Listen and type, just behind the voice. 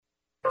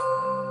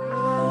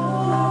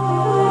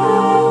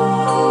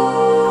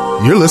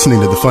You're listening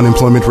to the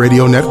Funemployment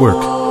Radio Network.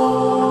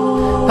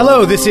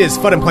 Hello, this is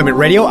Funemployment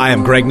Radio. I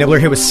am Greg Nybler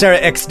here with Sarah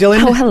X.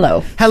 Dielan. Oh,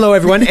 hello. Hello,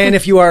 everyone. And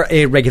if you are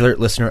a regular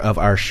listener of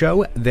our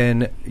show,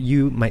 then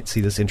you might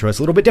see this intro as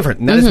a little bit different.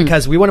 And that is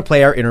because we want to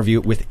play our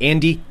interview with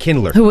Andy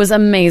Kindler. Who was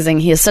amazing.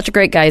 He is such a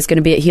great guy. He's going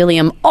to be at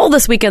Helium all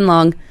this weekend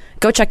long.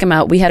 Go check him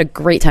out. We had a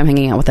great time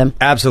hanging out with him.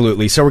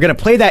 Absolutely. So we're going to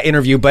play that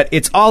interview, but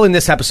it's all in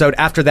this episode.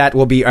 After that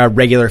will be our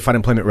regular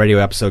Funemployment Radio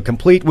episode,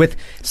 complete with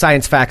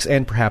science facts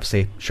and perhaps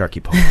a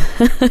Sharky poem.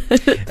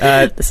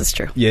 This is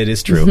true. Yeah, it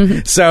is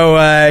true. So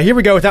here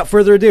we go. Without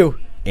further ado,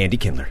 Andy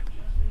Kindler.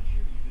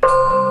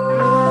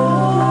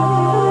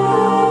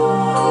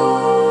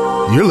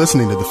 You're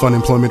listening to the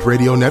Funemployment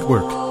Radio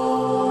Network.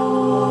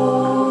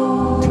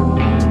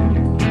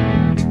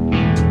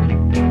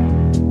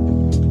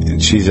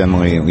 She's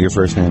Emily. Your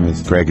first name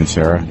is Greg and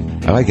Sarah.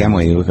 I like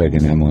Emily. You look like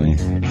an Emily.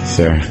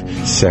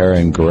 Sarah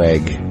and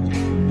Greg.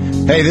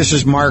 Hey, this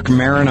is Mark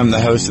Maron. I'm the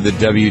host of the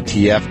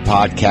WTF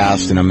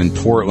podcast, and I'm in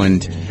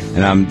Portland,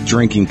 and I'm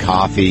drinking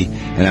coffee,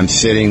 and I'm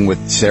sitting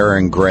with Sarah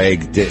and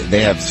Greg.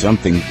 They have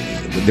something.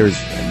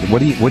 What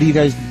do you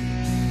guys?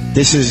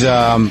 This is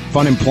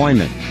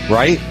Funemployment,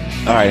 right?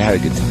 All right, I had a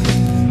good time.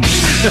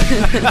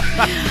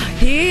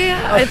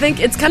 I think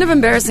it's kind of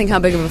embarrassing how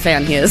big of a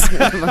fan he is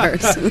of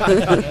ours.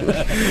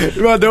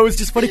 Well, no, it was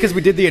just funny because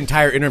we did the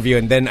entire interview,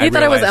 and then I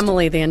thought I was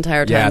Emily the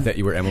entire time. Yeah, that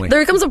you were Emily.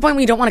 There comes a point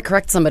where you don't want to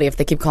correct somebody if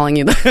they keep calling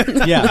you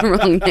the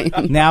wrong name.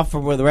 Now,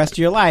 for the rest of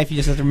your life, you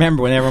just have to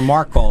remember whenever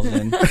Mark calls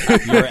in,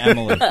 you're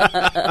Emily.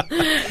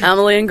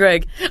 Emily and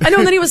Greg. I know,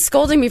 and then he was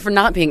scolding me for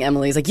not being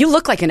Emily. He's like, you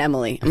look like an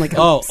Emily. I'm like,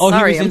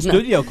 sorry, he was in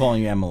studio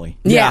calling you Emily.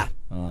 Yeah.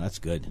 Oh, that's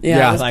good.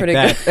 Yeah, it was like pretty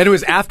that. good. And it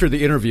was after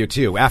the interview,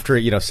 too. After,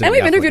 sitting And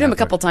we've down interviewed him a after.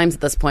 couple times at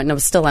this point, and it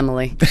was still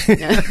Emily.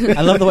 Yeah.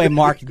 I love the way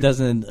Mark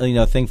doesn't,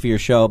 think for your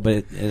show,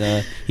 but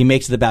he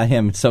makes it about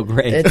him. It's so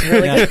great. It's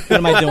really good. What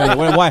am I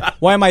doing?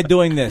 Why am I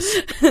doing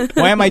this?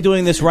 Why am I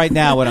doing this right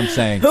now, what I'm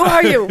saying? Who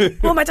are you?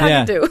 Who am I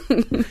talking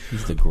to?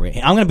 He's the great.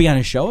 I'm going to be on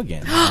his show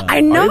again. I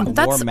know.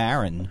 That's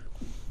Marin.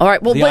 All right.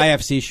 Well, the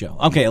IFC show.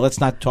 Okay, let's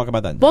not talk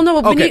about that. Well, no.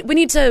 Okay. We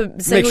need to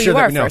say who you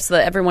are first, so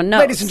that everyone knows.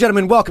 Ladies and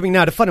gentlemen, welcoming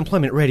now to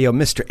Funemployment Radio,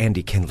 Mr.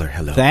 Andy Kindler.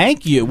 Hello.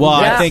 Thank you.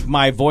 Well, Yeah. I think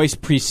my voice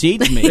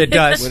precedes me. It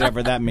does.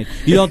 Whatever that means.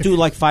 You don't do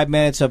like 5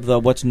 minutes of the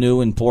what's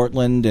new in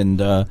Portland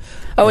and.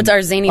 It's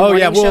our zany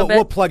morning show bit?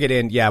 We'll plug it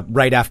in. Yeah,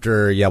 right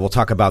after. Yeah, we'll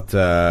talk about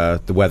the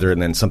weather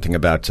and then something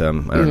about I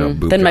don't know,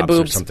 boob Then jobs my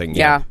boobs. or something.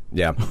 Yeah.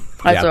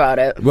 That's about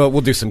it. Well,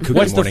 we'll do some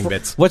kooky morning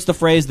bits. What's the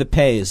phrase that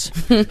pays?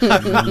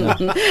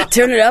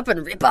 Turn it up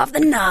and rip off the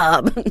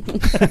knob.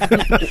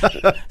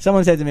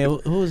 Someone said to me,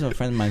 who was a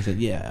friend of mine? Said,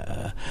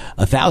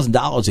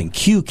 $1,000 in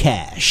Q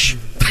cash.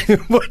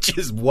 Which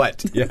is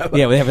what? Yeah,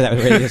 whatever that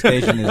radio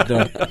station is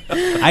doing.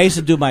 I used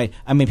to do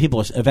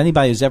people, if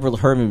anybody has ever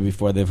heard me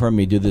before, they've heard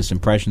me do this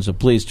impression, so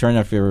please turn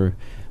off your,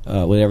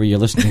 whatever you're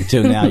listening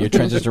to now, your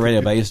transistor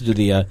radio. But I used to do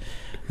the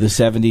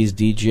 70s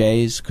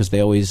DJs, because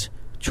they always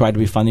tried to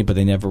be funny, but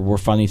they never were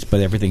funny, but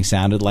everything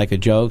sounded like a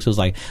joke. So it was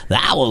like,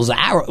 that was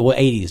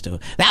 80s too.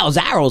 That was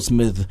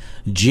Aerosmith.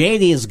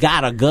 Janie's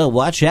got a gun.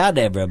 Watch out,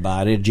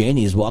 everybody.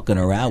 Janie's walking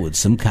around with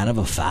some kind of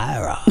a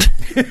firearm.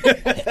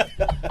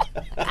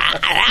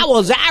 That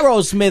was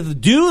Aerosmith.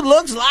 Dude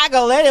looks like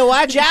a lady.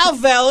 Watch out,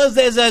 fellas.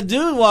 There's a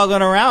dude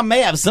walking around,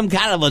 may have some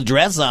kind of a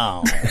dress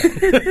on.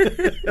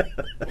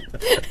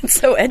 It's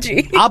so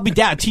edgy. I'll be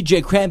down at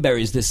TJ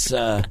Cranberry's this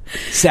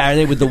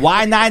Saturday with the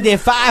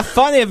Y95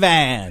 Funny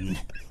Van.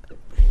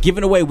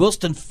 Giving away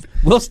Wilson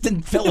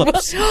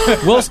Phillips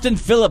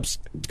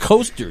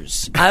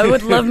coasters. I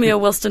would love me a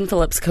Wilson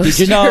Phillips coaster. Did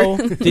you know?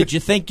 Did you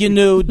think you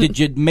knew?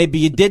 Maybe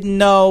you didn't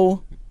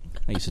know?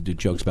 I used to do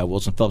jokes about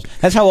Wilson Phillips.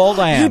 That's how old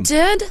I am. You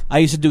did? I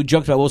used to do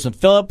jokes about Wilson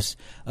Phillips,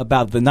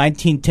 about the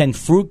 1910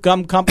 Fruit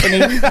Gum Company.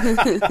 Were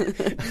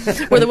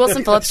the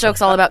Wilson Phillips jokes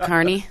all about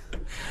Carney?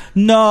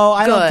 No,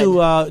 I don't do.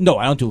 No,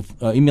 I don't do.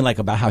 You mean like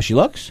about how she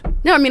looks?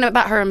 No, I mean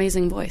about her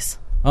amazing voice.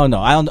 Oh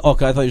no, I don't.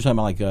 Okay, I thought you were talking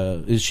about like.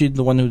 Is she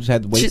the one who's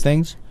had weight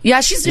things?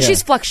 Yeah,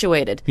 she's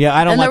fluctuated. Yeah,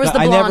 I don't and like. There was the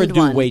I never blonde do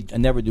one. weight. I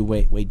never do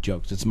weight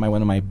jokes. It's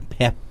one of my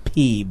pet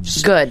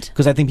peeves. Good,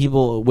 because I think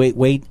people weight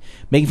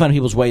making fun of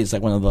people's weight is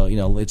like one of the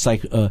it's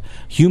like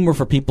humor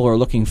for people who are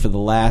looking for the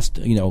last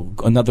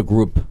another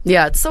group.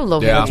 Yeah, it's so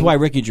low. Yeah. That's why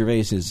Ricky Gervais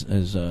is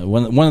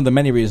one of the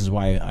many reasons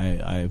why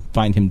I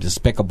find him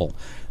despicable.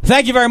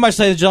 Thank you very much,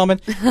 ladies and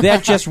gentlemen.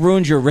 That just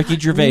ruined your Ricky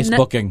Gervais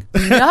booking.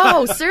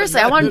 No,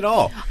 seriously, I want to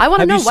know.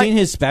 Have you seen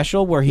his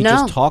special where he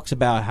just talks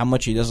about how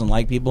much he doesn't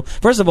like people?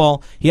 First of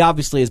all, he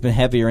obviously has been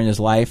heavier in his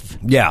life.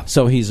 Yeah.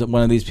 So he's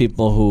one of these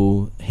people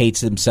who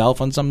hates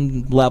himself on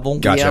some level.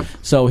 Gotcha. Yep.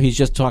 So he's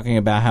just talking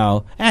about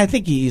how, and I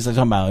think he's like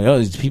talking about,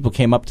 these people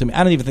came up to me.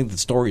 I don't even think the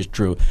story is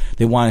true.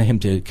 They wanted him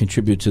to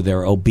contribute to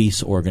their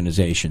obese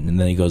organization. And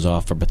then he goes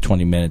off for about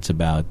 20 minutes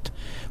about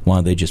why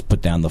don't they just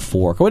put down the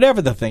fork or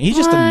whatever the thing. He's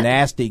just a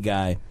nasty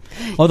guy.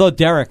 Although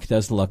Derek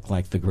does look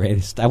like the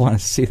greatest. I want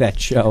to see that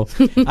show.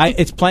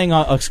 It's playing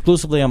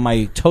exclusively on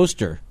my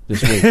toaster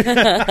this week.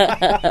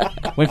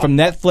 Went from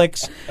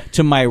Netflix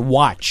to my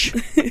watch.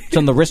 It's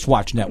on the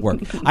Wristwatch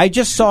Network. I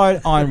just saw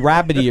it on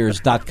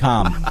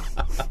RabbitEars.com.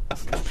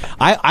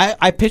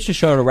 I pitched a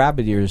show to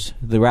Rabbit Ears,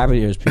 the Rabbit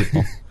Ears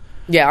people.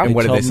 Yeah. And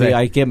what did they say?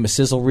 I gave them a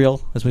sizzle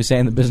reel, as we say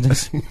in the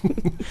business,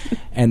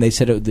 and they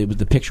said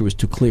the picture was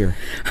too clear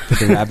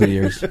for the Rabbit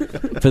Ears.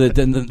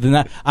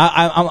 For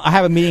I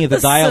have a meeting at the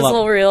dial-up.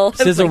 Sizzle reel.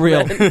 Sizzle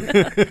reel.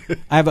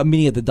 I have a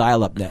meeting at the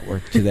dial-up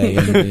network today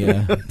in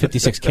the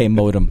 56K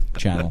modem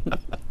channel.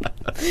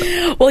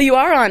 Well, you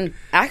are on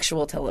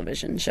actual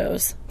television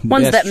shows,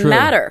 ones That's that true.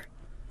 matter.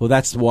 Well,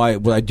 that's why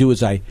what I do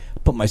is I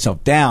put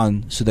myself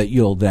down so that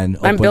you'll then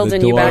open building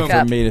the you door back for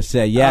up. me to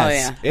say yes.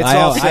 Oh, yeah. It's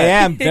all set. I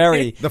am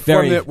very, The form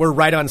very. that we're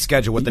right on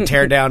schedule with the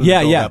tear down. And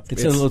Yeah, the yeah.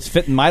 build-up. It's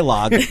fitting my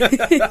log.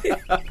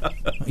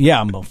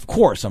 Yeah, of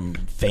course I'm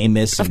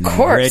famous and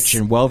course. rich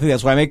and wealthy.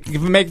 That's why I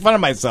make fun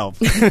of myself.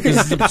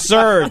 It's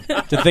absurd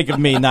to think of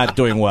me not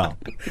doing well.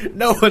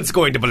 No one's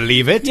going to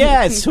believe it.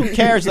 Yes, who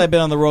cares that I've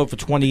been on the road for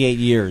 28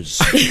 years?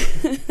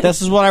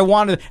 This is what I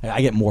wanted.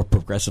 I get more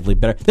progressively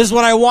better. This is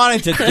what I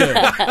wanted to do.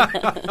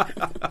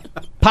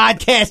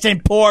 Podcast in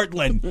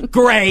Portland.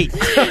 Great.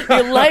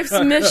 Your life's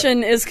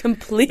mission is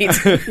complete.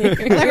 I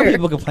heard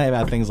people complain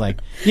about things like,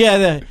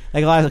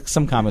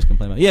 some comics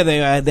complain about,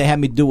 they had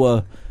me do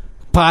a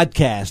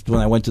podcast when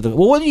I went to the.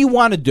 Well, what do you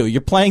want to do?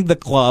 You're playing the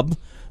club.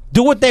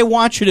 Do what they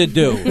want you to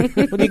do.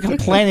 What are you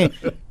complaining?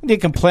 What are you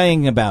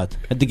complaining about?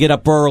 Had to get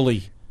up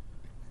early.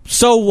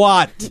 So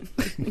what?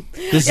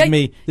 This is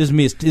me. This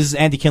is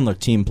Andy Kindler,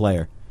 team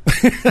player.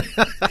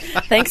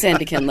 Thanks,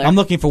 Andy Kindler. I'm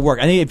looking for work.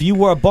 If you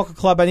were a book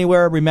club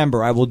anywhere,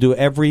 remember, I will do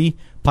every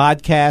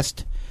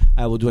podcast.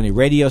 I will do any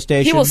radio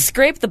station. He will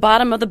scrape the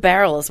bottom of the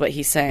barrel, is what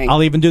he's saying.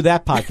 I'll even do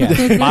that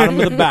podcast. Bottom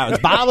of the barrel.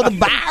 It's bottom of the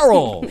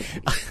barrel.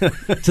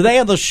 Today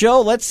on the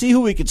show, let's see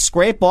who we can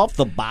scrape off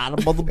the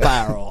bottom of the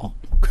barrel.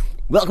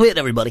 Welcome in,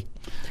 everybody.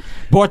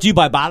 Brought to you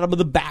by Bottom of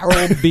the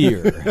Barrel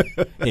Beer.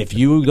 If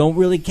you don't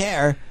really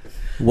care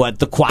what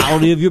the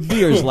quality of your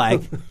beer is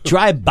like,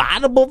 try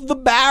Bottom of the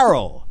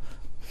Barrel.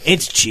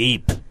 It's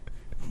cheap.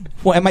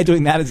 Why am I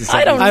doing that as a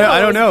I don't know.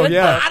 I don't know. It's good,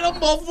 Yeah.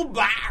 Bottom of the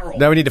barrel.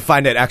 Now we need to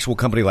find an actual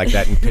company like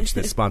that and pitch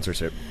this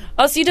sponsorship.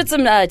 Oh, so you did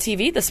some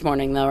TV this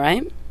morning, though,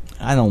 right?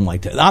 I don't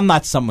like to. I'm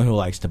not someone who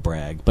likes to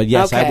brag, but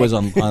yes, Okay. I was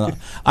on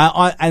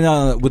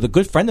with a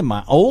good friend of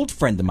mine, old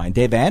friend of mine,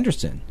 Dave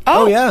Anderson.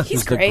 Oh, yeah. He's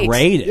Who's great. the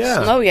greatest.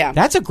 Yeah. Oh, yeah.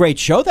 That's a great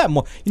show.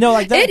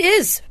 Like that. It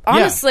is,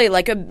 honestly,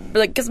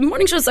 because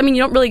morning shows, I mean,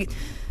 you don't really,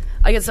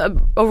 I guess,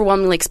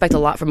 overwhelmingly expect a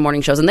lot from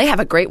morning shows, and they have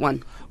a great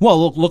one.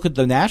 Well, look at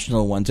the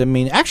national ones. I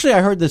mean, actually,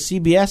 I heard the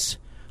CBS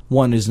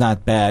one is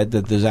not bad.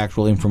 That there's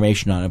actual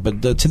information on it,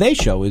 but the Today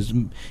Show is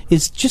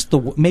just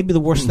maybe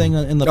the worst thing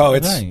in the. Oh,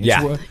 it's thing.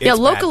 yeah. wor- It's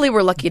Locally,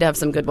 we're lucky to have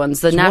some good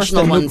ones. The it's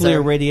national worse than ones nuclear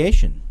are.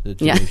 radiation. The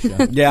Today Yeah.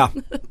 Show. Yeah.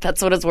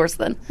 That's what it's worse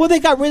than. Well,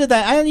 they got rid of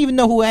that. I don't even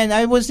know who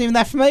I wasn't even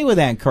that familiar with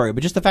Ann Curry,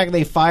 but just the fact that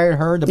they fired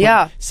her to put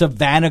Yeah.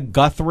 Savannah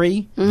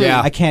Guthrie.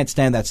 Yeah. I can't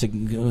stand that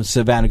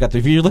Savannah Guthrie.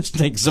 If you're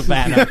listening,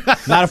 Savannah,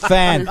 not a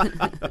fan.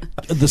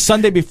 The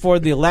Sunday before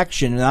the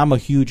election, and I'm a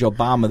huge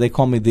Obama, they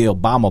call me the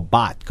Obama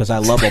bot because I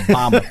love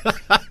Obama.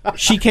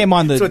 She came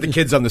on That's what the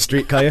kids on the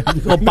street call you.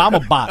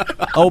 Obama bot,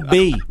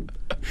 OB.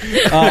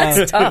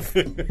 That's tough.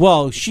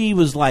 Well, she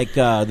was like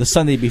the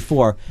Sunday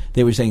before.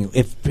 They were saying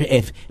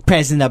if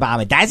President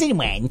Obama doesn't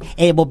win,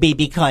 it will be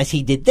because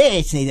he did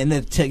this,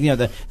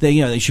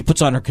 and she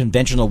puts on her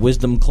conventional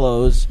wisdom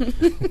clothes.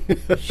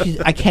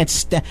 I can't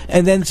stand.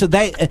 And then so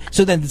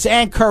then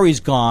Ann Curry's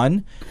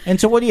gone, and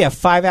so what do you have?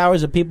 5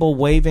 hours of people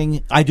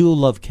waving. I do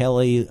love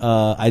Kelly.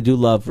 I do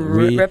love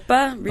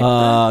Ripa?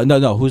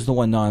 No. Who's the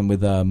one on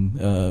with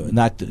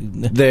not?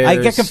 I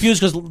get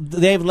confused because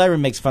Dave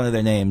Letterman makes fun of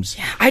their names.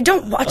 I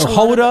don't watch a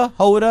lot of-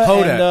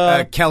 Hoda,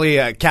 and Kelly,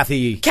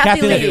 Kathy.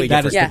 Kathy Lee.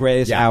 That is Yeah. the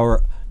greatest Yeah.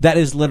 hour. That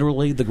is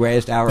literally the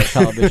greatest hour of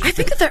television. I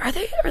think that are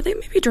they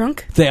maybe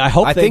drunk? I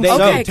hope I they think so.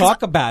 they 'cause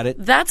talk about it.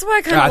 That's why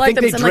I kind Yeah, I of like think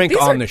them. they 'cause I'm like, drink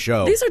these on are- the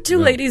show. These are two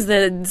ladies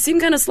that seem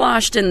kind of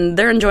sloshed, and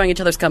they're enjoying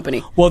each other's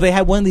company. Well, they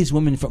had one of these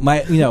women from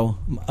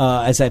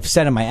as I've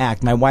said in my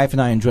act, my wife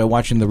and I enjoy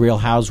watching the Real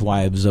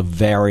Housewives of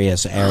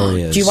various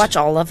areas. Do you watch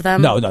all of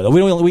them? No. We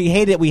don't. We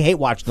hate it. We hate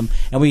watch them,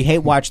 and we hate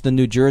watch the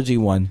New Jersey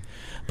one.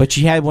 But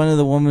she had one of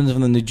the women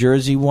from the New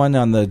Jersey one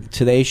on the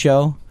Today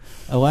Show.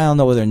 Oh, I don't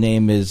know what their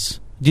name is.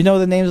 Do you know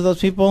the names of those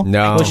people?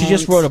 No. Well, she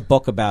just wrote a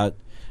book about.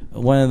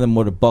 One of them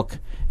wrote a book,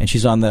 and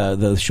she's on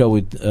the show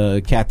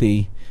with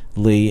Kathy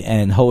Lee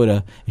and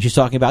Hoda, and she's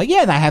talking about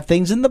and I have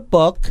things in the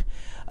book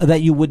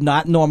that you would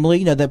not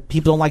normally, that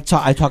people don't like to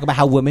talk. I talk about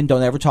how women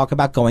don't ever talk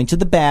about going to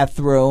the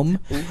bathroom,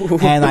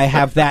 and I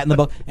have that in the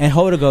book. And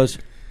Hoda goes,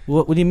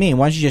 what do you mean?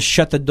 Why don't you just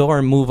shut the door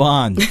and move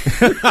on?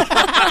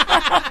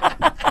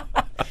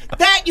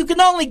 That you can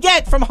only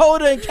get from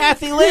Hoda and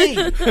Kathy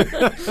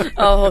Lee.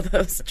 Oh,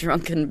 those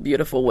drunken,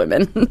 beautiful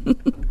women.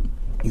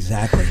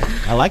 Exactly.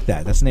 I like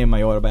that. That's the name of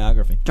my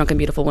autobiography. Drunken,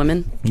 beautiful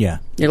women. Yeah.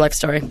 Your life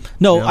story.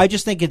 No, I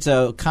just think it's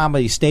a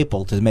comedy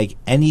staple to make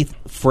any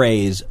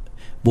phrase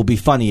will be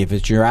funny if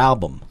it's your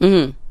album.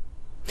 Mm-hmm.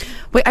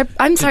 Wait,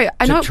 I'm sorry.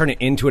 I know. To turn it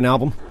into an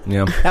album.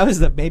 Yeah. That was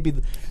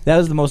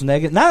the most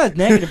negative, not a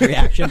negative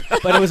reaction,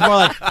 but it was more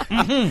like,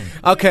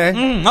 Okay.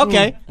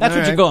 okay, that's All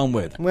what you're right. going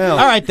with. Well.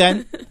 All right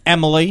then,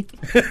 Emily.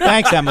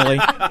 Thanks, Emily.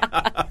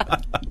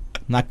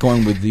 Not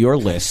going with your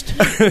list.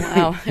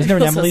 Wow. Isn't there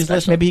an I feel so Emily's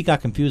list? special. Maybe he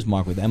got confused,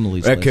 Mark, with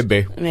Emily's That list. could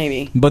be.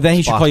 Maybe. But then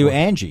he should call you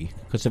possible. Angie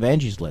because of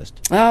Angie's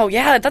list. Oh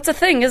yeah, that's a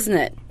thing, isn't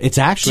it? It's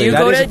actually Do you that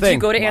go is to a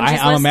thing. Angie's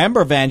I'm a list? member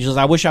of Angie's.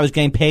 I wish I was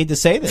getting paid to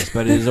say this,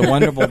 but it is a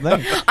wonderful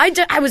thing.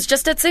 I was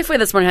just at Safeway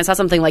this morning. I saw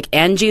something like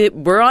Angie.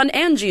 We're on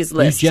Angie's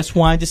list. You just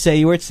wanted to say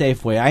you were at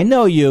Safeway. I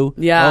know you.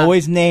 Yeah.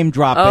 Always name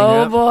dropping.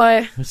 Oh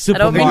boy. I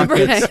don't mean to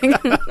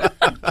Supermarkets.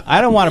 brag. I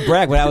don't want to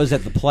brag, but I was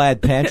at the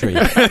Plaid Pantry.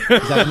 Is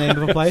that the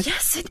name of a place?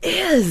 Yes, it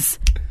is.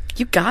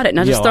 You got it.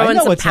 Now just Yo, throw I in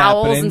know some what's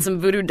Powell's happening. and some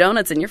Voodoo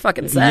Donuts and you're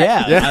fucking set.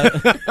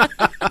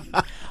 Yeah.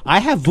 I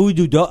have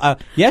voodoo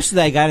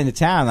yesterday I got into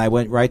town. I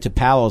went right to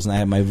Powell's and I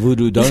had my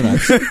voodoo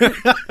donuts in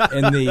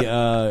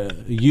the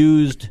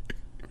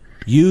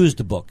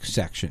used book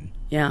section.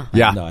 Yeah.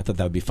 Yeah. No, I thought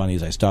that would be funny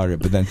as I started,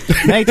 but then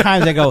many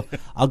times I go,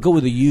 I'll go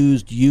with a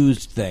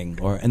used thing,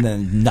 and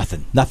then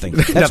nothing. That's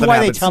Nothing why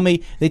happens.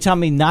 they tell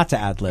me not to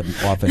ad lib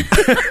often.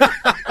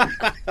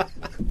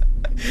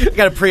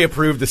 Got to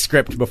pre-approve the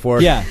script before.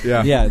 Yeah.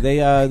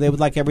 They would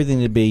like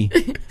everything to be.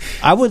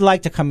 I would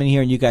like to come in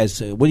here and you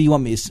guys. What do you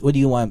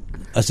want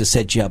us to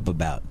set you up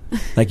about?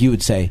 Like you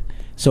would say.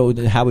 So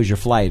how was your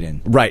flight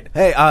in? Right.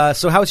 Hey,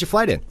 so how was your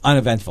flight in?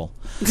 Uneventful.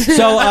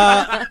 So.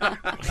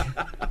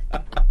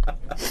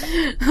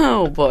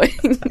 Oh boy.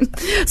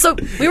 So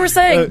we were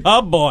saying.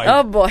 Oh boy.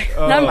 Oh boy.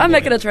 Now I'm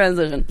making a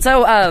transition.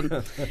 So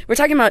we're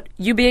talking about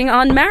you being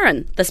on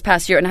Marin this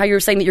past year and how you were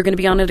saying that you're going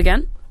to be on it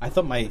again. I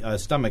thought my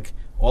stomach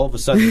all of a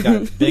sudden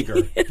got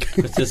bigger.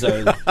 There's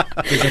a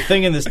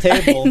thing in this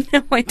table.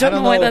 I don't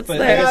know why that's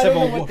there. I don't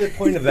know what the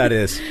point of that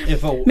is.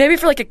 Maybe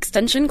for like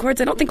extension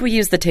cords. I don't think we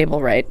use the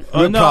table right.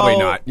 Oh, no. Probably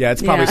not. Yeah,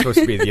 it's probably Yeah. supposed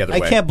to be the other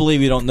way. I can't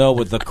believe you don't know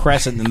what the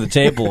crescent in the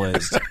table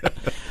is.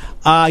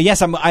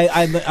 Yes,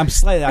 I'm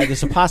slightly.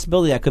 There's a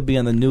possibility I could be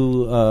on the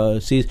new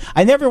season.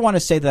 I never want to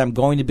say that I'm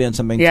going to be on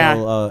something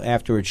until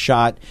after it's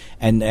shot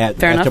and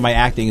after enough. my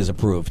acting is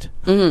approved.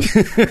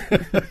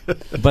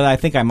 Mm-hmm. But I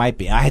think I might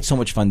be. I had so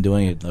much fun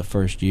doing it the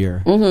first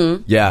year.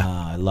 Mm-hmm. Yeah.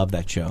 I love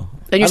that show.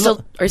 And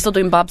are you still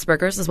doing Bob's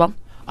Burgers as well?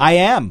 I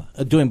am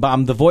doing.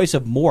 I'm the voice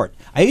of Mort.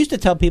 I used to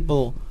tell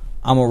people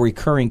I'm a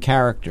recurring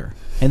character,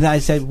 and then I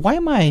said, why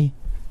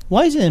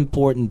is it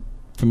important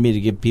for me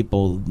to give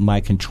people my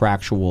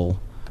contractual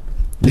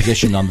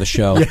position on the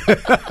show?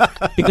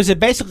 Because it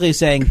basically is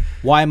saying,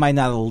 why am I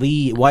not a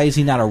lead? Why is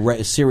he not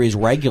a series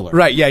regular?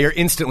 Right, yeah, you're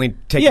instantly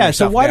taking Yeah,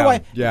 yourself so why down. do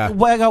I? Yeah.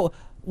 Why I go?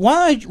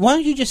 Why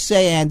don't you just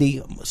say, Andy?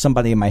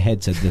 Somebody in my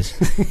head said this.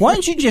 Why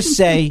don't you just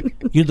say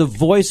you're the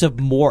voice of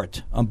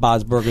Mort on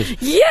Bob's Burgers?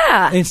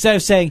 Yeah. Instead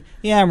of saying,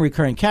 yeah, I'm a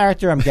recurring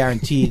character, I'm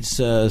guaranteed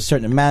a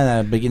certain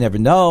amount, but you never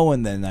know,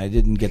 and then I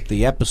didn't get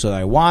the episode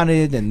I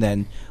wanted, and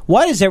then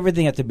why does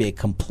everything have to be a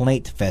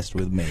complaint fest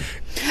with me?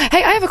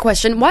 Hey, I have a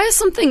question. Why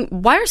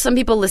are some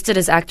people listed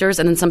as actors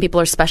and then some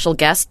people are special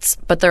guests,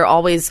 but they're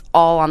always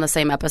all on the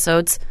same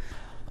episodes?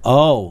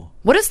 Oh.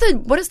 What is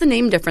the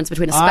name difference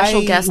between a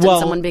special guest and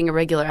someone being a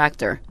regular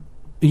actor?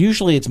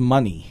 Usually it's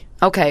money.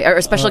 Okay, are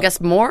a special guest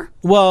more?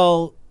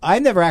 Well, I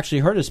never actually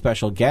heard a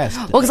special guest.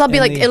 Well, because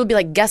it'll be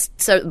like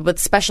guests with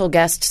special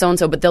guest so and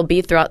so, but they'll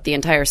be throughout the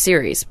entire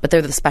series, but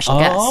they're the special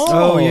guest.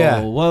 Oh,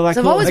 yeah. Well, like,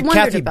 So I've always Like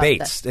wondered Kathy about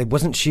Bates. It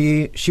wasn't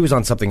she was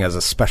on something as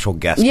a special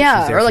guest. but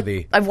Yeah, she's there or for like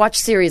the, I've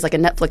watched series like a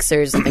Netflix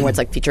series or something where it's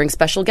like featuring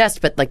special guests,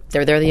 but like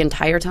they're there the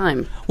entire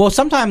time. well,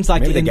 sometimes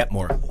like maybe they get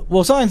more.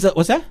 Well, sometimes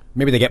what's that?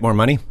 Maybe they get more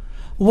money.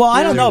 Well,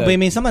 I don't know, They're but I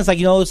mean, sometimes like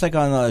it's like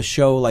on a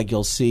show, like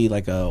you'll see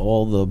like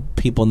all the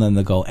people, and then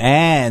they go,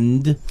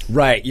 and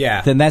Right,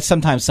 yeah. then that's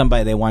sometimes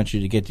somebody they want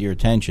you to get to your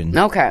attention.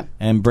 Okay.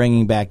 And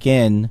bringing back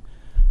in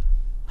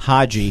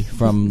Haji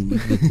from the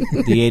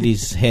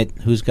 80s hit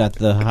Who's Got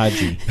the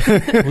Haji?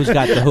 Who's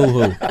Got the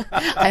Hoo-Hoo?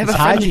 I have a friend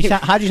Haji, named,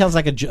 Haji sounds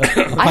like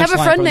a I have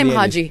a friend named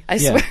Haji, I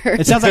swear.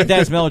 It sounds like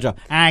Dennis Miller joke.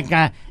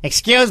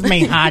 Excuse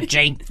me,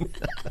 Haji.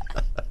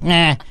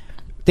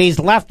 These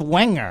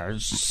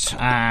left-wingers.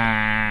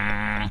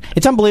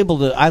 It's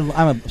unbelievable. I'm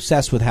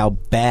obsessed with how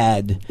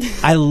bad.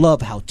 I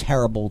love how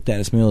terrible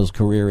Dennis Miller's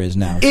career is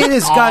now. It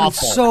has gotten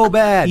Awful. so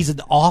bad. He's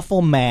an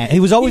awful man. He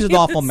was always an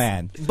awful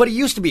man. But he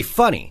used to be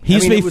funny. He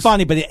used to it be was-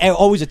 funny, but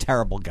always a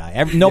terrible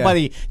guy.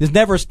 Nobody. There's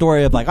never a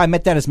story of like I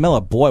met Dennis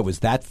Miller. Boy, was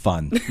that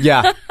fun.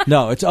 Yeah.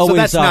 No, it's always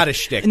that's not a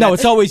shtick. No,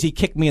 it's always he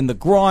kicked me in the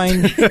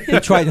groin. He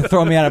tried to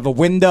throw me out of a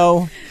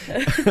window.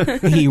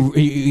 He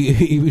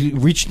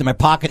reached in my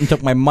pocket and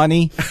took my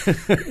money.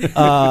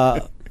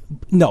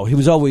 No, he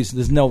was always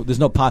there's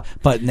no pot.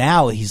 But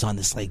now he's on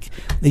this like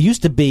it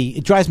used to be.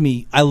 It drives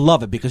me. I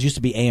love it because it used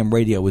to be AM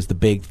radio was the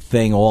big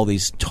thing. All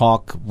these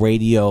talk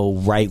radio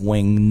right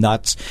wing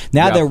nuts.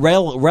 Now Yeah. they're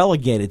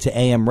relegated to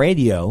AM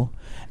radio,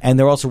 and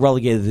they're also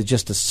relegated to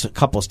just a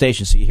couple of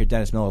stations. So you hear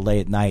Dennis Miller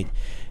late at night.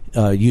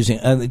 Using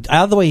out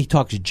of the way he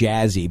talks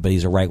jazzy, but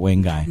he's a right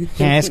wing guy.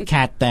 Yes,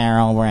 cat there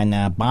over in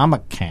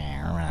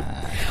Obamacare.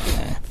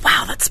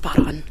 wow, That's spot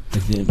on.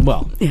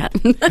 Well, Yeah.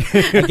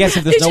 I guess if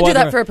You there's should no do other,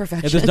 that for a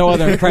profession. if there's no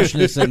other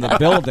impressionists in the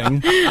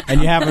building,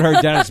 and you haven't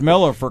heard Dennis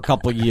Miller for a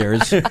couple of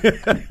years,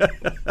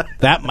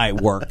 that might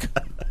work.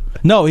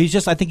 No, I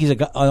think he's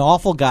an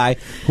awful guy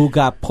who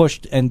got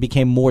pushed and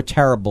became more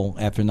terrible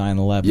after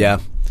 9/11. Yeah.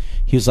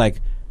 He was like,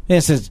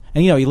 this is,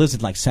 and he lives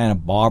in like Santa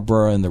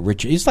Barbara and the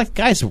rich. He's like,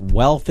 guy's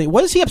wealthy.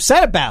 What is he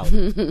upset about?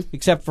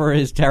 Except for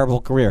his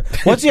terrible career.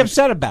 What's he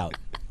upset about?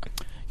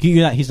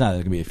 He's not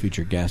going to be a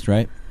future guest,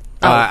 right?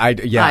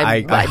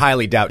 I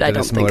highly doubt I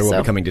Dennis don't think Miller will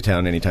so. be coming to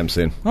town anytime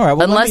soon. All right.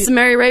 Well, Unless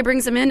Mary Ray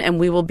brings him in, and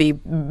we will be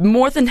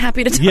more than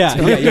happy to talk to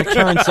him. yeah, you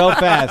turn so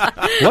fast.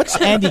 What's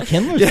Andy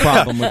Kindler's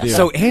problem with you?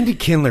 So Andy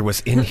Kindler was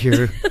in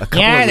here a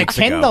couple of weeks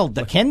ago.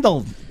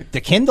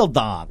 the Kindle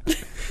dog.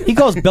 He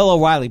goes Bill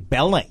O'Reilly.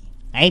 Billy.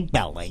 Hey,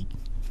 Billy.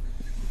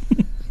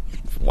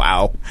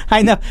 Wow.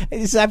 I know.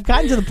 I've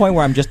gotten to the point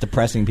where I'm just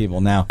depressing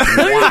people now.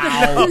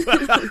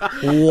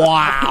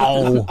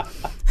 Wow.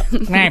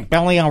 Man,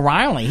 Billy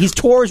O'Reilly. He's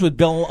tours with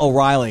Bill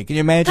O'Reilly. Can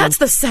you imagine? That's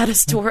the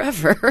saddest tour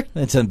ever.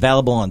 It's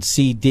available on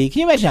CD.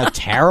 Can you imagine how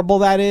terrible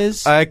that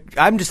is?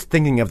 I'm just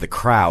thinking of the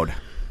crowd.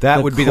 That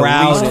The would be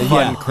crowd, the least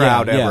fun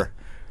crowd ever.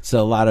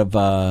 So a lot of,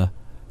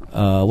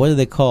 what are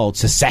they called?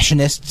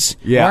 Secessionists?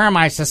 Yeah. Where are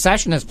my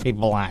secessionist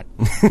people at?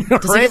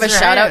 Does he give a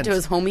shout out to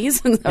his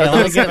homies?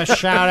 Let me give a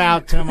shout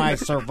out to my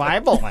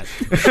survivalists.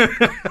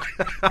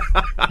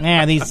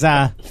 Yeah, these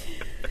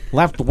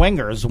left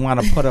wingers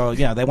want to put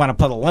they want to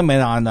put a limit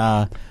on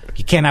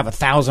you can't have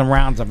 1,000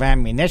 rounds of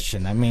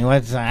ammunition. I mean,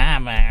 what's I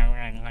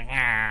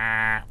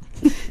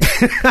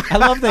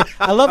love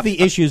the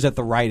issues that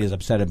the right is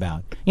upset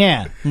about.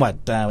 Yeah, what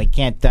we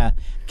can't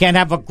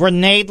have a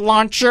grenade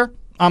launcher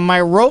on my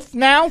roof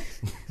now.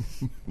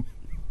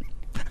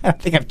 I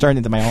think I've turned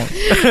into my own.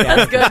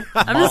 That's good.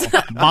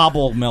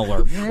 Bobble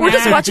Miller. We're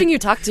just watching you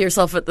talk to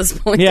yourself at this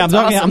point. Yeah,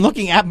 That's I'm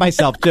looking at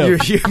myself too.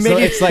 So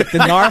it's like the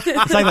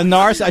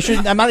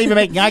narcissist. I'm not even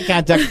making eye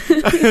contact.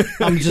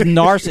 I'm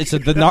just It's the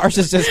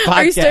narcissist podcast.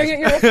 Are you staring at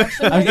your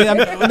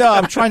reflection?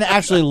 I'm trying to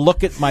actually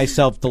look at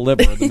myself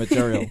deliver the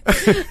material.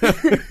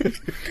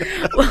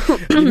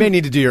 You may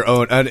need to do your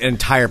own an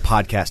entire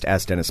podcast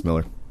as Dennis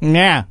Miller.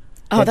 Yeah.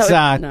 Oh, it's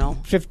no.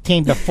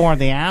 15 before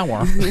the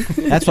hour.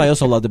 That's what I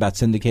also loved about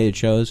syndicated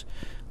shows,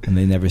 and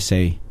they never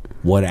say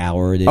what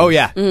hour it is. Oh,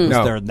 yeah.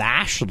 No. They're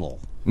national.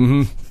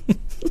 Mm-hmm.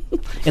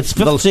 It's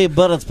 15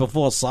 minutes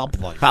before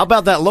something. How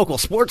about that local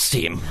sports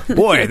team?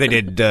 Boy, they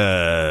did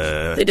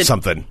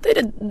something. They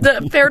did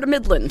the Fair to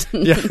Midland.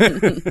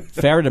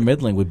 Fair to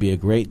Midling would be a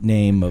great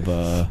name of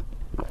a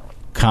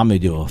comedy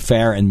duo.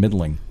 Fair and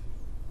Midling.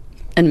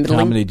 And Middling?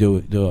 Comedy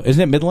duo.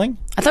 Isn't it Midling?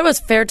 I thought it was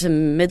Fair to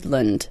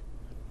Midland.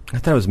 I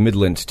thought it was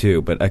Midland,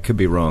 too, but I could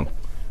be wrong.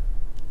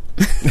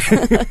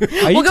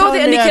 We'll go with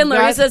Andy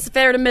Kindler. He says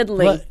Fair to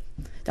Midling.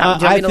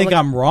 I think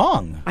I'm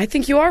wrong. I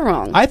think you are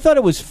wrong. I thought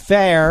it was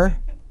fair.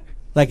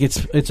 Like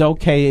it's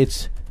okay.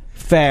 It's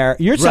fair.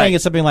 You're saying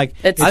it's something like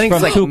I think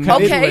from it's like two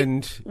countries. Okay.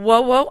 Midland.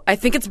 Whoa. I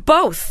think it's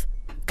both.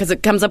 Because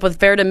it comes up with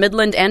Fair to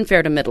Midland and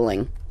Fair to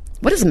Middling.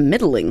 What is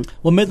middling?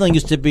 Well, Midling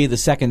used to be the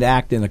second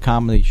act in a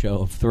comedy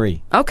show of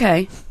 3.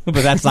 Okay. But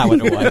that's not what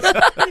it was.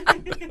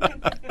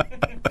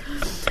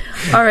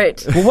 All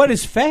right. Well, what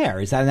is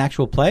fair? Is that an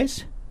actual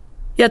place?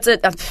 Yeah, it's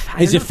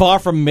Is it far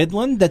from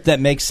Midland? That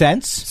makes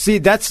sense? See,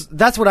 that's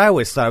what I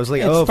always thought. I was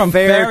like, It's from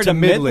Fair to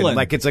Midland. Midland.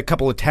 Like it's a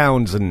couple of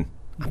towns and...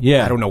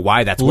 Yeah. I don't know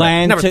why that's what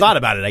I never thought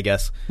about it, I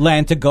guess.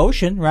 Land to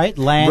Goshen, right?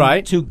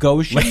 Land to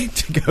Goshen. Land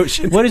to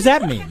Goshen. What does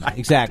that mean?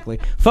 Exactly.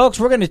 Folks,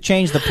 we're going to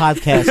change the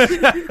podcast.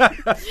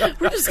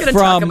 We're just going to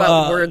talk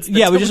about words.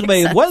 Yeah, we're just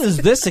going to what does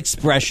this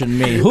expression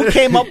mean? Who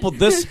came up with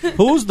this?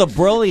 Who's the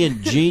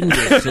brilliant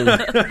genius?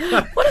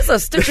 What is a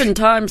stitch in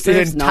time The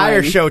saves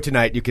entire 9? show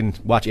tonight, you can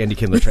watch Andy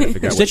Kindler try to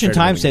figure out Stitch in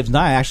Time Saves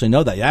 9. I actually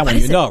know that. That one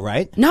you know,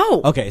 right?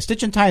 No. Okay,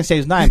 Stitch in Time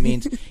Saves 9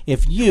 means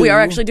if you... We are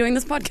actually doing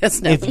this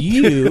podcast now. If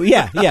you...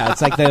 Yeah,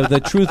 it's like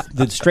the truth,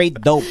 the straight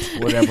dope,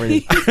 whatever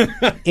it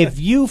is. If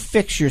you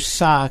fix your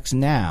socks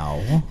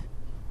now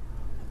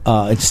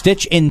and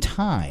stitch in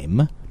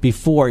time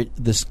before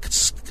the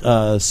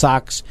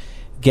socks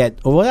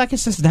get... Well, I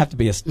guess this doesn't have to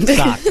be a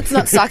sock. It's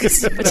not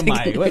socks. What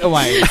am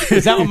I?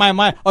 Is that what my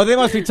mind... Oh, they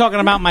must be talking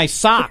about my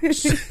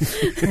socks.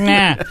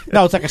 Nah.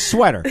 No, it's like a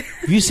sweater.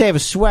 If you save a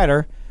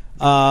sweater,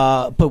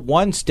 put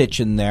one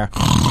stitch in there...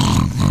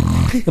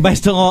 Am I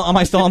still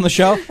on the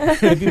show?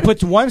 If you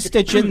put one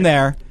stitch in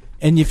there,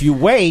 and if you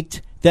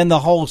wait... Then the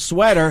whole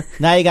sweater,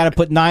 now you got to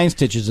put 9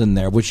 stitches in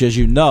there, which, as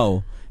you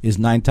know, is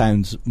 9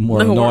 times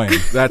more annoying.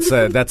 That's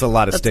a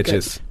lot of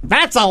stitches. Good.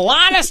 That's a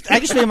lot of... I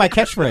just made my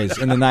catchphrase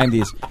in the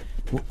 90s.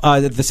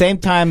 At the same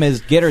time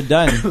as get her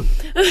done,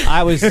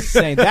 I was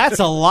saying, that's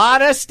a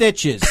lot of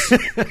stitches.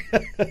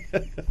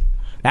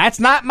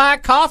 That's not my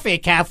coffee,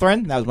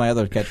 Catherine. That was my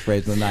other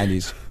catchphrase in the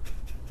 90s.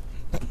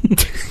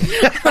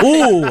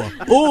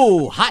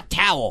 Ooh, hot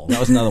towel. That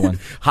was another one.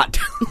 Hot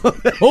towel.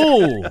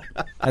 Ooh,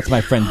 that's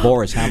my friend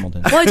Boris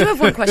Hamilton. Well, I do have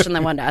one question I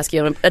wanted to ask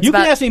you. It's You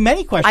can ask me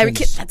many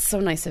questions. That's so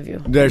nice of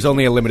you. There's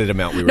only a limited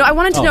amount. No, I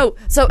wanted to know.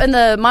 So, in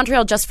the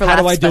Montreal Just for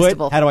Laughs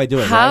festival, How do I do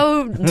it?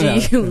 How do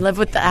you live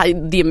with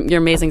your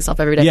amazing self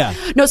every day? Yeah.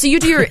 No, so you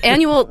do your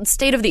annual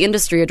State of the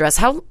Industry address.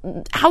 How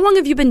long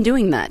have you been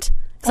doing that?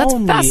 'Cause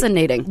that's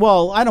fascinating.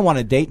 Well, I don't want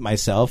to date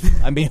myself.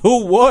 I mean,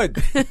 who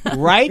would?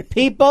 Right,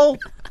 people?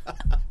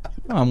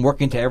 I'm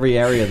working to every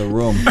area of the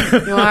room.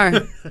 You are.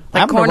 That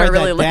I'm corner gonna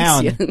really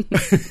write likes you.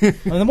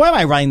 Well, then why am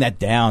I writing that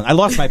down? I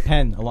lost my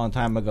pen a long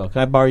time ago.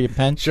 Can I borrow your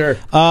pen? Sure.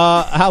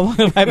 How long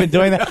have I been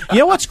doing that? You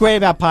know what's great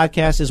about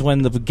podcasts is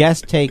when the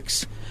guest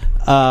takes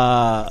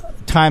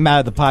time out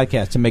of the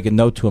podcast to make a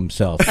note to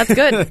himself. That's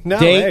good.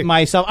 Date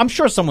myself. I'm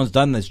sure someone's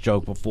done this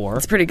joke before.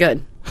 It's pretty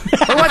good.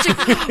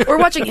 We're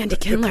watching Andy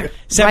Kindler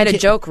write a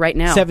joke right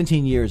now.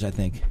 17 years, I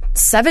think.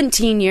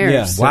 17 years.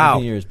 Yeah, 17 Wow.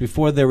 years.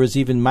 Before there was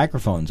even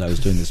microphones, I was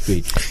doing the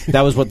speech. That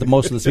was what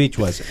most of the speech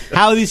was.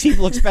 How are these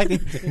people expecting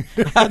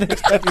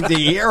to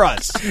hear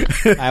us?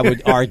 I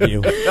would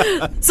argue.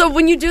 So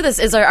when you do this,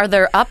 are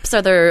there ups?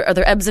 Are there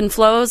ebbs and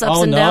flows, ups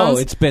and downs?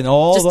 It's been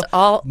all. Just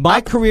all my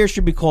up. career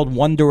should be called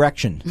One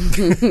Direction.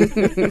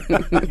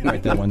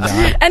 Write that one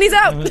down. And he's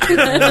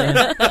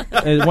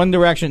out. One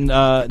Direction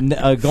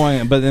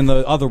going, but in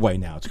the other way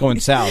now. It's going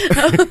south.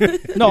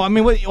 No, I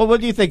mean, what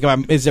do you think?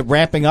 Is it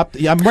ramping up?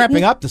 I'm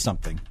ramping up to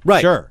something.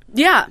 Right. Sure.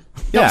 Yeah.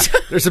 Yeah,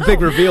 there's a big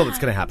reveal that's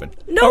going to happen.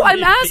 No,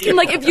 I'm asking,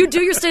 like, if you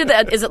do your State of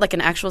the... Is it like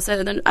an actual State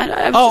of the...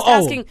 I'm just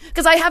asking,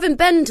 because I haven't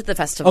been to the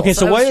festival. Okay,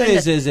 so I was what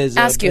it trying is to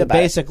ask you about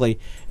basically,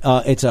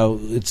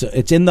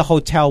 it's in the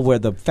hotel where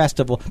the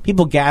festival...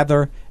 People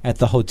gather at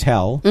the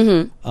hotel,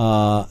 and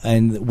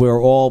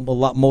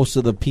most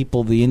of the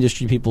people, the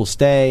industry people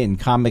stay, and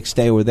comics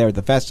stay over there at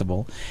the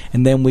festival,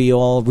 and then we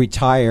all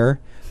retire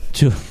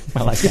to...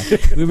 I like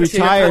that. We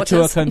retire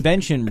to a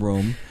convention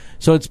room.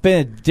 So it's been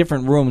at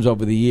different rooms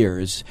over the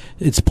years.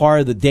 It's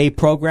part of the day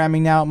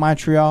programming now at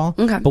Montreal.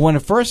 Okay. But when I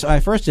first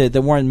did it,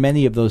 there weren't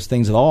many of those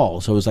things at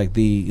all. So it was like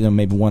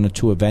maybe one or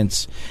two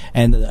events.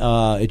 And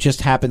it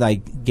just happened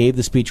I gave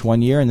the speech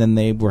one year, and then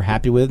they were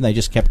happy with it, and they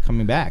just kept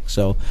coming back.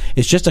 So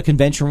it's just a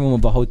convention room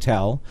of a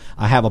hotel.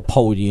 I have a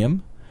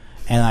podium.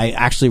 And I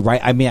actually write.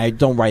 I mean, I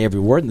don't write every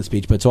word in the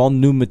speech, but it's all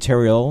new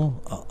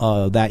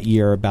material that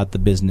year about the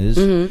business.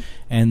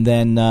 And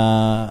then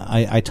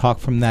I talk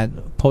from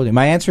that podium. Am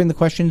I answering the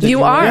questions?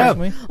 You are. asked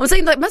me? I'm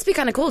saying that must be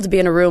kind of cool to be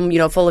in a room,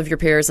 full of your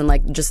peers, and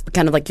like just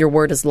kind of like your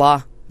word is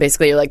law.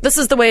 Basically, you're like, this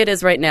is the way it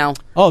is right now.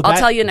 I'll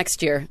tell you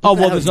next year. Oh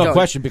well, there's no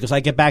question because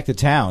I get back to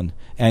town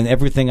and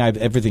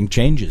everything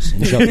changes.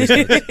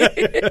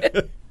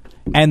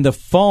 And the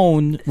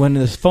phone, when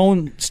the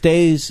phone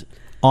stays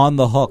on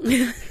the hook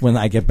when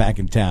I get back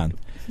in town.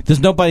 There's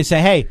nobody say,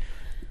 hey,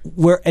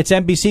 it's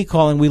NBC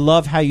calling. We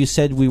love how you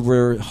said we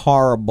were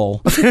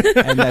horrible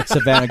and that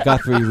Savannah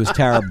Guthrie was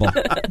terrible.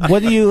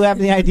 What do you have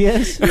any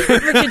ideas?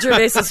 Ricky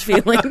Gervais's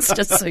feelings,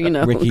 just so you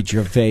know. Ricky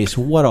Gervais,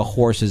 what a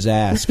horse's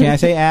ass. Can I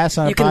say ass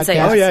on a podcast? You can say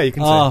ass. Oh, yeah, you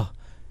can say.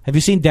 Have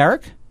you seen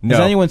Derek? No.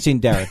 Has anyone seen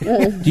Derek?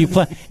 Do you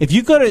play? If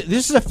you go to,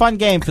 this is a fun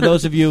game for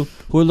those of you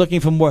who are looking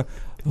for more.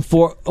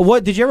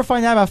 What did you ever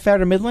find out about Fair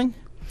to Middling?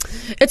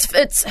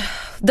 It's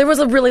there was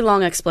a really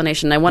long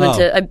explanation. I wanted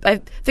to.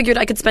 I figured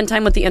I could spend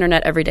time with the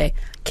internet every day.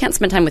 Can't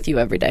spend time with you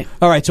every day.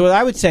 All right. So what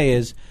I would say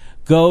is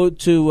go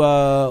to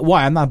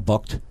why I'm not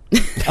booked.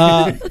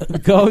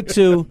 Go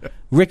to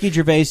Ricky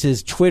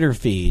Gervais's Twitter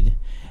feed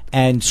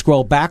and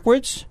scroll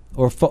backwards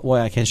well,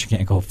 I guess you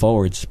can't go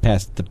forwards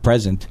past the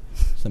present.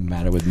 Doesn't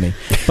matter with me.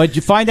 But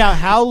you find out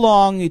how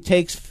long it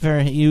takes for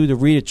you to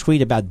read a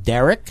tweet about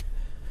Derek,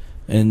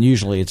 and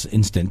usually it's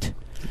instant.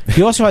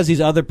 He also has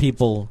these other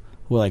people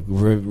who are like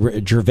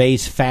Gervais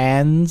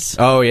fans.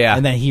 Oh, yeah.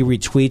 And then he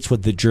retweets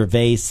what the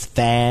Gervais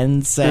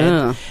fans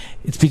said.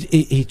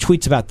 He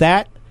tweets about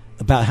that,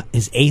 about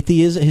his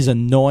atheism, his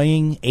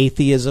annoying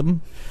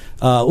atheism.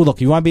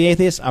 Look, you want to be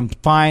atheist? I'm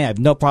fine. I have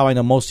no problem. I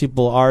know most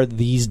people are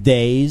these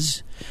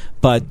days.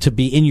 But to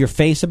be in your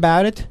face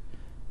about it,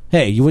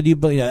 hey, what do you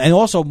believe? And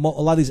also, a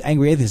lot of these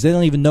angry atheists, they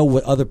don't even know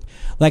what other...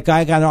 Like,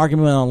 I got an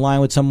argument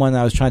online with someone, and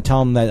I was trying to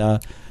tell him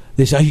that...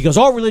 he goes,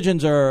 all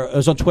religions are... It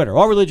was on Twitter.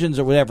 All religions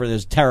or whatever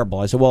is terrible.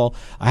 I said, well,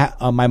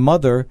 my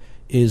mother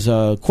is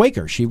a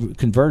Quaker. She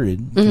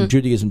converted from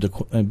Judaism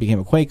to became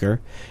a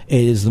Quaker.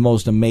 It is the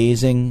most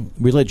amazing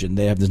religion.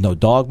 There's no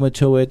dogma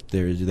to it.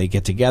 They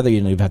get together. You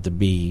don't even have to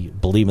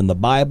believe in the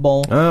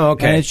Bible. Oh,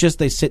 okay. And it's just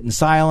they sit in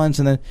silence,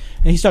 and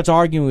he starts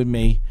arguing with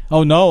me.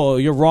 Oh no,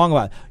 you're wrong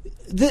about it.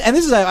 And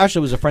this is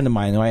actually was a friend of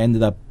mine who I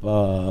ended up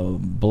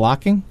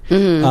blocking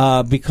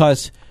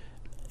because.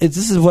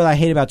 This is what I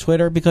hate about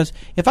Twitter, because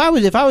if I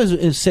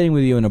was sitting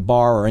with you in a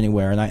bar or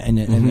anywhere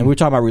and we were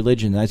talking about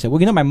religion, and I said,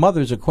 well, my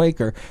mother's a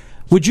Quaker,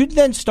 would you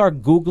then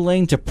start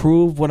Googling to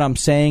prove what I'm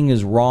saying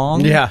is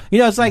wrong? Yeah.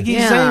 It's like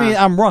he's saying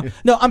I'm wrong.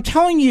 No, I'm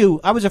telling you,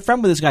 I was a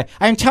friend with this guy.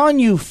 I'm telling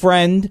you,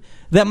 friend,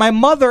 that my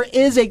mother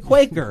is a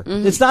Quaker.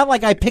 It's not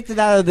like I picked it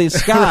out of the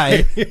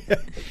sky.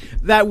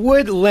 That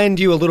would lend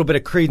you a little bit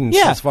of credence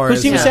as far as...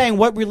 because he was saying,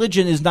 what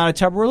religion is not a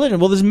type of religion?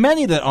 Well, there's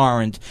many that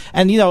aren't.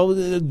 And,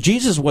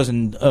 Jesus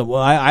wasn't...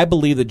 I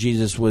believe that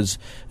Jesus was...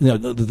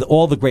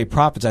 all the great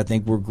prophets, I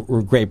think,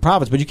 were great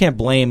prophets. But you can't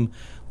blame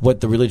what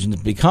the religion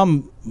has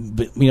become.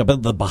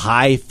 But the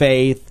Baha'i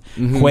faith,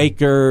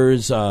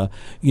 Quakers, you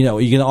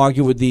can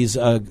argue with these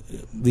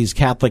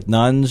Catholic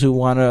nuns who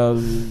want to,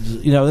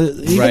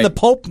 even the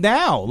Pope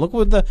now. Look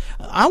what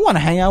I want to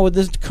hang out with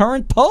this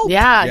current Pope.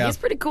 Yeah, he's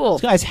pretty cool.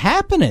 This guy's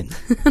happening.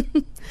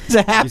 He's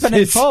a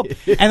happening Pope.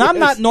 And I'm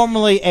not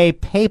normally a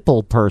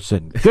papal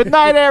person. Good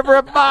night,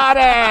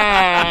 everybody.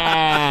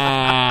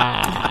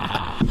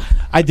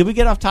 Did we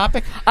get off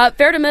topic?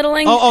 Fair to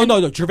middling.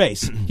 No, Gervais.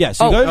 Yes,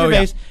 you go to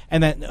Gervais,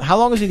 and then how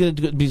long is he going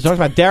to be talking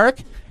about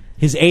Derek,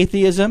 his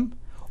atheism,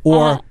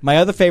 or my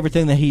other favorite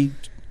thing that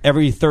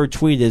every third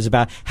tweet is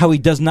about how he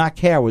does not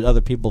care what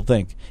other people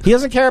think. He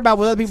doesn't care about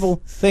what other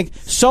people think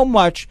so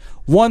much.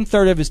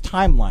 1/3 of his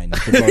timeline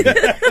is devoted.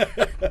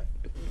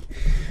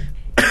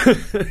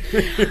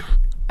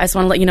 I just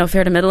want to let you know,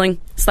 fair to middling,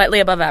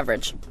 slightly above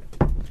average.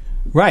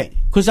 Right,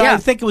 because I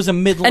think it was a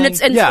middling. And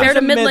it's fair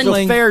to Midland.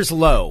 So fair's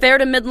low. Fair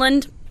to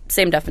Midland,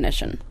 same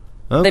definition.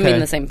 Okay. They mean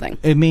the same thing.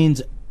 It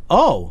means,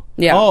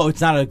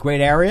 it's not a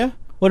great area?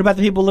 What about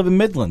the people who live in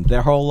Midland?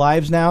 Their whole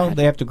lives now,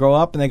 they have to grow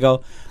up and they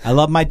go, I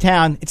love my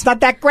town. It's not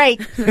that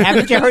great.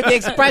 Haven't you heard the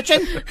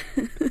expression?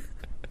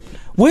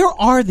 Where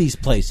are these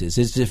places?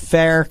 Is it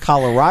Fair,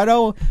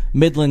 Colorado,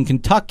 Midland,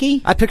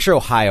 Kentucky? I picture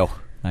Ohio.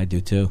 I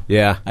do too.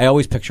 Yeah. I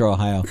always picture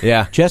Ohio.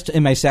 Yeah. Just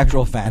in my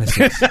sexual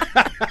fantasies.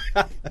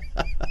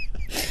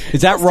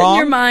 Is that Just wrong? in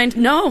your mind?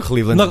 No.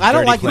 Cleveland. Look, I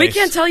don't like. We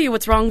can't tell you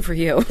what's wrong for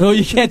you. No,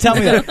 you can't tell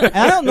me that. And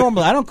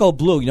I don't go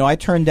blue. I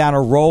turned down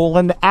a role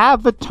in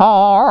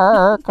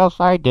Avatar because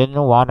I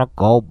didn't want to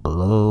go blue.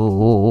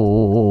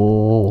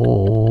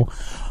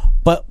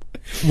 But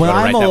when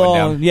I'm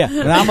alone,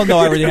 when I'm alone,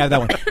 I already have that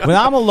one. When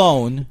I'm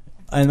alone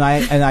and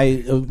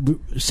I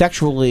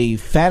sexually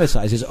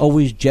fantasize, it's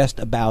always just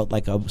about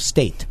like a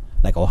state,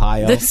 like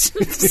Ohio. This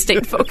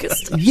state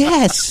focused.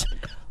 Yes.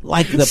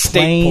 Like the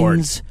State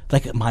plains,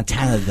 like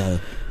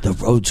Montana, the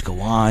roads go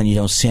on. You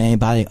don't see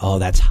anybody. Oh,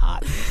 that's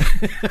hot.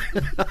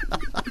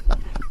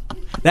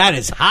 That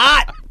is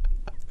hot.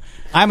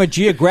 I'm a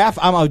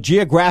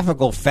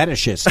geographical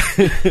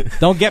fetishist.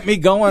 Don't get me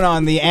going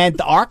on the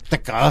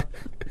Antarctica.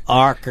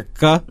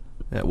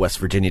 West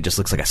Virginia just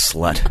looks like a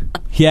slut.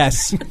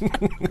 Yes.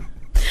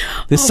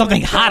 There's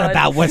something hot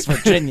about West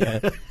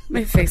Virginia.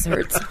 My face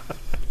hurts.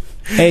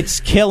 It's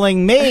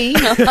killing me. Is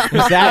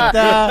that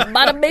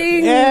Bada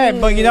bing. Yeah,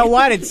 but you know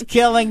what? It's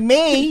killing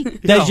me.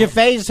 Does your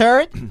face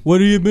hurt? What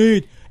do you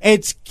mean?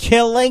 It's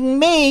killing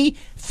me.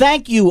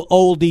 Thank you,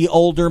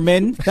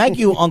 olderman. Thank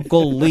you,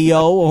 Uncle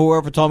Leo, or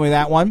whoever told me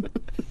that one.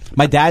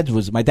 My dad's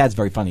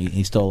very funny.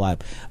 He's still alive.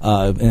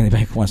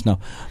 Anybody who wants to know.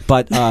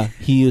 But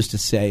he used to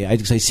say,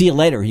 I'd say, see you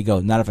later. He'd go,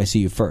 not if I see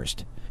you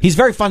first. He's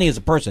very funny as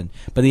a person,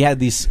 but he had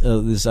this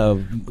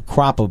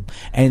crop of,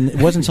 and it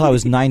wasn't until I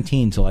was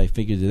 19 until I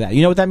figured it out.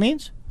 You know what that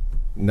means?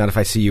 Not if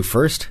I see you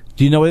first.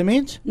 Do you know what it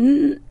means?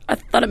 I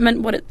thought it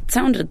meant what it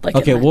sounded like.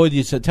 Okay, what would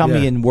you say? Tell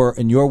me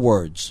in your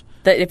words.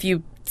 That if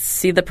you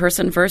see the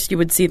person first, you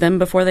would see them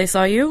before they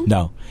saw you?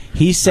 No.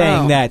 He's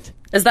saying that.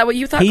 Is that what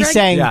you thought, He's Greg?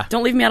 saying,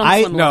 don't leave me out on the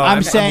slim line. No,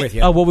 I'm saying, with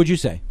you. what would you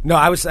say? No,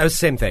 I was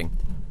same thing.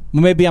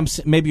 Maybe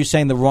you're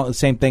saying the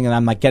same thing and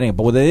I'm not getting it.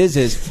 But what it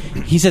is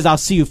he says, I'll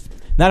see you.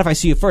 Not if I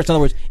see you first. In other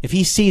words, if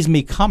he sees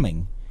me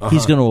coming,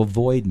 he's going to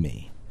avoid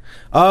me.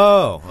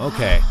 Oh,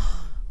 okay.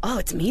 Oh,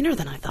 it's meaner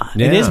than I thought.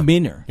 It is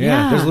meaner.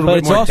 Yeah, there's a little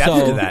bit more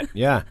depth to that.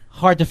 Yeah.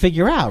 Hard to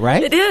figure out,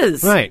 right? It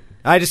is. Right.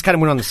 I just kind of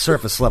went on the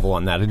surface level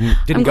on that. I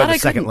didn't go to the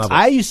second level.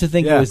 I used to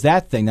think it was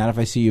that thing. Not if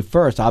I see you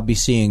first. I'll be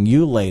seeing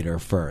you later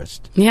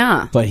first.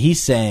 Yeah. But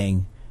he's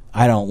saying,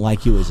 I don't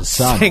like you as a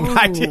son.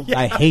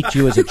 I hate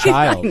you as a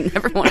child. I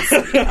never want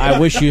to see I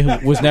wish you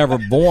was never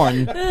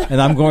born, and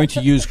I'm going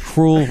to use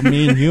cruel,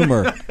 mean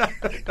humor.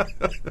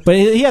 But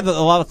he had a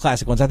lot of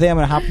classic ones. I think I'm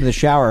going to hop in the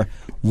shower.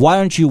 Why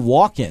don't you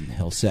walk in,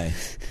 he'll say.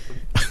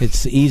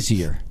 It's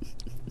easier.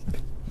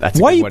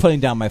 Why are you putting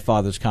down my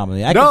father's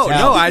comedy? No,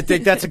 I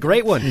think that's a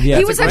great one. Yeah,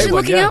 he was actually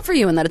looking out for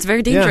you in that. It's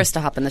very dangerous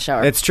to hop in the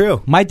shower. It's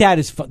true. My dad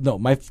is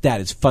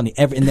funny.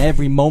 In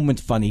every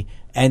moment funny.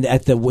 And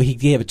he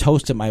gave a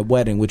toast at my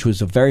wedding, which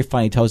was a very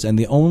funny toast, and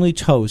the only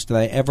toast that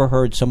I ever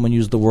heard someone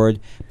use the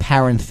word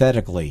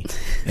parenthetically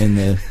in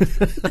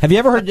the. Have you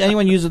ever heard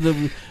anyone use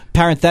the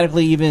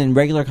parenthetically even in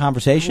regular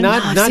conversation?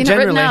 Not I've generally. seen it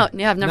written out.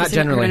 Yeah, I've never seen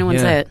anyone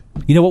say it.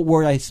 You know what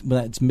word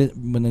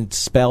when it's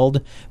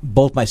spelled?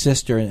 Both my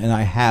sister and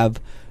I have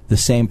the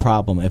same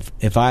problem. What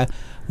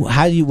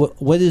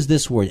is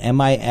this word?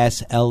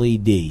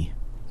 MISLED.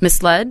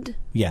 Misled?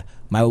 Yeah,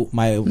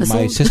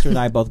 my sister and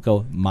I both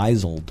go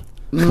misled.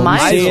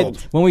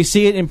 When we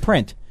see it in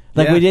print,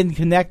 we didn't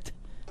connect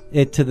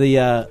it to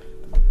the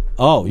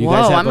Oh, you Whoa,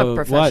 guys have I'm a what?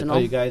 professional. Oh,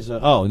 you guys.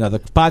 Oh, no, the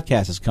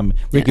podcast is coming.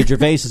 Ricky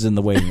Gervais is in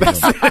the waiting room.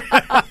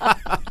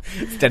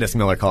 It's Dennis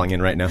Miller calling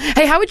in right now.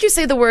 Hey, how would you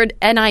say the word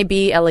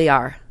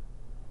Nibler?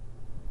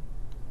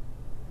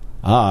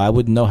 I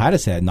wouldn't know how to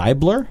say it.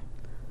 Nybler?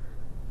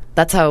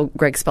 That's how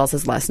Greg spells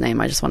his last name.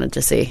 I just wanted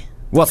to see.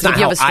 Well, it's So not if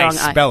you how have a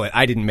strong I spell it.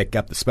 I didn't make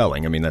up the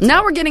spelling. I mean, that's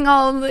Now we're getting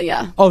all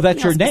the, Oh,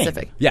 that's your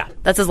specific. name? Yeah.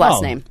 That's his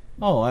last name.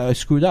 Oh, I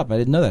screwed up. I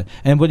didn't know that.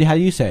 And how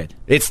do you say it?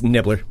 It's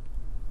Nybler.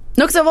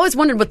 No, because I've always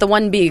wondered with the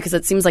 1B, because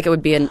it seems like it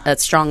would be a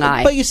strong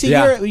I. But you see,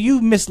 Yeah.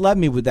 you misled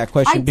me with that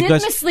question. I did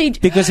mislead.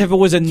 Because if it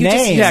was a You just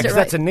name, used Yeah, it 'cause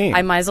that's a name.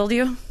 I misled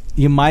you?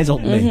 you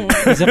misled me. Mm-hmm.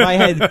 Because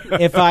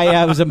if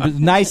I was a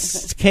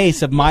nice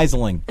case of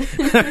misling.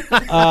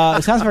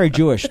 It sounds very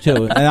Jewish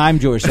too, and I'm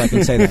Jewish, so I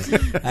can say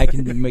that. I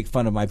can make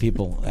fun of my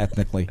people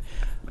ethnically.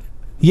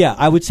 Yeah,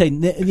 I would say.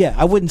 Yeah,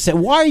 I wouldn't say.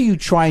 Why are you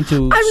trying to?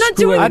 I'm not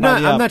screw doing- I'm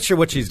everybody not. up? I'm not sure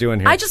what she's doing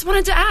here. I just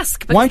wanted to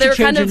ask. Why don't they you were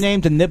change kind your of-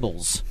 name to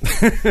Nibbles?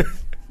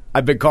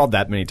 I've been called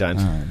that many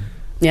times.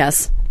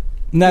 Yes.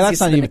 No, It's that's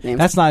used not to the even. nickname.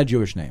 That's not a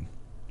Jewish name.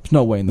 There's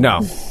no way in the No,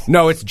 world.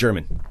 no, it's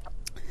German.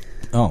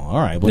 Oh, all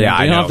right. Well, Yeah,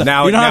 I you don't know. have to-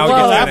 Now you don't have to it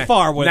go gets that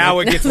far with now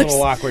it. it gets a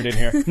little awkward in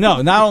here.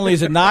 No, not only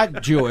is it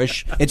not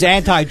Jewish, it's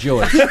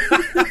anti-Jewish.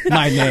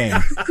 My name.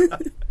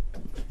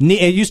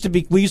 It used to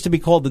be. We used to be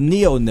called the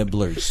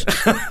Neo-Nibblers.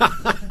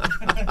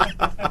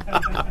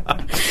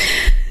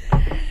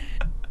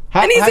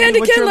 And he's Andy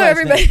what's your Kindler, last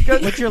name?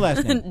 everybody. What's your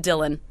last name?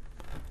 Dylan.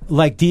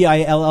 Like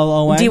Dillon?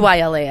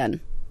 Dylan.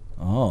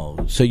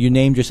 Oh, so you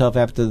named yourself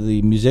after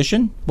the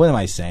musician? What am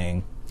I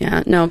saying?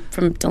 Yeah, no,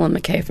 from Dylan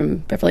McKay from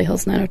Beverly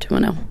Hills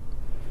 90210.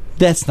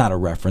 That's not a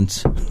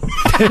reference.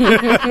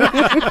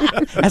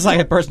 That's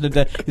like a person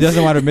that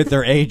doesn't want to admit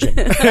they're aging.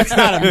 That's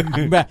not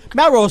a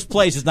Melrose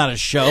Place is not a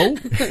show.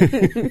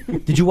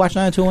 Did you watch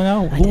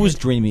 90210? Who was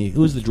dreamy?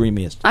 Who was the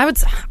dreamiest? I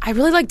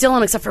really like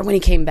Dylan, except for when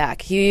he came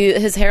back.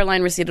 His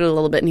hairline receded a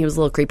little bit, and he was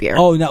a little creepier.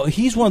 Oh no,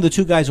 he's one of the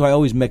two guys who I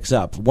always mix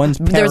up. One's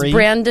Perry. There was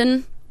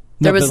Brandon.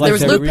 There No, was but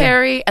like Luke the-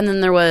 Perry, and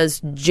then there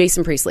was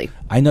Jason Priestley.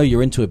 I know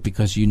you're into it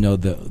because you know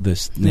the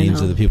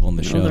names of the people in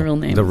the I show. know the real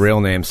names. The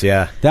real names,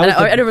 yeah. That was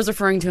I was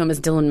referring to him as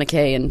Dylan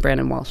McKay and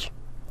Brandon Walsh.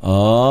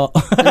 Oh,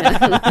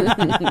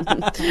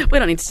 We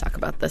don't need to talk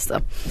about this, though.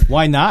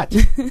 why not?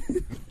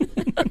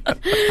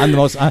 I'm the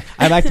most. I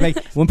like to make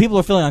when people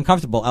are feeling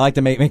uncomfortable. I like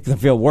to make them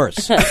feel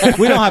worse.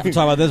 We don't have to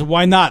talk about this.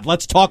 Why not?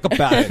 Let's talk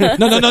about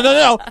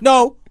it.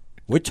 No.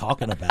 We're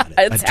talking about it.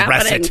 It's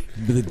Address happening.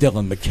 it. With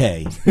Dylan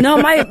McKay. No,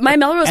 my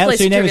Melrose Place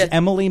So your name is trivia.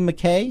 Emily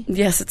McKay?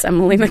 Yes, it's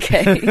Emily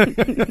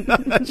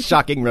McKay.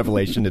 Shocking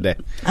revelation today.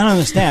 I don't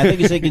understand. I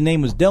think you said your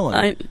name was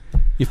Dylan.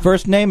 Your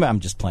first name? I'm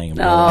just playing.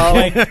 No.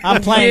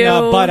 I'm playing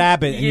You. Bud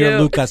Abbott and you're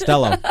Lou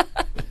Costello.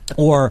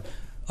 Or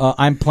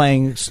I'm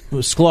playing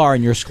Sklar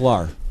and you're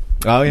Sklar.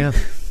 Oh yeah.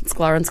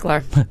 Sklar and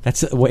Sklar.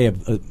 That's a way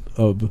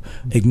of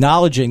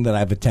acknowledging that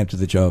I've attempted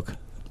the joke,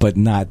 but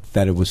not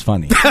that it was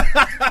funny.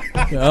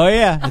 Oh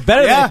yeah,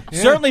 better. Yeah,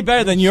 Certainly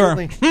better than your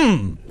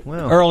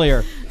Well,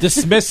 earlier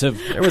dismissive.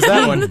 there was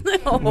that one.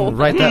 We'll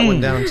write that one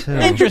down too.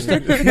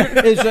 Interesting.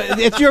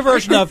 It's your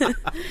version of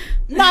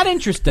not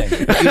interesting.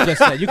 You just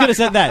said. You could have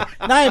said that.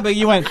 No, but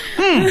you went.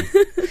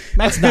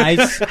 That's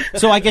nice.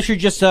 So I guess you're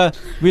just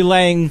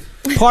relaying.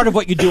 Part of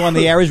what you do on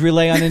the air is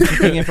relay on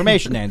interesting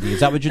information, Andy.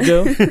 Is that what you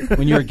do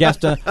when you're a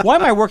guest? Why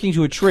am I working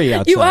to a tree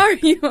outside?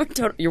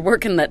 You're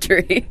working that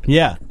tree.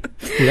 Yeah.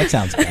 Ooh, that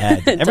sounds bad.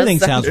 It Everything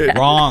does sound sounds bad.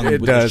 wrong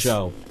It with does. the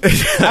show.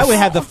 I would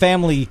have the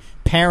family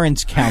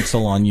parents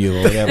council on you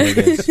or whatever it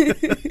is.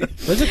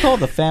 What's it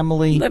called? The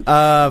family?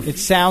 It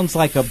sounds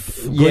like a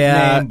good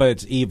Yeah. name, but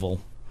it's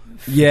evil.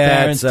 Yeah,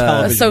 Parents it's,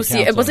 Television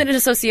Council. Wasn't it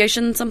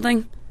association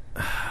something?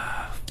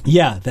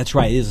 Yeah, that's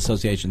right. It is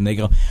association. They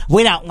go,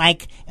 we don't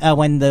like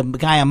when the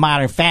guy on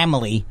Modern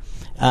Family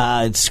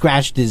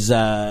scratched his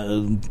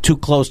too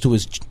close to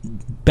his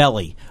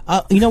belly.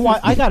 You know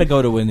what? I got to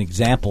go to an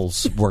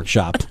examples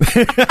workshop.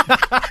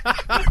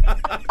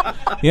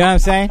 You know what I'm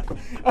saying?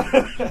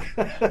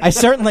 I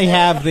certainly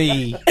have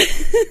the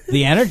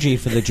energy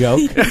for the joke.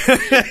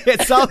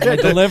 it's all My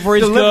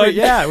delivery's good.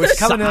 Yeah, it was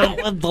coming out.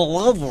 Solid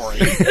delivery.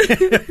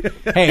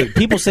 Hey,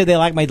 people say they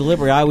like my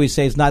delivery. I always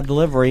say it's not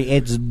delivery.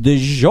 It's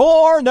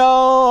DiGiorno.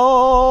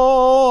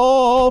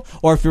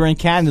 Or if you're in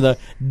Canada,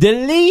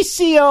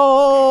 Delicio.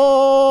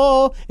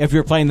 If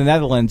you're playing the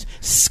Netherlands,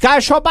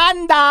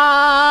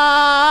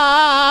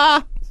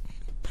 Skashobanda.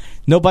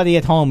 Nobody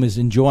at home is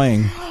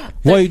enjoying.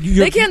 Well,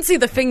 They can't see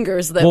the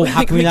fingers that. Well,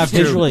 how can we not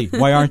visually?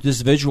 Why aren't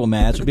this visual,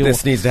 man? That's what people.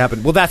 This needs to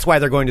happen. Well, that's why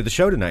they're going to the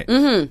show tonight.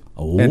 Mm-hmm.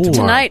 Oh. And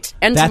tomorrow. Tonight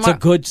and That's tomorrow. a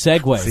good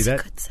segue. See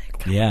that? Good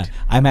segue. Yeah,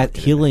 I'm at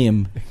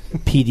Helium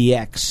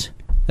PDX.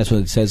 That's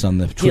what it says on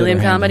the Twitter Helium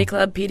handle. Comedy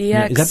Club, PDX.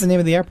 Yeah, is that the name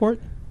of the airport?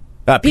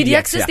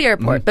 PDX is the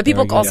airport, but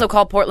people There you also go.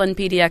 call Portland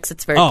PDX.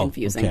 It's very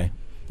confusing. Okay.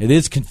 It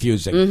is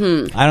confusing.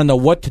 Mm-hmm. I don't know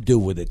what to do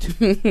with it.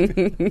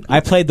 I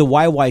played the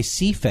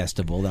YYC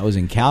Festival. That was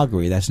in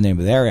Calgary. That's the name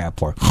of their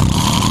airport. Let's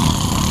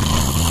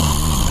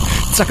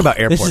talk about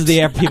airports. This is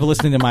the people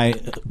listening to my.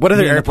 What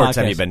other me and the airports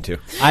have podcast. you been to?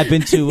 I've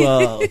been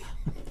to.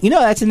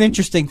 That's an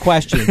interesting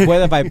question. What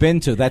have I been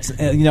to? That's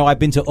I've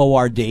been to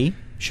ORD.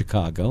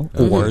 Chicago.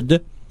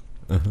 Ord.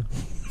 I've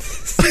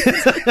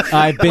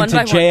been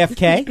to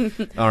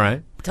JFK. All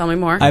right. Tell me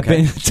more. I've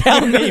been.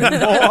 Tell me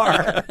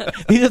more.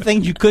 These are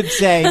things you could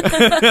say.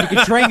 You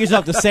could train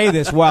yourself to say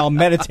this while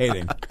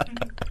meditating.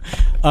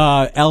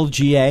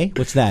 LGA.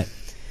 What's that?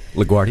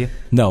 LaGuardia?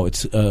 No,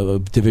 it's a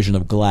division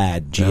of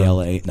GLAD.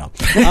 GLA. No.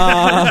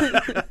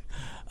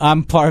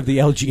 I'm part of the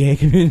LGA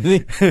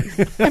community.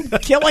 I'm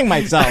killing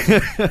myself.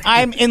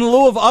 I'm in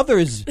lieu of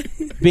others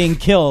being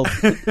killed.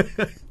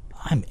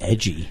 I'm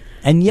edgy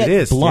and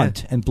yet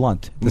blunt and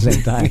blunt at the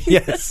same time.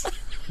 Yes.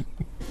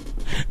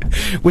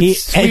 With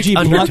sweet edgy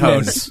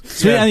undertones.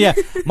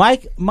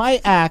 Bluntness.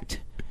 My act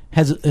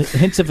has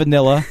hints of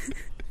vanilla,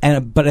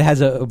 but it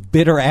has a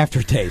bitter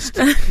aftertaste.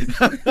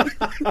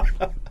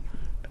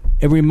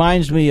 It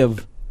reminds me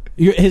of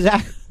his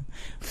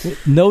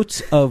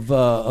notes of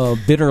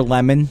bitter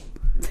lemon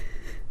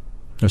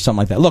or something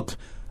like that. Look,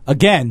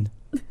 again,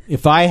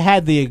 if I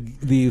had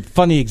the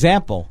funny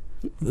example,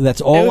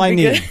 that's all I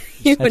need.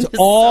 That's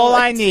all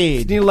I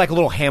need. You need like a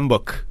little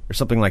handbook or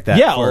something like that.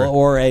 Yeah,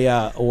 or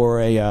a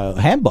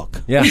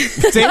handbook. Yeah.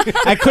 See,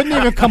 I couldn't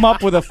even come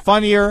up with a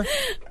funnier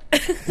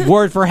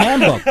word for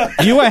handbook.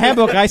 You want a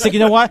handbook? I said, you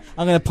know what?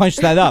 I'm going to punch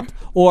that up.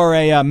 Or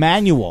a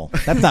manual.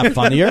 That's not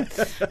funnier.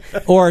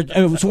 Or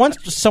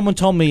once someone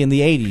told me in the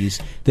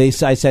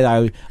 80s, I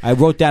said I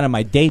wrote down on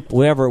my date,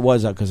 whatever it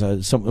was, because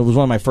it was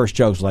one of my first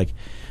jokes, like,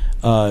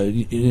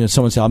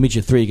 someone said, I'll meet you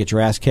at 3 to get your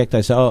ass kicked.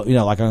 I said,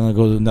 like I'm going to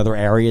go to another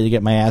area to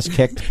get my ass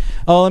kicked.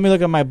 Oh, let me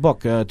look at my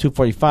book.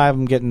 2:45,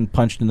 I'm getting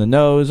punched in the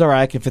nose. All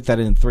right, I can fit that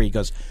in 3. He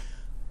goes,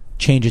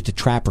 change it to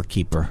Trapper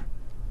Keeper.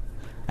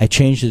 I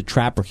changed it to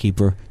Trapper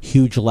Keeper.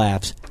 Huge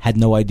laughs. Had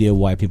no idea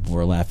why people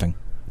were laughing.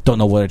 Don't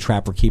know what a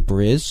Trapper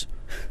Keeper is.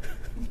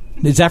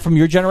 Is that from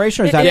your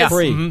generation or is that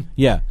free? Mm-hmm.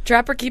 Yeah.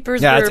 Trapper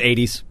Keepers Yeah, were... that's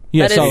 80s.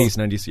 Yeah, That so, is-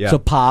 80s, 90s, yeah. So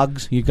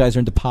Pogs. You guys are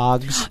into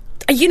Pogs?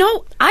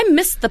 I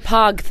missed the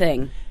Pog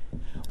thing.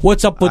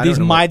 What's up with I these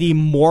don't know Mighty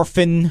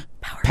Morphin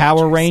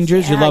Power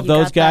Rangers? Yeah, you love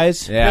those got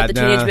guys? That. Yeah, The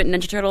Teenage Mutant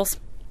Ninja Turtles.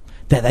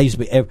 That used to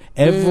be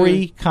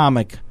every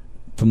comic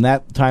from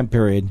that time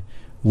period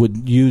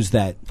would use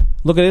that.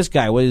 Look at this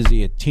guy. What is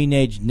he? A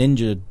teenage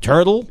ninja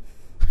turtle?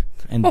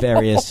 And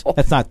various.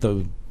 That's not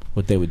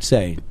what they would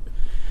say.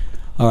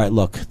 All right,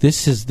 look.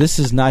 This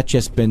has not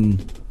just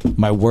been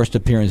my worst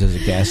appearance as a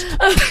guest.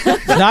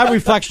 It's not a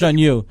reflection on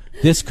you.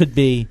 This could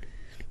be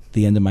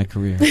the end of my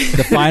career.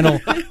 The final.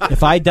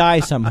 If I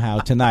die somehow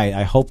tonight,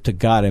 I hope to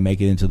God I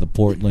make it into the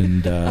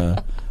Portland.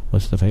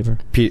 What's the paper?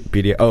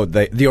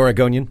 The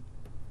Oregonian.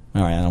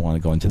 All right, I don't want to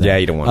go into that. Yeah,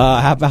 you don't want to.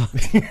 How about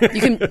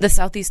The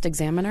Southeast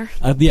Examiner.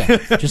 yeah,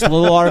 just a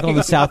little article in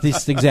the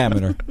Southeast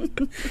Examiner.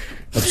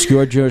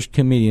 Obscure Jewish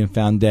comedian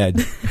found dead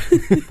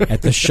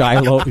at the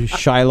Shiloh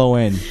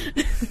Inn.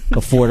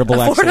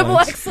 Affordable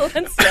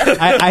excellence.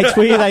 I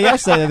tweeted that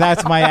yesterday.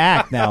 That's my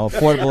act now.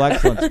 Affordable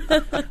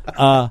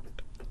excellence.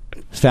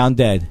 Found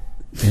dead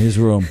in his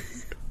room.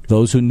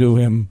 Those who knew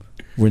him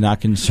were not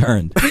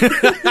concerned.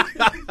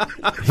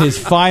 His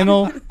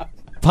final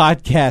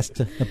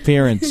podcast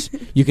appearance,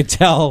 you could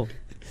tell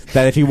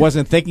that if he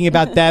wasn't thinking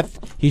about death,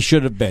 he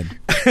should have been.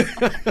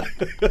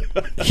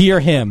 Hear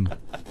him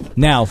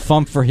now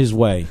thump for his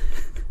way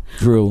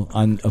through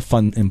on a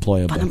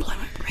Funemployment.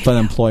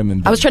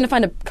 I was trying to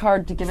find a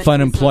card to give it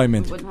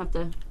Funemployment. to you so we wouldn't have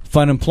to...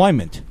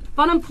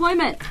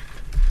 Funemployment.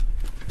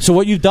 So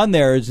what you've done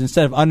there is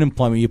instead of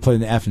unemployment, you put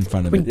an F in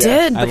front of it. We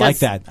did. I like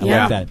that. I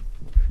like that.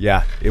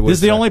 Yeah, it was. This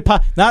is the only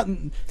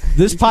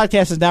this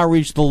podcast has now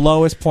reached the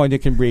lowest point it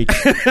can reach.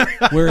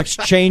 We're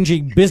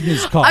exchanging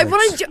business cards.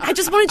 I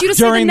just wanted you to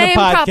say the During the name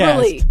podcast.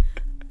 properly.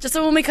 Just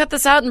so when we cut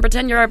this out and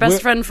pretend you're our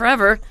best friend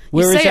forever,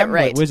 you say it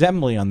right. Where's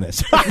Emily on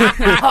this?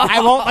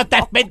 I won't let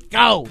that bit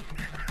go.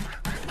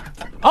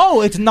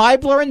 Oh, it's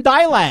Nybler and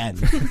Dielan.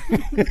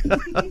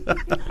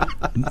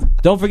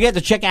 Don't forget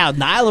to check out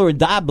Nybler and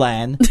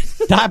Dielan.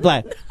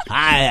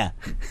 Hi.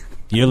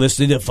 You're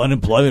listening to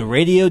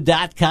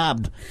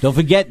funemploymentradio.com. Don't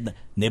forget,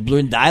 Nybler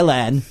and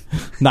Dielan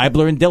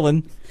and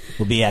Dylan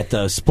will be at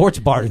the sports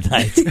bar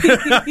tonight.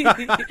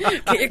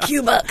 Get your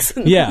Q-Bucks.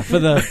 Yeah, do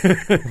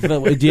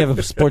you have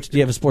a sports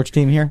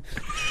team here?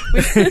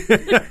 You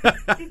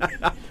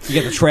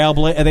got the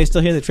Trailblazers. Are they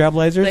still here, the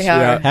Trailblazers? They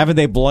are. Yeah. Haven't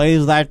they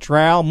blazed that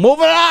trail?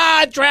 Moving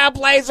on,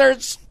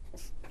 Trailblazers!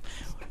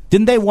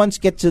 Didn't they once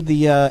get to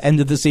the end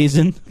of the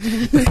season?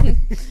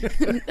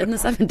 In the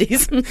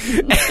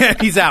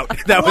 70s. He's out.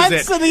 That was Once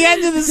it. to the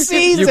end of the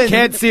season. You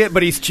can't see it,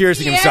 but he's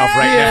cheersing himself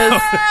right now.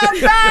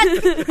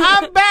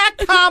 I'm back,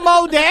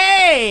 Como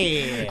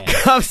Day.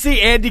 Come see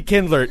Andy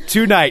Kindler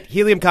tonight,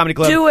 Helium Comedy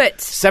Club. Do it.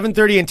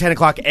 7:30 and 10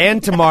 o'clock,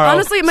 and tomorrow.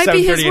 Honestly, it might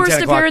be 7:30 his and worst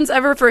 10 o'clock. appearance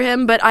ever for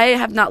him, but I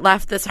have not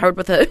laughed this hard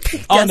with a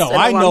guest Oh no, in a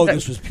I long know time.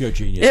 this was pure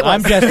genius. It was.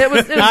 I'm just, It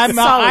was a solid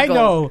I goal.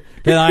 know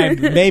that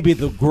I'm maybe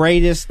the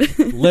greatest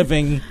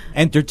living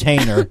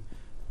entertainer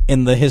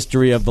in the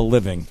history of the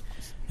living.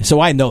 So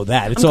I know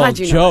that. It's I'm all glad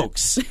you know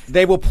jokes.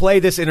 They will play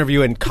this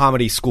interview in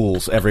comedy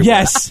schools everywhere.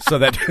 Yes. So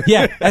that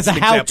As a an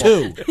example.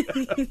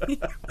 how-to.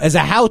 As a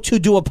how-to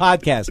do a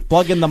podcast.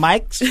 Plug in the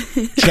mics,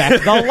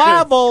 check the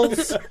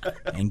levels,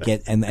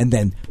 and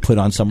then put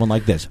on someone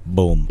like this.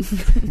 Boom.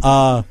 It's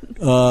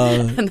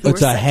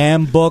a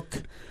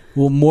handbook.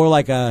 Well, more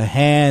like a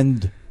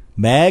hand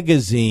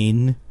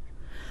magazine.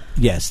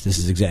 Yes, this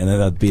is exactly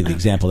that would be the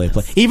example they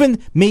play. Even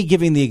me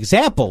giving the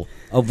example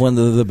of one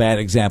of the bad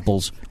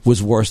examples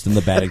was worse than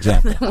the bad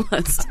example.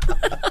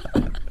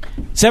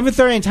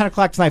 7:30 and 10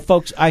 o'clock tonight,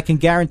 folks. I can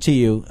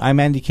guarantee you. I'm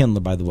Andy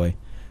Kindler, by the way.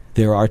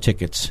 There are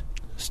tickets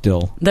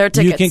still. There are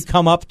tickets. You can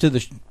come up to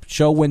the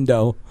show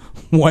window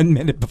 1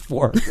 minute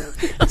before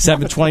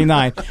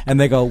 7:29,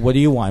 and they go, "What do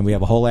you want? We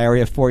have a whole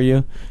area for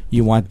you.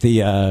 You want the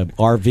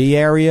RV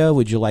area?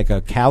 Would you like a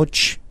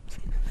couch?"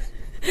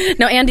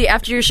 Now, Andy,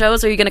 after your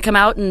shows, are you going to come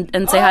out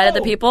and say hi to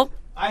the people?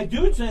 I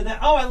do say that.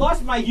 Oh, I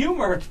lost my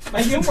humor.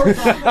 My humor.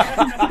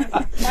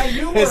 My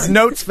humor. His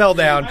notes fell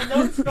down. My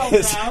notes fell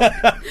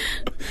down.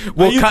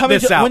 We'll cut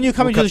this out. When are you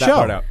coming to the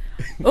show?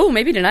 Oh,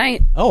 maybe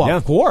tonight. Oh,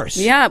 of course.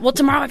 Yeah. Well,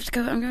 tomorrow I have to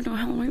go. I'm going to a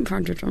Halloween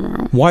party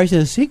tomorrow. Why is it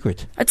a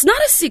secret? It's not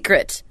a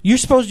secret. You're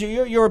supposed to.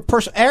 You're a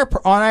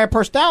on-air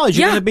personality.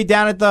 You're going to be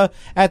down at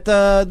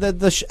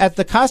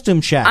the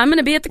costume shack. I'm going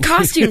to be at the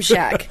costume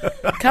shack.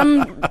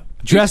 Come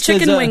dressed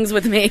chicken as wings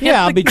with me.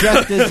 Yeah, I'll be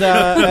dressed as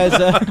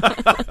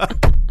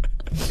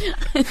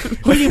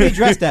who do you be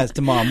dressed as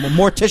tomorrow?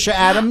 Morticia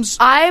Adams?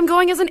 I am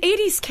going as an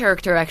 80s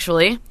character,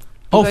 actually.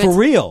 Oh, for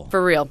real?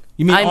 For real.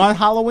 You mean on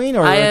Halloween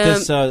or at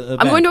this event?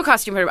 I'm going to a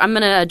costume party. I'm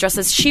going to dress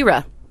as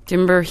She-Ra. Do you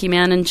remember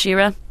He-Man and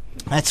She-Ra?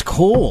 That's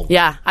cool.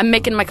 Yeah, I'm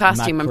making my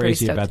costume. I'm pretty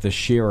crazy stoked about the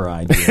She-Ra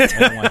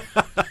idea.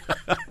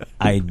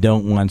 I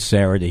don't want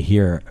Sarah to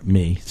hear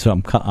me, so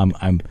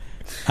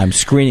I'm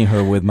screening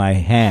her with my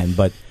hand,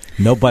 but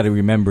nobody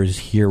remembers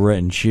Hera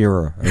and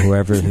She-Ra or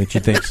whoever that she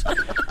thinks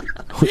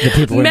the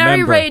people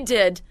Mary remember. Ray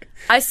did.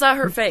 I saw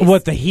her face.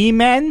 What, the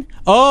He-Man?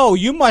 Oh,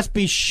 you must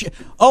be...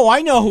 Oh,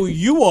 I know who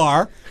you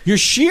are. You're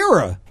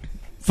She-Ra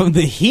from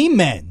the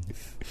He-Man.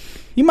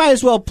 You might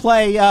as well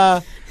play...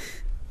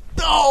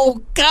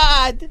 Oh,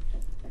 God.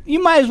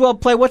 You might as well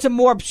play... What's a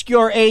more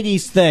obscure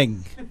 80s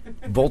thing?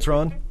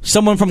 Voltron?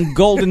 Someone from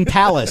Golden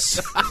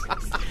Palace.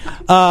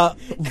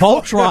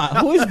 Voltron.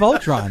 Who is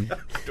Voltron?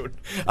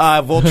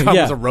 Voltron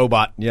Yeah. was a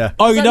robot. Yeah.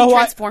 Oh, you know what?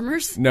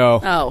 Transformers?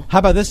 No. Oh. How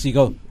about this? You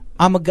go,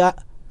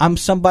 I'm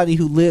somebody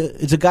who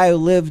it's a guy who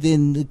lived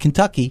in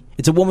Kentucky.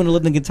 It's a woman who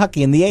lived in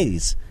Kentucky in the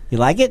 80s. You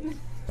like it?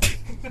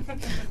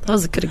 That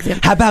was a good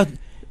example. How about,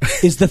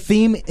 is the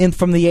theme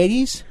from the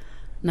 80s?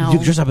 No. You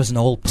dress up as an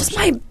old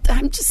person.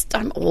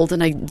 I'm old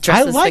and I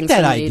dress I as like things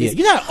that from the idea. 80s.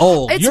 You're not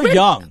old. It's You're really-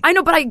 young. I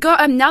know, but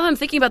now that I'm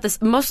thinking about this,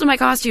 most of my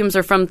costumes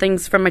are from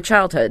things from my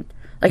childhood.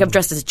 Like I've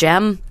dressed as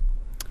Jem,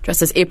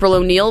 dressed as April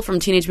O'Neil from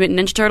Teenage Mutant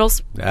Ninja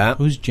Turtles.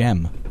 Who's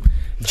Jem?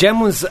 Jem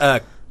was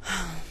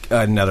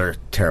another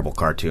terrible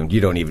cartoon.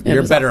 You don't even.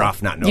 You're better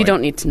off not knowing. You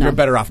don't need to know. You're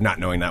better off not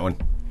knowing that one.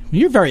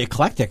 You're very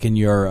eclectic in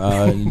your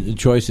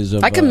choices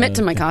of... I commit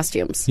to my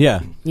costumes.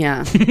 Yeah.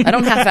 Yeah. I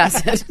don't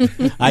half-ass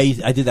it.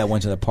 I did that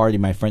once at a party.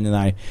 My friend and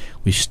I,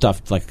 we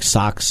stuffed like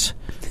socks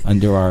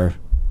under our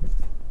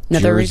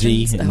Nether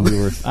jersey,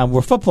 regions? and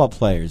we're football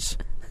players.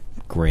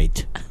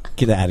 Great.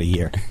 Get out of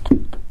here.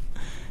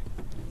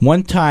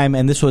 One time,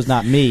 and this was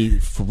not me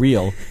for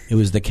real, it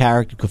was the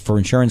character for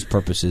insurance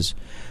purposes,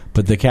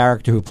 but the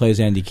character who plays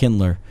Andy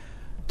Kindler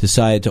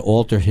decided to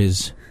alter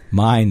his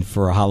mind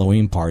for a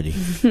Halloween party.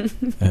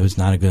 It was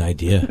not a good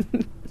idea.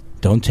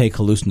 Don't take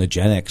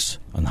hallucinogenics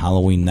on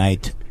Halloween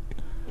night.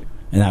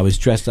 And I was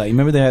dressed like, you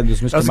remember they had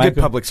this Mr. That was a good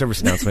public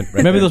service announcement. Right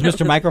Remember there. those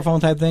Mr. Microphone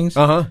type things?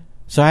 Uh-huh.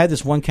 So I had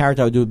this one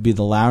character I would do would be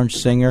the lounge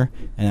singer,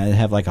 and I'd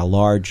have like a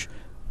large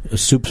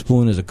soup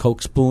spoon as a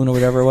Coke spoon or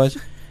whatever it was.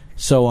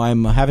 So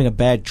I'm having a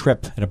bad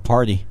trip at a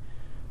party,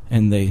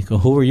 and they go,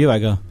 "Who are you?" I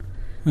go,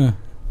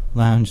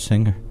 "Lounge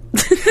singer."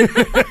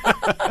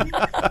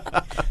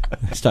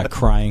 I start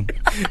crying.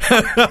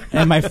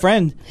 And my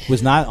friend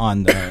was not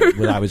on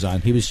what I was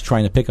on. He was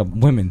trying to pick up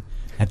women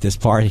at this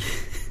party.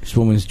 This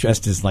woman's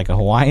dressed as like a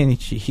Hawaiian.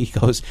 He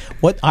goes,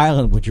 "What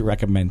island would you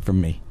recommend for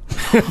me?"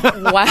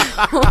 Wow.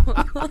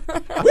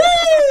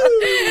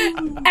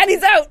 And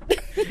he's out.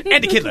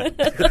 Andy Kindler.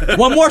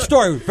 One more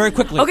story, very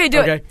quickly. Okay, do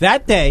it.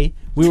 That day,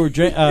 we were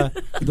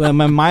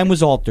my mind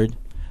was altered.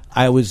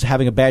 I was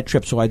having a bad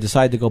trip, so I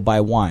decided to go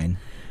buy wine.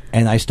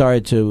 And I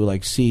started to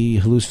like see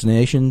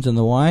hallucinations in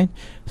the wine.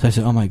 So I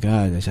said, "Oh my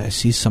God, I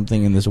see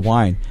something in this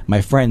wine."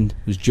 My friend,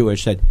 who's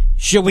Jewish, said,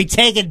 "Should we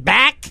take it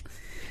back?"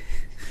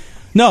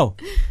 No,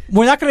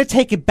 we're not going to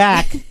take it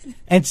back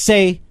and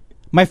say,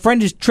 "My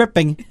friend is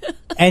tripping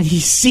and he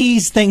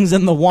sees things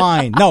in the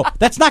wine." No,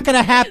 that's not going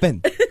to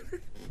happen.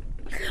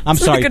 I'm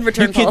It's not a sorry. good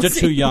return You kids policy.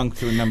 are too young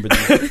to remember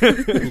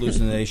these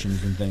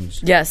hallucinations and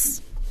things.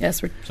 Yes.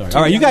 Yes, we're Sorry.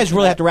 All right, you guys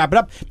really have to wrap it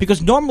up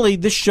because normally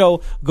this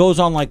show goes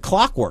on like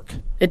clockwork.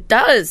 It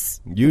does.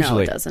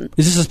 Usually. No, it doesn't.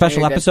 Is this a special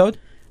Very good. episode?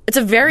 It's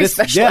a very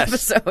special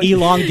episode.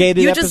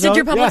 Elongated You episode? just did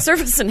your public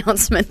service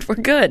announcement. We're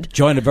good.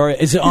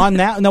 Is it on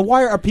now? Now,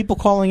 why are people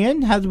calling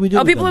in? How do we do it?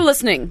 Oh, people are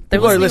listening.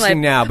 People are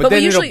listening now. But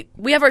then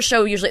we have our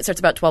show, usually it starts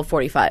about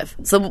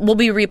 12:45. So we'll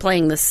be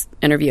replaying this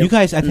interview. You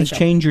guys, I think,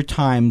 change your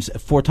times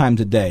 4 times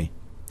a day.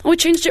 Oh, we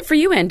changed it for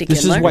you, Andy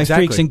This Kindler. is why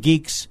Freaks and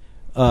Geeks,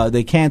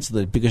 they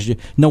canceled it, because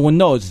no one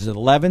knows. Is it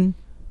 11?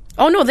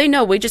 Oh, no, they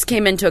know. We just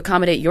came in to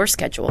accommodate your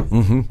schedule.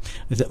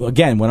 Mm-hmm.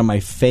 Again, one of my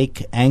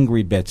fake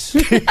angry bits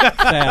failed.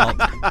 I'm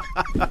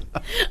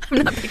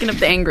not picking up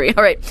the angry.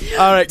 All right.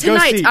 Tonight,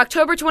 go see.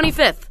 October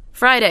 25th,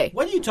 Friday.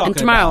 What are you talking and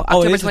tomorrow, about?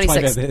 October it is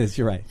 26th. It is.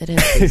 You're right. It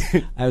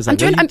is. I was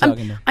like, what are you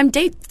talking about? I'm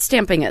date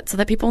stamping it so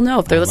that people know.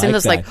 If they're listening to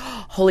this, like like,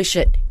 holy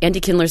shit, Andy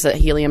Kindler's at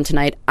Helium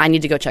tonight. I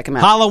need to go check him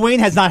out. Halloween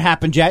has not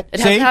happened yet. It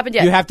hasn't happened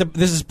yet. You have to.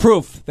 This is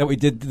proof that we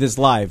did this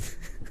live.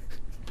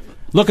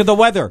 Look at the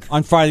weather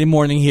on Friday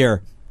morning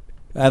here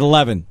at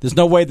 11. There's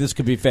no way this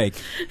could be fake.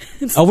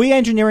 Are we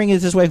engineering it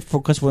this way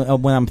because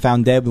when I'm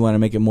found dead, we want to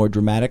make it more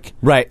dramatic?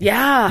 Right.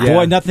 Yeah.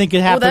 Boy, nothing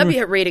could happen. Oh, that'd be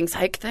a ratings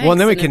hike. Thanks. Well,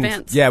 and then we in can.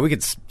 advance. Yeah, we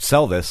could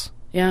sell this.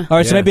 Yeah. All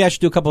right, so maybe I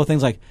should do a couple of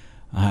things like,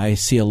 I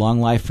see a long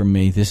life from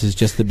me. This is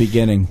just the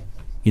beginning.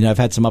 You know, I've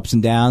had some ups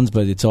and downs,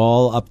 but it's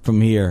all up from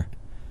here.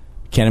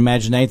 Can't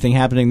imagine anything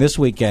happening this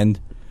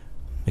weekend.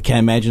 I can't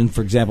imagine,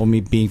 for example,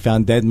 me being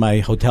found dead in my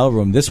hotel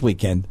room this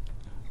weekend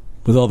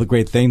with all the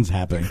great things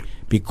happening.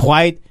 Be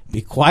quiet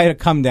or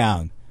come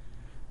down.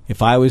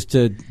 If I was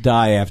to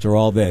die after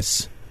all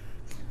this,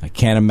 I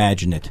can't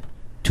imagine it.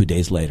 2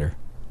 days later.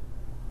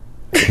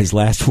 His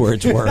last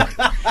words were,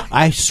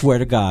 I swear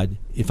to God,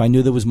 if I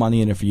knew there was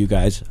money in it for you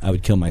guys, I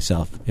would kill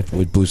myself if it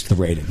would boost the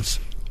ratings.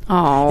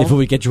 Oh. If it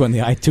would get you on the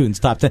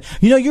iTunes top 10.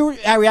 You know,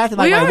 I reacted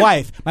like my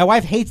wife. My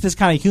wife hates this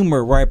kind of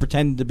humor where I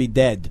pretend to be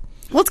dead.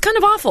 Well, it's kind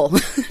of awful.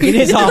 It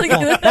is awful.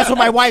 That's what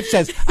my wife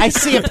says. I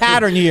see a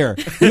pattern here.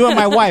 You and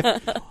my wife.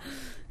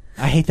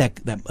 I hate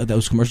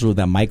those commercials with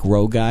that Mike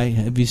Rowe guy.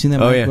 Have you seen that?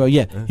 Mike Rowe?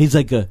 Yeah. He's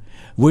like,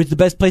 where's the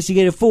best place to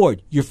get a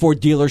Ford? Your Ford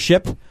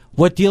dealership.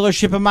 What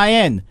dealership am I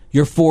in?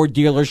 Your Ford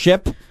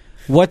dealership.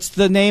 What's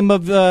the name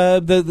of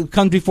the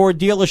country Ford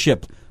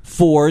dealership?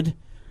 Ford.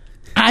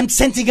 I'm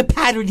sensing a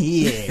pattern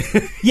here.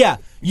 Yeah,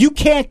 you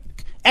can't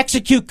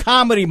execute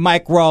comedy,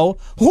 Mike Rowe.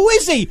 Who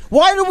is he?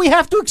 Why do we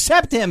have to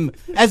accept him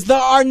as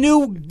our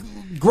new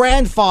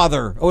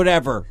grandfather or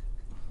whatever?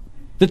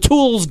 The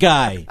tools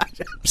guy. I'm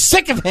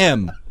sick of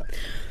him.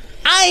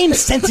 I'm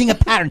sensing a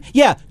pattern.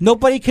 Yeah,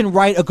 nobody can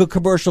write a good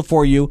commercial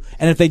for you,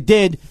 and if they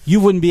did, you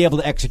wouldn't be able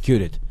to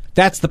execute it.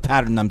 That's the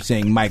pattern I'm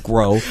seeing, Mike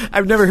Rowe.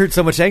 I've never heard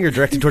so much anger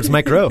directed towards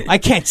Mike Rowe. I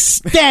can't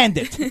stand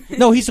it.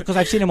 No, because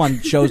I've seen him on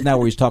shows now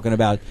where he's talking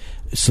about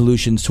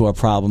solutions to our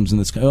problems.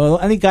 And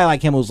any guy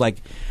like him who's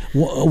like,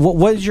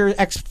 what is your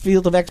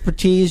field of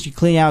expertise? You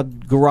clean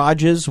out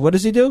garages. What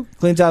does he do?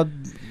 Cleans out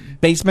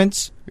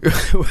basements?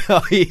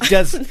 Well, he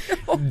does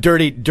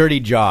dirty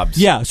jobs.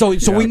 Yeah, so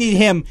we need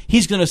him.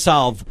 He's going to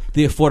solve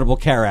the Affordable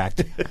Care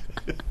Act.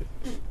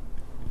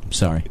 I'm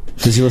sorry.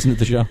 Does he listen to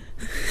the show?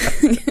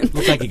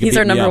 Looks like he's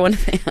our number one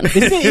fan.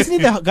 Isn't he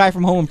the guy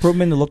from Home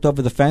Improvement who looked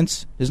over the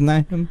fence? Isn't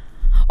that him?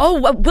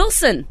 Oh,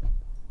 Wilson.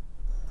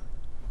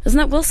 Isn't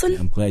that Wilson?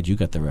 I'm glad you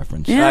got the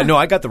reference. Yeah. No,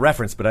 I got the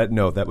reference, but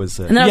no, that was...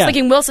 and then I was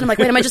thinking Wilson. I'm like,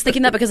 wait, am I just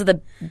thinking that because of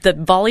the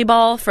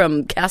volleyball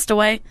from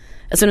Castaway?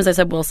 As soon as I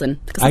said Wilson,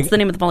 because that's the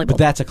name of the volleyball. But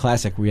that's a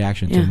classic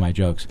reaction to my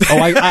jokes. Oh,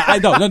 I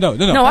no.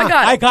 No,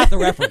 I got the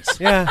reference.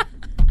 Yeah.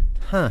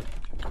 Huh.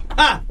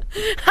 Ha!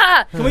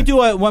 Can we do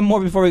one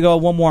more before we go?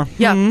 One more.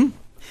 Yeah.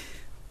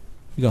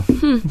 You go,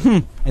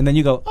 and then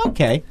you go,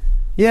 okay.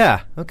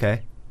 Yeah,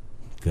 okay.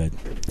 Good.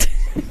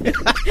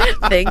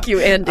 Thank you,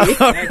 Andy.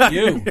 Thank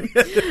you.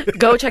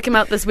 Go check him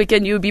out this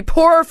weekend. You would be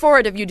poorer for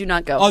it if you do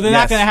not go. Oh, you're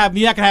not going to have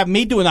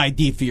me do an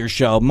ID for your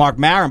show, Mark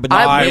Maron, but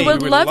we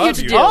would love you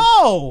to do.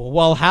 Oh,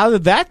 well, how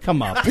did that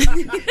come up?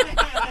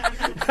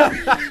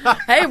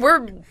 Hey,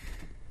 we're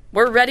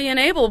ready and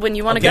able when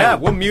you want to go. Yeah,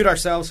 we'll mute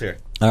ourselves here.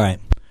 All right.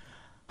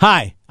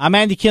 Hi, I'm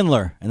Andy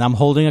Kindler, and I'm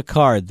holding a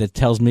card that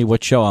tells me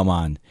what show I'm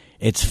on.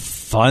 It's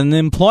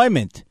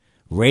Funemployment,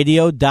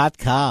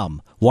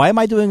 radio.com. Why am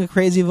I doing a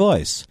crazy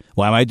voice?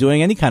 Why am I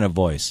doing any kind of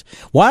voice?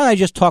 Why don't I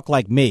just talk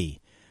like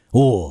me?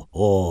 Oh,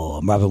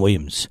 I'm Robin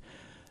Williams.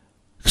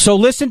 So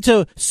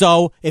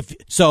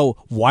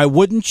why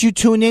wouldn't you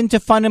tune in to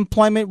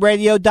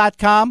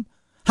funemploymentradio.com?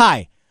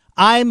 Hi,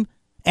 I'm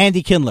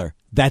Andy Kindler.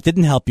 That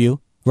didn't help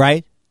you,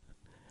 right?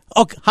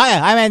 Okay, hi,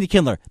 I'm Andy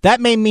Kindler. That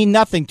may mean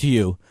nothing to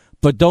you,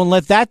 but don't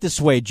let that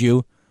dissuade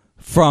you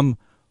from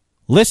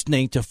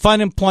listening to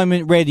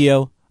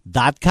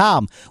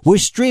funemploymentradio.com. We're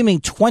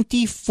streaming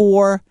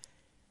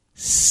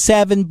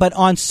 24/7, but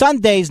on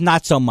Sundays,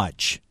 not so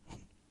much.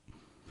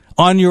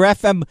 On your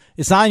FM,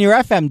 it's on your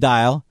FM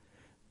dial.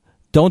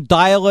 Don't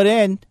dial it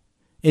in.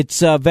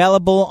 It's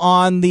available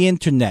on the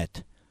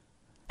internet.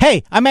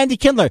 Hey, I'm Andy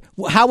Kindler.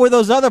 How were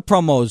those other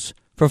promos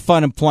for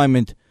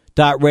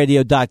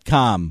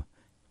funemployment.radio.com?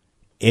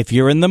 If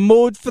you're in the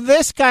mood for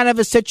this kind of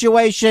a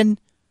situation,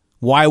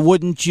 why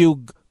wouldn't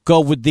you go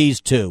with these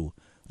two?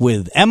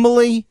 With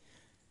Emily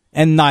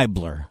and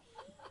Nybler,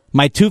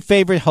 my two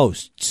favorite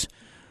hosts.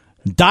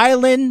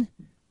 Dielan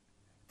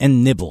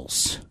and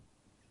Nibbles.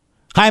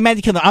 Hi, I'm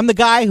Andy Kindler. I'm the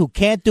guy who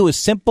can't do a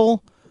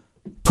simple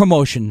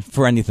promotion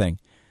for anything.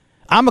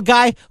 I'm a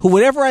guy who,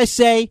 whatever I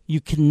say, you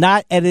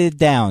cannot edit it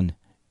down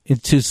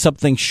into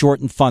something short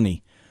and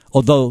funny.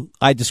 Although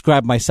I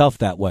describe myself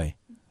that way.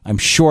 I'm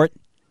short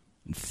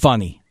and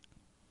funny.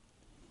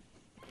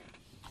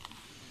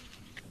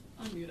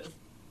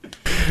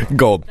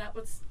 Gold.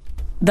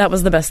 That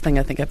was the best thing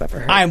I think I've ever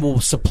heard. I will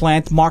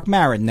supplant Mark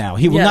Maron now.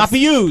 He will not be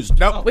used.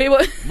 Nope.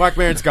 Mark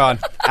Maron's gone.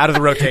 Out of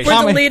the rotation.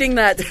 We're deleting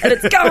that, and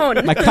it's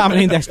gone. My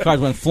comedy index card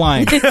went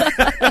flying.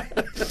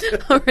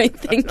 All right,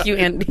 thank you,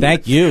 Andy.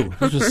 Thank you.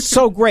 This was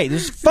so great.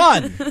 This is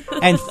fun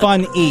and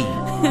fun-y.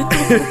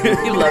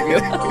 We love you.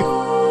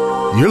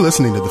 You're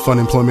listening to the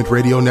Funemployment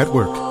Radio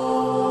Network.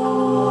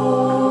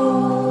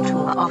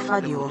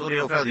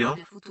 The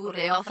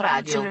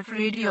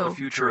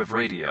future of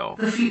radio.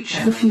 The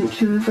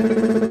future of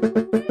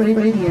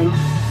radio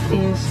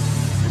is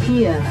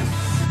here.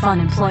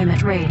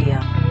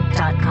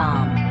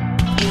 Funemploymentradio.com.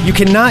 You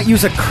cannot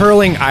use a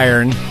curling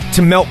iron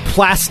to melt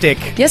plastic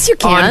Yes, you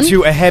can.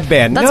 onto a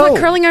headband. That's No.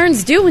 what curling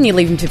irons do when you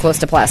leave them too close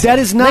to plastic. That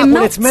is not They what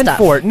melt it's meant stuff.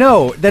 for.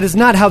 No, that is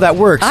not how that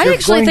works. I You're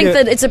actually going think to,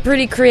 that it's a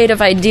pretty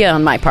creative idea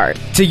on my part.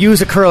 to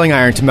use a curling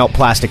iron to melt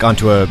plastic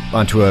onto a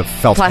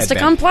felt Plastic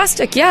on headband.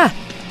 plastic, yeah.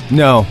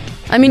 No.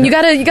 I mean, you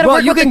gotta Well,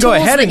 work you with can the go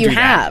tools ahead that and you do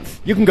have. that.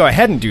 You can go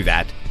ahead and do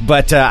that,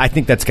 but I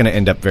think that's going to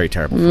end up very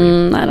terrible for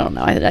you. I don't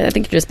know. I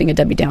think you're just being a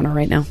Debbie Downer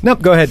right now.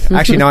 Nope, go ahead.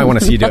 Actually, now I want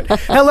to see you do it.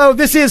 Hello,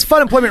 this is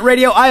Fun Employment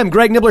Radio. I am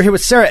Greg Nybler here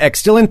with Sarah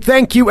X. Dielan.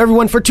 Thank you,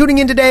 everyone, for tuning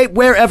in today,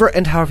 wherever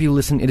and however you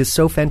listen. It is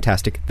so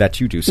fantastic that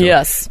you do so.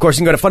 Yes. Of course,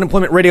 you can go to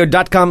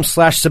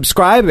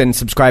funemploymentradio.com/subscribe and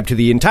subscribe to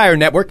the entire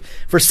network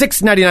for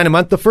 $6.99 a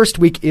month. The first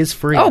week is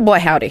free. Oh, boy,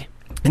 howdy.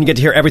 And you get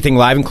to hear everything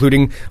live,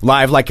 including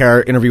live, like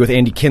our interview with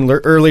Andy Kindler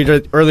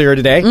earlier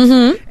today,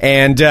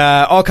 and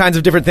all kinds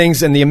of different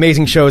things, and the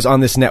amazing shows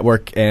on this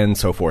network, and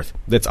so forth.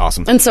 That's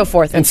awesome. And so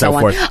forth and so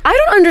on. forth. I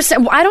don't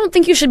understand. I don't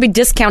think you should be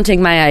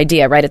discounting my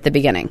idea right at the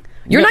beginning.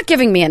 You're not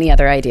giving me any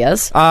other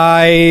ideas.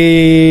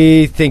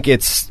 I think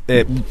it's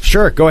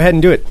sure. Go ahead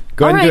and do it.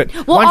 Go All ahead and right. do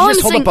it. Well, Why don't all you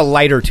just I'm hold up a saying-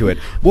 lighter to it?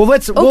 Well,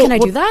 let's. Oh, can I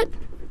do that?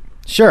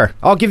 Sure,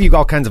 I'll give you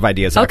all kinds of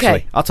ideas. Okay.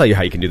 Actually, I'll tell you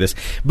how you can do this.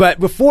 But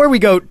before we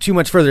go too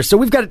much further, so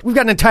we've got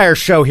an entire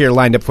show here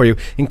lined up for you,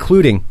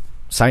 including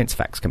science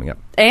facts coming up.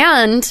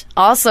 And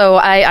also,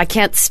 I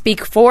can't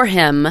speak for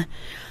him,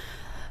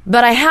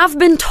 but I have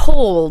been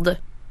told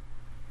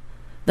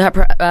that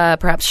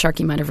perhaps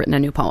Sharky might have written a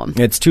new poem.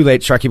 It's too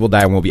late. Sharky will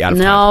die, and we'll be out of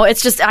time. No,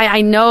 it's just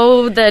I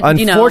know that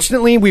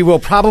Unfortunately, we will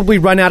probably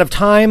run out of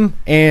time,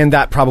 and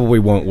that probably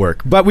won't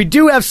work. But we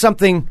do have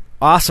something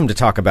awesome to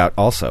talk about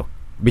also.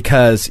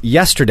 Because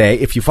yesterday,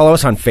 if you follow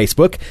us on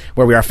Facebook,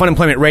 where we are Fun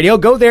Employment Radio,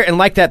 go there and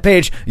like that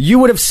page. You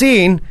would have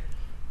seen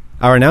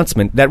our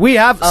announcement that we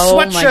have Oh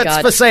my sweatshirts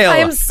God. for sale. I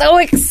am so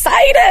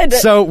excited.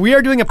 So we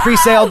are doing a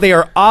pre-sale. They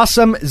are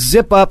awesome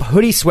zip-up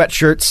hoodie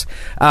sweatshirts.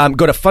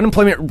 Go to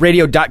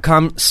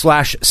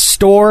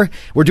funemploymentradio.com/store.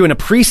 We're doing a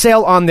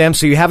pre-sale on them,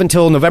 so you have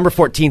until November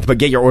 14th, but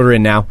get your order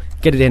in now.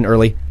 Get it in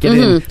early. Get it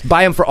in.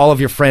 Buy them for all of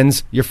your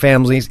friends, your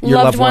families,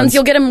 your loved ones.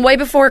 You'll get them way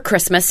before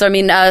Christmas. So, I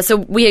mean, so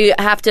we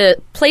have to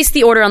place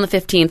the order on the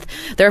 15th.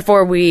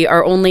 Therefore, we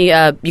are only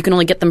you can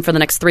only get them for the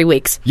next 3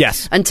 weeks.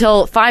 Yes.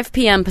 Until 5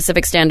 p.m.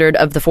 Pacific Standard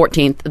of the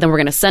 14th. Then we're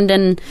going to send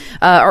in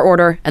our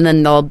order, and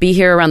then they'll be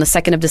here around the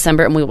 2nd of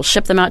December, and we will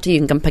ship them out to you.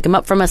 You can come pick them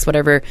up from us,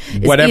 whatever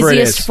is Whatever it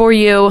easiest is. for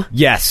you.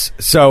 Yes.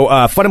 So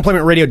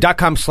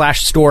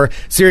funemploymentradio.com/store.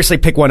 Seriously,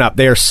 pick one up.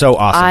 They are so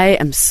awesome. I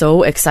am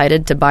so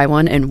excited to buy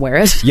one and wear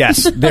it. Yes,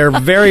 they're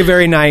very,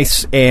 very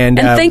nice. And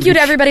thank you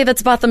to everybody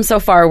that's bought them so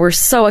far. We're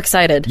so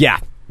excited. Yeah.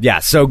 Yeah,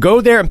 so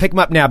go there and pick them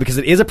up now because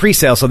it is a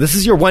pre-sale. So this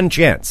is your one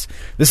chance.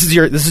 This is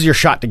your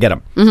shot to get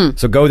them. Mm-hmm.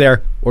 So go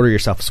there, order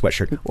yourself a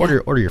sweatshirt.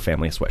 Order your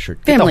family a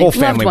sweatshirt. Get the Family, whole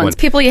family loved ones, one.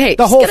 people you hate.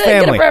 The Just whole get it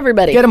family. for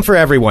everybody. Get them for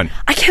everyone.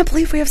 I can't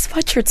believe we have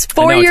sweatshirts. I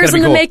 4 know, it's years gonna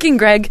in be the cool. making,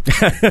 Greg.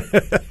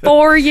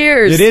 4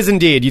 years. It is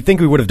indeed. You'd think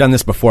we would have done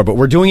this before, but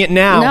we're doing it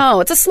now. No,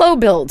 it's a slow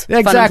build.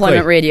 Exactly. Fun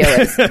Employment Radio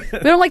is. We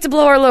don't like to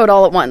blow our load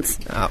all at once.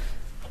 Oh.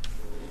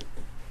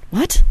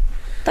 What?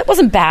 That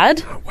wasn't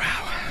bad.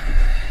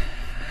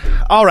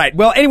 All right.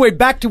 Well, anyway,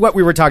 back to what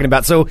we were talking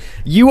about. So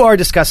you are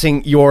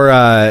discussing your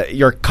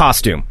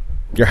costume,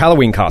 your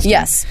Halloween costume.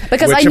 Yes,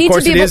 because which, I need of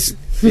course, to be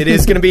able- it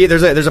is going to be.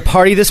 There's a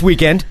party this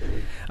weekend,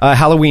 a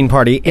Halloween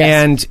party,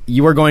 Yes. and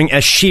you are going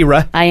as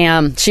She-Ra, I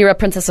am She-Ra,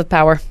 Princess of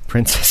Power.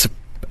 Princess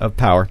of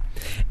Power.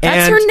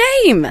 That's And- her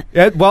name.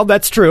 Well,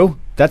 that's true.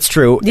 That's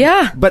true.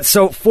 Yeah. But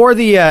so for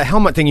the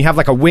helmet thing, you have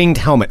like a winged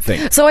helmet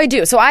thing. So I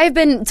do. So I've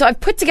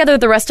put together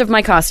the rest of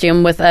my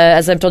costume with,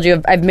 as I've told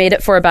you, I've made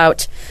it for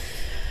about,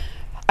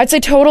 I'd say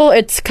total,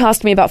 it's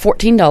cost me about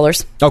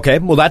 $14. Okay.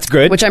 Well, that's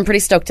good. Which I'm pretty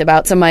stoked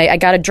about. So I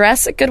got a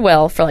dress at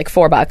Goodwill for like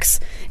 $4,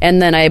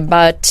 and then I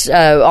bought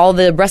all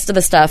the rest of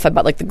the stuff. I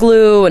bought like the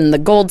glue and the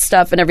gold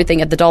stuff and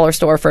everything at the dollar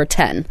store for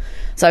 $10.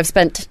 So I've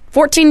spent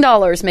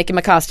 $14 making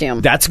my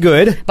costume. That's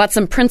good. Bought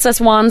some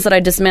princess wands that I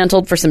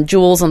dismantled for some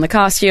jewels on the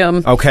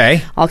costume.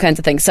 Okay. All kinds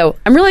of things. So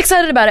I'm really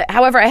excited about it.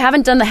 However, I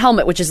haven't done the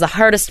helmet, which is the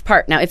hardest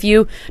part. Now, if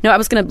you know, I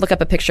was going to look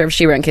up a picture of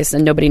She-Ra in case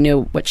nobody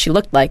knew what she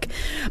looked like.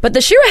 But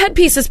the She-Ra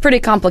headpiece is pretty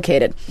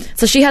complicated.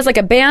 So she has like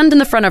a band in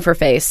the front of her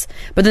face,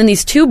 but then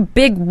these two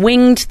big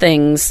winged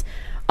things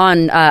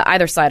on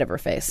either side of her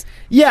face.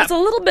 Yeah. It's a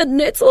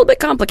little bit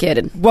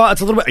complicated. Well,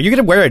 it's a little bit. Are you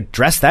going to wear a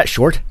dress that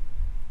short?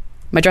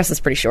 My dress is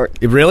pretty short.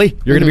 Really?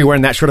 You're going to be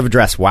wearing that short of a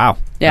dress? Wow.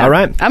 Yeah. All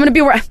right. I'm going to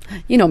be wearing,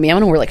 you know me, I'm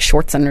going to wear like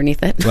shorts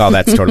underneath it. Well,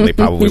 that's totally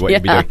probably what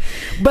you'd be Yeah. doing.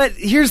 But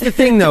here's the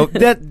thing, though.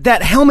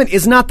 That helmet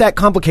is not that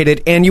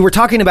complicated, and you were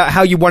talking about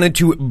how you wanted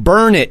to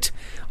burn it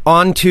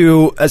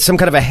onto some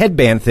kind of a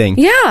headband thing.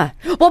 Yeah.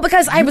 Well,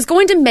 because I was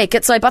going to make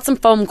it, so I bought some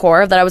foam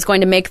core that I was going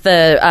to make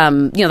the,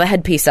 the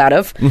headpiece out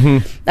of,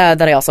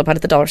 that I also bought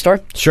at the dollar store.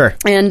 Sure.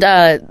 And,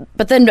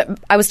 but then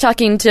I was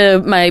talking to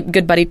my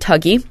good buddy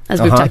Tuggy, as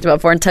we've talked about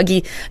before, and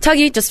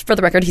Tuggy, just for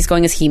the record, he's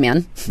going as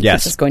He-Man.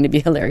 Yes. Which is going to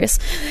be hilarious.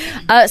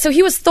 So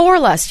he was Thor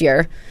last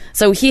year.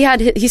 So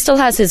he still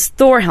has his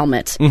Thor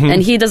helmet,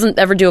 and he doesn't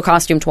ever do a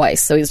costume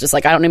twice. So he's just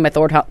like, I don't need my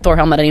Thor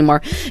helmet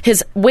anymore.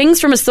 His wings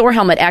from his Thor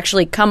helmet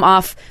actually come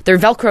off; they're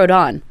Velcroed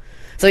on.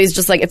 So he's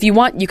just like, if you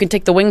want, you can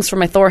take the wings from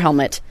my Thor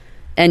helmet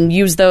and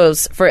use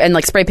those and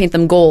like spray paint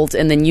them gold,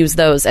 and then use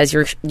those as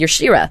your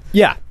She-Ra,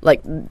 like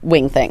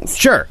wing things.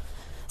 Sure.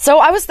 So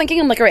I was thinking,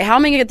 I'm like, all right, how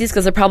am I going to get these?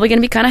 Because they're probably going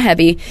to be kind of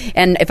heavy.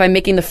 And if I'm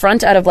making the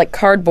front out of like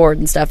cardboard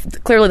and stuff,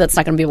 clearly that's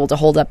not going to be able to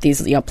hold up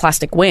these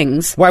plastic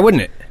wings. Why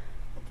wouldn't it?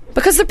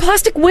 Because they're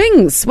plastic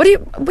wings. What do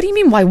you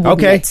mean? Why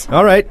wouldn't it?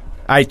 All right.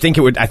 I think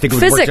it would work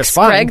Physics, just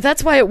fine. Greg.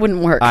 That's why it wouldn't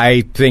work.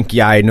 I think,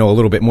 I know a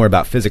little bit more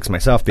about physics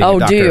myself, being a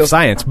doctor of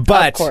science.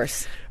 But, of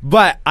course.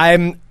 But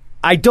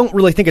I don't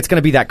really think it's going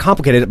to be that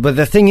complicated. But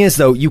the thing is,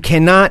 though, you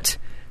cannot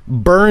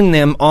burn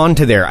them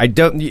onto there.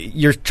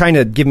 You're trying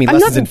to give me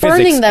lessons in physics. I'm not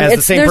burning them. As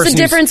the same There's person a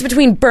difference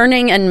between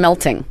burning and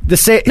melting.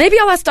 Maybe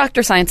I'll ask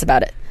Dr. Science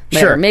about it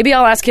later. Sure. Maybe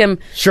I'll ask him.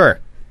 Sure.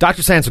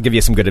 Dr. Science will give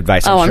you some good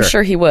advice. I'm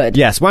sure he would.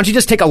 Yes. Why don't you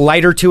just take a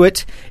lighter to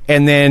it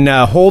and then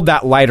hold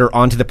that lighter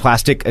onto the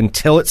plastic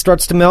until it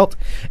starts to melt,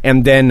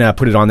 and then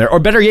put it on there. Or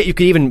better yet, you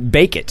could even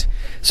bake it.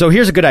 So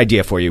here's a good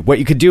idea for you. What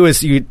you could do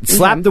is you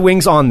slap the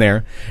wings on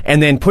there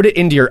and then put it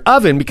into your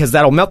oven, because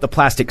that'll melt the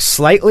plastic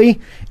slightly,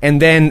 and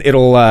then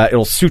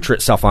it'll suture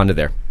itself onto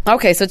there.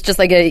 Okay, so it's just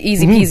like a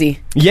easy peasy.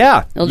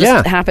 Yeah. It'll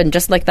just happen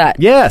just like that.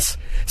 Yes.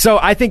 So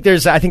I think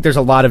there's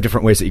a lot of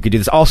different ways that you could do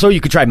this. Also,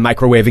 you could try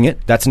microwaving it.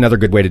 That's another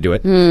good way to do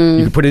it.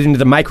 You could put it into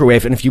the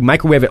microwave, and if you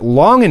microwave it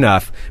long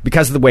enough,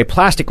 because of the way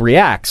plastic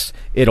reacts,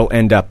 it'll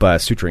end up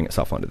suturing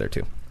itself onto there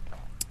too.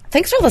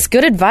 Thanks for all this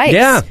good advice.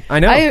 Yeah, I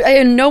know. I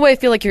in no way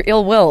feel like you're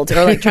ill-willed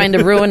or like trying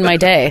to ruin my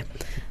day.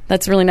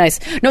 That's really nice.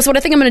 No, so what I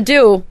think I'm going to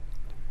do,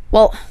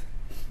 well,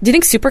 do you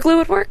think super glue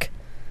would work?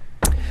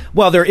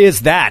 Well, there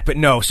is that, but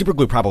no, super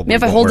glue probably Maybe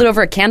if I won't hold work. it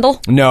over a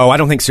candle? No, I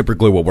don't think super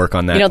glue will work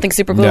on that. You don't think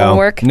super glue will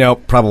work? No,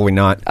 probably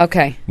not.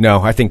 Okay.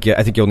 No, I think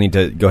you'll need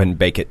to go ahead and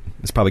bake it.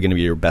 It's probably going to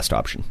be your best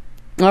option.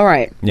 All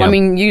right. Yeah. I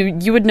mean,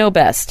 you would know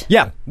best.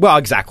 Yeah. Well,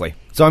 exactly.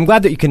 So I'm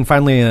glad that you can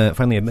finally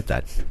admit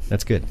that.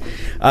 That's good.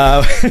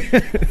 Well,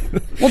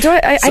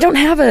 I don't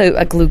have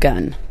a glue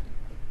gun.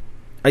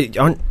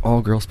 Aren't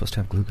all girls supposed to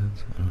have glue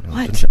guns? I don't know.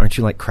 What? Aren't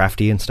you like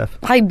crafty and stuff?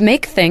 I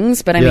make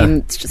things, but I mean,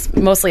 it's just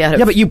mostly out of...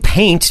 Yeah, but you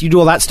paint. You do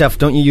all that stuff.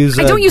 Don't you use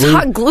I don't use glue?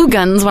 hot glue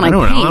guns when I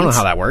paint. I don't know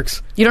how that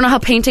works. You don't know how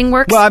painting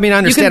works? Well, I mean, I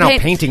understand You how can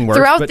painting works.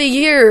 Throughout but the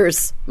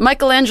years,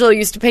 Michelangelo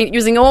used to paint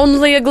using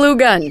only a glue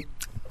gun.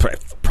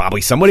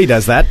 Probably somebody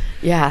does that.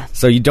 Yeah.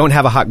 So you don't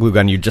have a hot glue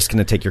gun. You're just going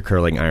to take your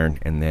curling iron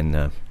and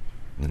then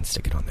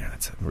stick it on there.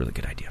 That's a really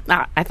good idea.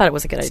 I thought it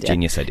was a good idea.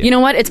 Genius idea. You know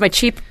what? It's my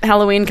cheap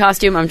Halloween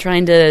costume. I'm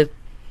trying to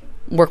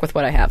work with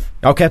what I have.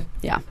 Okay.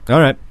 Yeah. All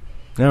right.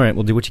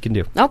 We'll do what you can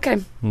do. Okay.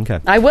 Okay.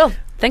 I will.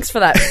 Thanks for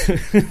that.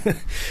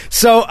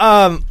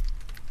 So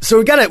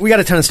we got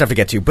a ton of stuff to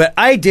get to, but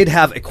I did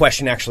have a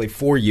question actually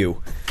for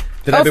you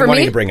that I've been for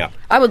wanting me? to bring up.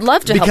 I would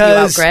love to help you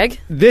out, Greg.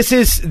 This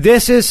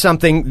is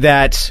something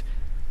that,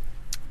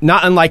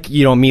 not unlike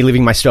me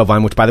leaving my stove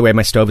on, which by the way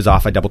my stove is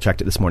off. I double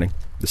checked it this morning.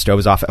 The stove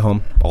is off at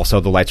home. Also,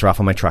 the lights are off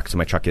on my truck, so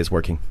my truck is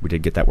working. We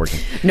did get that working.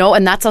 No,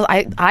 and that's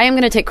I am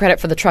going to take credit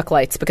for the truck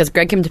lights, because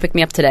Greg came to pick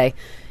me up today,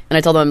 and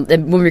I told him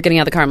when we were getting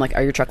out of the car, I'm like,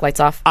 "Are your truck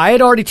lights off?" I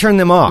had already turned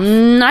them off.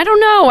 I don't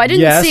know. I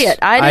didn't see it.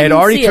 I had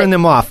already turned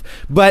them off.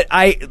 But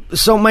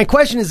so my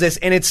question is this,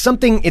 and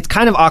it's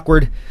kind of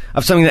awkward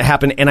of something that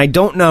happened, and I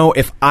don't know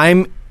if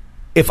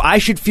I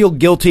should feel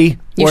guilty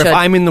or if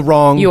I'm in the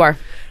wrong. You are.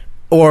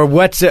 Or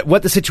what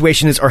the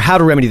situation is, or how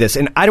to remedy this.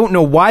 And I don't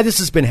know why this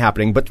has been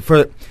happening, but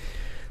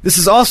this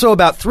is also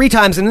about 3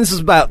 times, and this is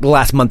about the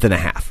last month and a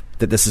half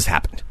that this has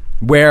happened,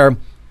 where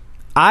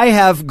I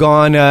have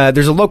gone,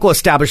 there's a local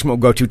establishment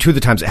we'll go to 2 of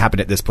the times it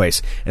happened at this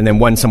place, and then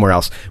one somewhere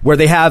else, where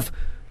they have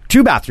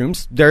 2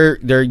 bathrooms. They're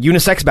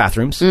unisex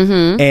bathrooms,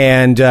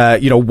 and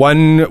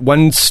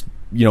one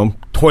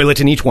toilet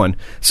in each one.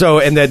 So,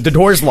 and the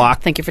door's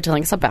locked. Thank you for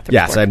telling us how bathrooms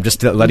Yes, work. I'm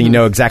just letting you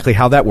know exactly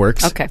how that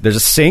works. Okay. There's a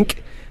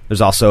sink. There's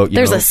also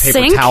There's a paper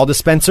sink? towel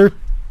dispenser.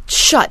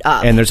 Shut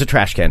up. And there's a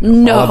trash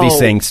can. No. All of these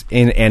things,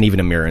 and even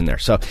a mirror in there.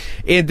 So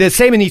the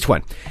same in each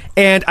one.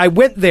 And I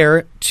went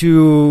there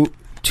to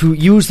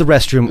use the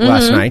restroom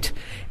last night.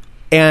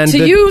 And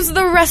use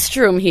the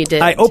restroom, he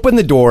did. I opened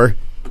the door,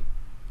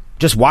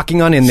 just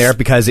walking on in there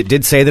because it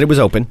did say that it was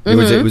open. It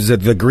was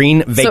the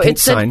green vacant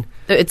sign.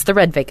 It's the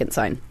red vacant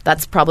sign.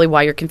 That's probably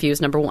why you're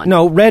confused, number one.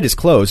 No, red is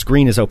closed.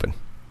 Green is open.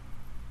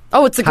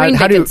 Oh, it's the green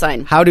vacant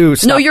sign. How do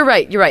No, you're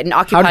right. You're right. An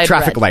occupied How do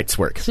traffic red. lights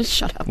work?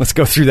 Shut up. Let's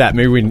go through that.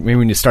 Maybe we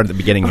need to start at the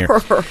beginning here.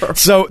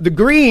 So the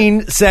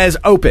green says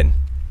open.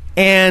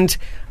 And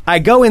I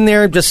go in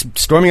there, just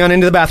storming on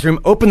into the bathroom,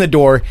 open the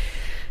door,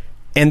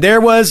 and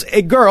there was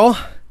a girl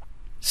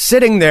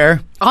sitting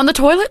there. On the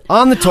toilet?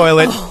 On the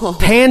toilet.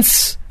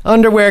 Pants,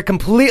 underwear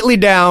completely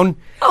down.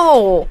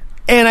 Oh.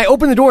 And I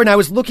opened the door, and I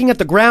was looking at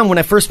the ground when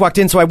I first walked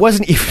in, so I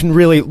wasn't even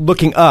really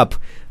looking up,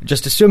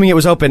 just assuming it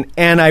was open.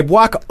 And I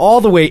walk all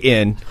the way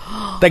in.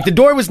 Like, the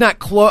door was not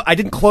closed. I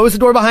didn't close the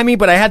door behind me,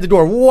 but I had the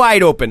door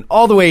wide open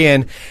all the way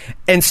in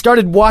and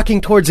started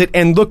walking towards it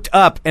and looked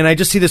up, and I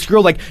just see this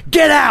girl like,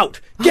 get out!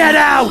 Get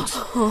out!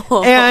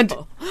 And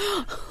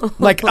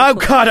like, oh,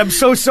 God, I'm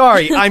so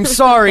sorry. I'm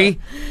sorry.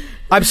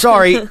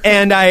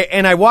 And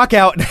I walk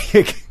out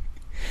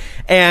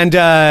and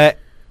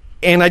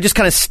I just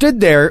kind of stood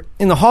there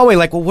in the hallway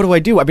like, well, what do I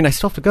do? I mean, I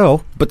still have to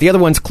go, but the other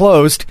one's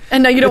closed.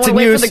 And now you don't want to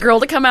wait for the girl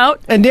to come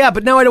out? And yeah,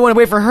 but now I don't want to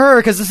wait for her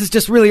because this is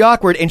just really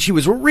awkward. And she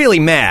was really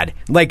mad.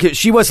 Like,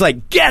 she was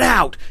like, get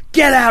out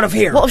of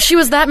here. Well, if she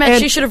was that mad,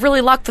 she should have really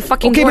locked the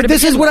fucking door. Okay, but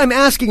this is what I'm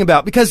asking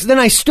about, because then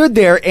I stood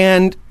there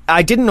and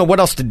I didn't know what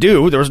else to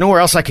do. There was nowhere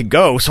else I could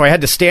go, so I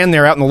had to stand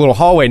there out in the little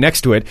hallway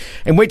next to it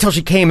and wait till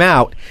she came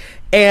out.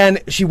 And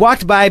she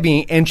walked by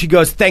me and she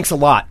goes, thanks a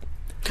lot.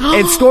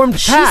 And stormed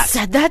past. She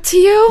said that to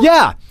you?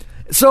 Yeah.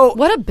 So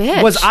what a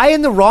bitch. Was I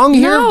in the wrong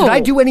here? No. Did I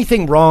do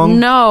anything wrong?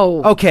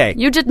 No. Okay.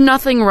 You did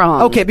nothing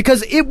wrong. Okay,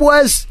 because if it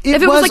was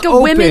like a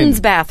open.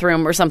 women's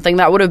bathroom or something,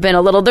 that would have been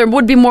there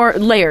would be more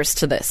layers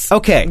to this.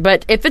 Okay.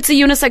 But if it's a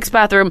unisex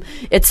bathroom,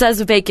 it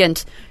says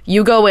vacant,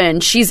 you go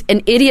in, she's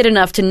an idiot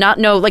enough to not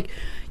know, like,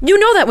 you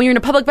know that when you're in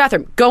a public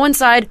bathroom. Go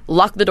inside,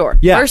 lock the door.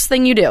 Yeah. First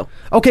thing you do.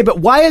 Okay, but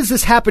why has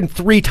this happened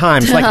 3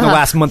 times, like in the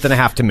last month and a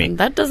half to me?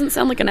 That doesn't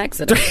sound like an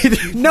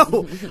accident.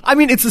 No. I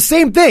mean, it's the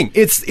same thing.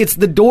 It's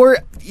the door,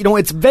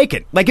 it's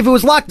vacant. Like, if it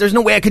was locked, there's no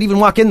way I could even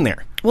walk in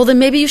there. Well, then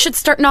maybe you should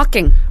start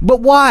knocking.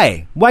 But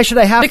why? Why should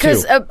I have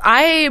because, to? Because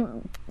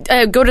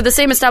I go to the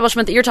same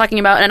establishment that you're talking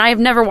about, and I have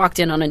never walked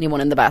in on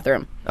anyone in the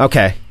bathroom.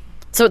 Okay.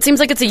 So it seems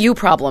like it's a you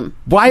problem.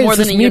 Why more is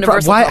this than a me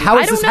universal problem. How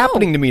is this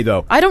happening to me,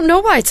 though? I don't know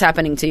why it's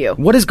happening to you.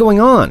 What is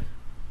going on?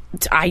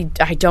 I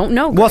don't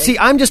know. Greg. Well, see,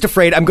 I'm just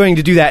afraid I'm going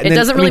to do that. It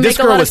doesn't really make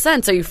a lot of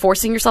sense. Are you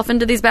forcing yourself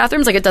into these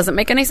bathrooms? Like, it doesn't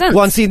make any sense.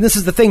 Well, and see, this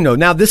is the thing, though.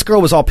 Now, this girl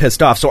was all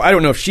pissed off, so I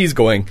don't know if she's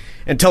going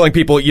and telling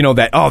people,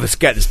 that, oh, this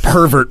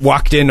pervert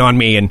walked in on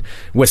me and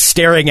was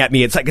staring at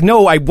me. It's like,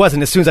 no, I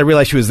wasn't. As soon as I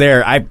realized she was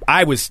there,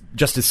 I was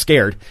just as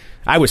scared.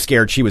 I was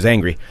scared. She was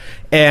angry.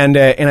 And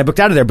I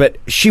booked out of there, but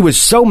she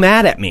was so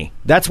mad at me.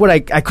 That's what I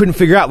couldn't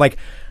figure out. Like,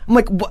 I'm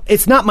like,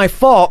 it's not my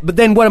fault, but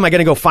then what, am I going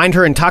to go find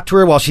her and talk to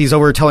her while she's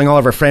over telling all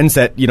of her friends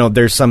that,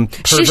 there's some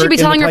pervert She should be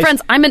telling her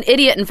friends, I'm an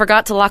idiot and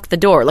forgot to lock the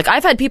door. Like,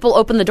 I've had people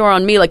open the door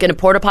on me, like in a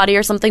porta potty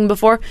or something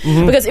before,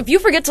 because if you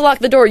forget to lock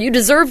the door, you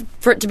deserve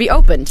for it to be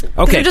opened.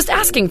 Okay. You're just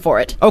asking for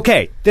it.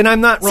 Okay, then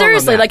I'm not wrong.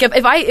 Seriously, on that.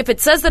 like if it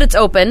says that it's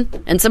open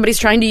and somebody's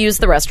trying to use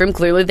the restroom,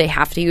 clearly they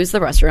have to use the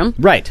restroom.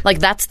 Right. Like,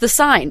 that's the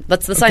sign.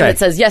 That's the sign that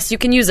says, yes, you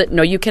can use it.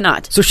 No, you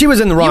cannot. So she was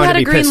in the wrong to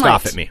be pissed light.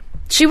 off at me.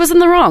 She was in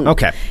the wrong.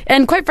 Okay.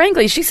 And quite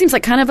frankly, she seems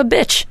like kind of a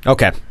bitch.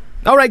 Okay.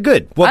 All right,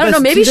 good. Well, I don't know,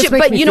 maybe she,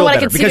 but you know what,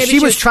 I could see because maybe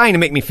she was trying to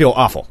make me feel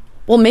awful.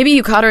 Well, maybe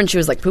you caught her and she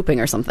was like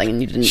pooping or something,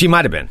 and you didn't. She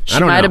might have been. She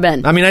might have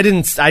been. I mean, I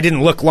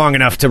didn't look long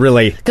enough to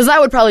really. Because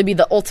that would probably be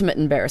the ultimate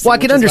embarrassing. Well,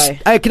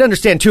 I could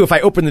understand too if I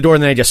opened the door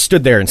and then I just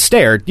stood there and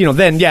stared.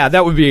 Then yeah,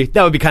 that would be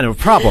kind of a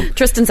problem.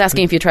 Tristan's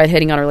asking if you tried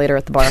hitting on her later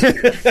at the bar.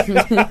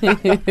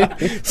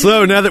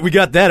 So now that we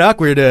got that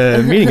awkward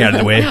meeting out of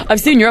the way,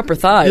 I've seen your upper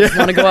thighs. Yeah.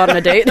 Want to go out on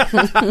a date?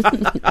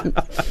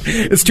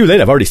 It's too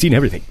late. I've already seen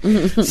everything.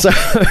 So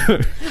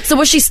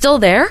was she still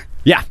there?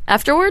 Yeah.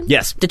 Afterward?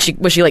 Yes.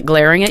 Was she like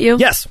glaring at you?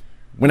 Yes.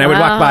 When I would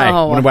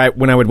walk by,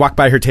 when I would walk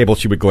by her table,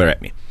 she would glare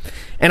at me,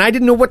 and I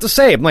didn't know what to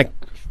say. I'm like,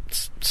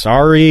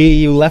 "Sorry,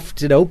 you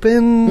left it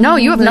open." No,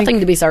 you have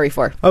nothing to be sorry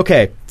for.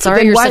 Okay,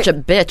 sorry, you're such a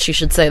bitch. You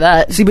should say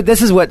that. See, but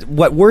this is what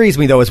worries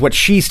me though, is what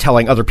she's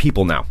telling other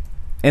people now,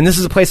 and this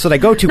is a place that I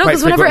go to. No,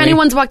 because whenever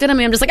anyone's walked in on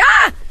me, I'm just like,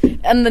 ah,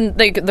 and then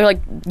they're like,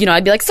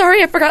 I'd be like,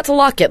 sorry, I forgot to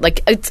lock it.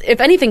 Like, if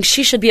anything,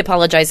 she should be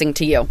apologizing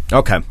to you.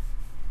 Okay.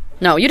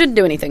 No, you didn't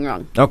do anything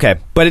wrong. Okay,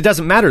 but it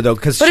doesn't matter though,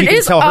 because she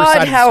can tell her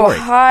side of the story. But it is odd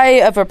how high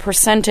of a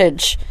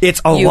percentage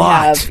it's a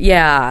lot. Have.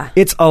 Yeah,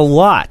 it's a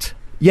lot.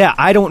 Yeah,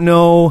 I don't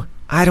know.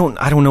 I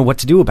don't know what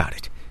to do about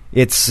it.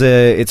 It's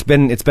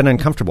been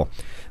uncomfortable.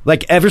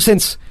 Like ever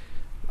since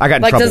I got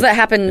in trouble. Does that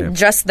happen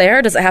just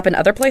there? Does it happen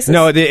other places?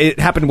 No, it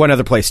happened one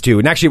other place too,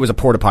 and actually it was a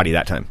porta potty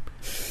that time.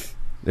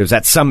 It was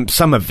at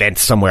some event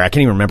somewhere. I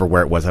can't even remember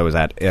where it was I was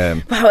at.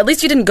 Wow, at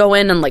least you didn't go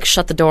in and like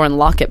shut the door and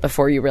lock it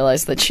before you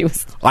realized that she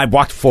was... I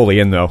walked fully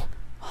in, though.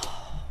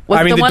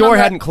 I mean, the door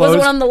hadn't closed. Was it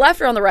one on the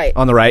left or on the right?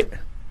 On the right.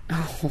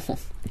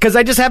 Because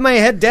I just had my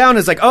head down.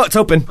 It's like, oh, it's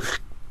open.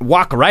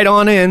 Walk right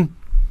on in.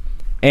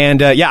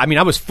 And, I mean,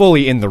 I was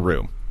fully in the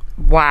room.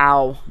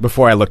 Wow.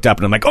 Before I looked up,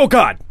 and I'm like, oh,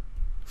 God.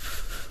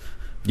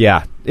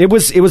 Yeah. It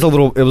was a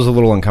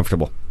little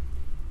uncomfortable.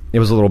 It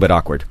was a little bit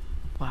awkward.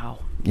 Wow.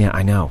 Yeah,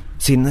 I know.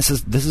 See, and this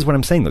is what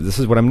I'm saying, though. This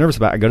is what I'm nervous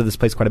about. I go to this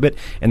place quite a bit,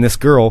 and this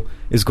girl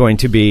is going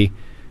to be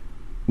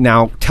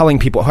now telling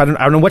people. I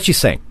don't know what she's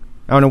saying.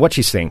 I don't know what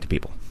she's saying to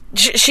people.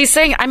 She's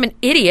saying I'm an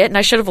idiot and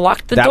I should have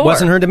locked the door. That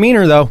wasn't her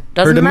demeanor, though.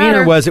 Doesn't her demeanor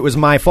matter. was it was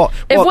my fault.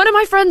 If one of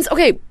my friends,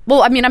 okay,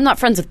 well, I mean, I'm not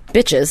friends with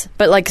bitches,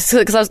 but like,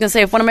 because I was going to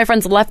say, if one of my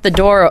friends left the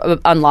door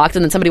unlocked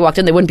and then somebody walked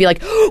in, they wouldn't be like,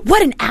 oh,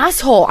 what an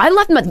asshole. I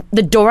left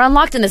the door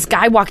unlocked and this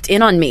guy walked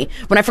in on me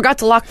when I forgot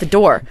to lock the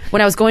door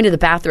when I was going to the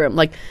bathroom.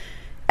 Like,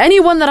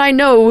 anyone that I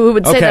know who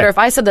would say that, or if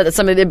I said that to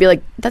somebody, they'd be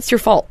like, that's your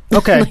fault.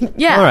 Okay. Like,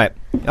 yeah.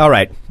 All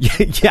right.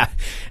 Yeah.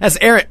 As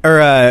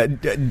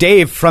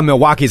Dave from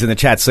Milwaukee's in the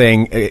chat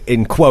saying,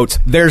 in quotes,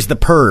 there's the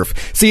perv.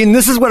 See, and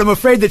this is what I'm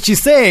afraid that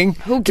she's saying.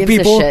 Who gives to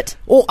people. a shit?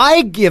 Well,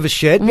 I give a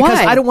shit because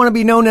Why? I don't want to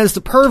be known as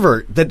the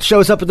pervert that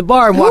shows up at the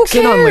bar and walks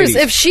in on ladies.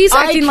 If she's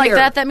acting like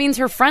care. that means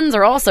her friends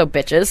are also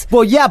bitches.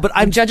 Well, yeah, but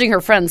I'm judging her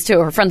friends too.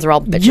 Her friends are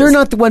all bitches. You're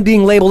not the one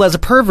being labeled as a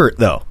pervert,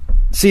 though.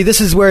 See,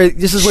 this is where you're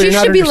not She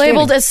should be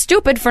labeled as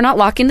stupid for not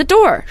locking the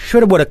door.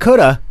 Shoulda, woulda,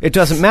 coulda. It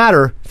doesn't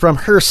matter. From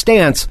her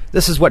stance,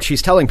 this is what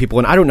she's telling people,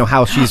 and I don't know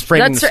how she's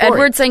framing the story.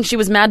 Edward saying she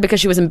was mad because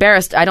she was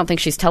embarrassed. I don't think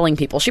she's telling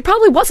people. She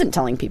probably wasn't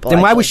telling people.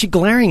 Then why was she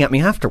glaring at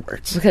me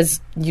afterwards? Because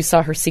you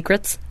saw her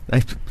secrets?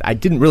 I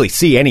didn't really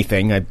see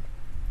anything. I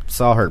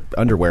saw her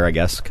underwear, I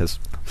guess, because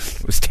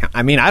it was down.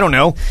 I mean, I don't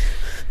know.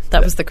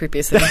 That was the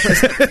creepiest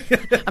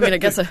thing. I mean, I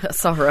guess I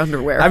saw her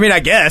underwear. I mean, I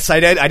guess. I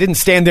didn't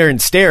stand there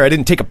and stare. I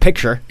didn't take a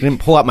picture. I didn't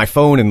pull out my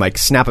phone and, like,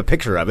 snap a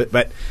picture of it.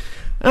 But,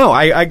 no,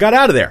 I got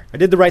out of there. I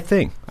did the right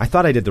thing. I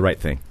thought I did the right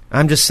thing.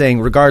 I'm just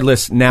saying,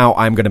 regardless, now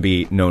I'm going to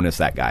be known as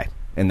that guy.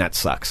 And that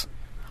sucks.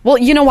 Well,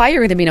 you know why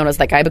you're going to be known as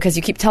that guy? Because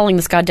you keep telling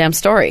this goddamn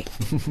story.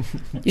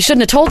 You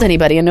shouldn't have told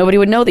anybody, and nobody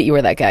would know that you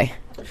were that guy.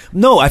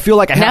 No, I feel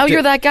like I have now to...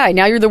 you're that guy.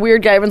 Now you're the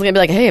weird guy. Everyone's gonna be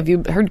like, "Hey, have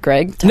you heard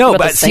Greg talk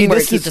about this thing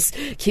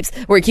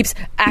where he keeps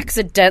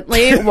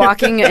accidentally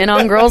walking in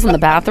on girls in the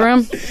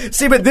bathroom?"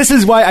 See, but this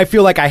is why I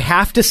feel like I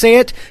have to say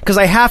it, because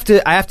I have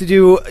to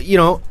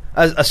do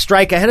a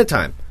strike ahead of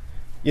time.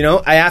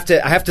 I have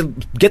to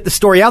get the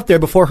story out there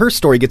before her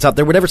story gets out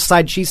there, whatever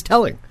side she's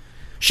telling.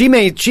 She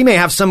may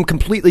have some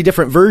completely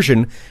different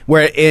version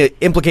where it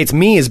implicates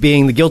me as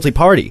being the guilty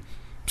party.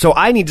 So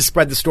I need to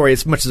spread the story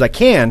as much as I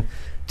can.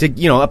 To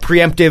a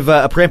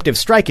preemptive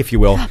strike, if you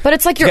will. But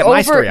it's like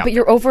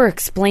you're over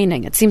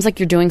explaining. It seems like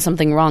you're doing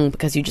something wrong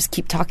because you just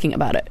keep talking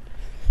about it.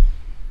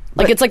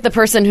 Like it's like the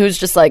person who's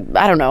just like,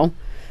 I don't know,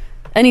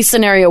 any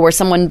scenario where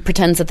someone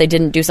pretends that they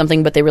didn't do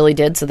something but they really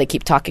did, so they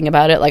keep talking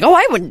about it. Like, oh,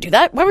 I wouldn't do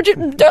that. Why would you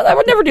do that? I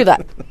would never do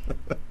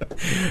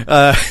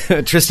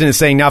that. Tristan is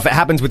saying, now if it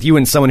happens with you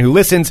and someone who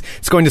listens,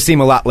 it's going to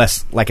seem a lot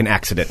less like an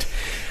accident.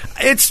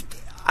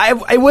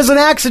 It was an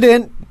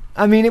accident.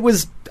 I mean, it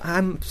was.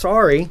 I'm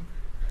sorry.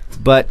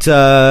 But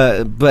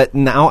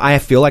now I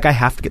feel like I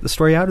have to get the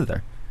story out of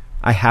there.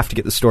 I have to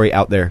get the story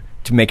out there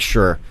to make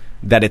sure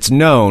that it's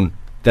known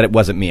that it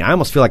wasn't me. I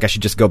almost feel like I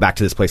should just go back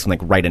to this place and like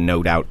write a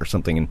note out or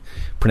something and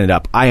print it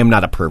up. I am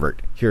not a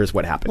pervert. Here's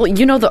what happened. Well,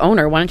 you know the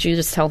owner. Why don't you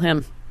just tell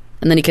him?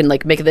 And then he can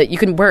like make it that you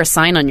can wear a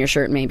sign on your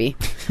shirt maybe.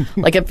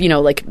 Like if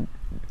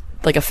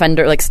like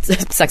offender, like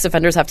sex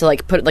offenders have to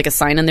like put like a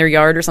sign in their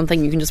yard or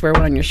something. You can just wear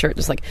one on your shirt.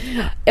 Just like,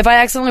 if I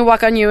accidentally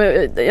walk on you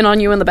in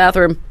the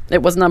bathroom,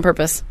 it wasn't on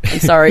purpose. I'm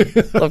sorry.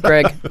 Love,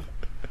 Greg.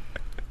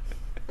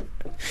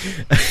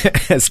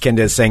 As Kenda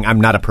is saying,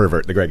 I'm not a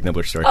pervert. The Greg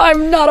Nybler story.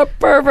 I'm not a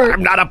pervert.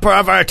 I'm not a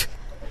pervert.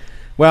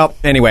 Well,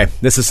 anyway,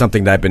 this is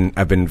something that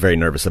I've been very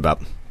nervous about,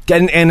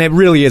 and it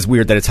really is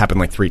weird that it's happened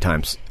like 3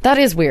 times. That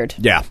is weird.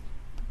 Yeah.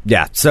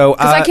 Yeah, so...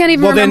 Because I can't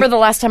even remember the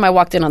last time I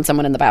walked in on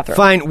someone in the bathroom.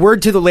 Fine,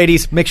 word to the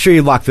ladies, make sure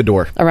you lock the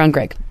door. Around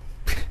Greg.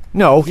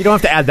 No, you don't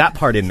have to add that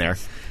part in there.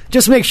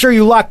 Just make sure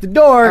you lock the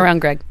door.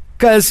 Around Greg.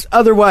 Because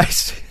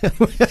otherwise...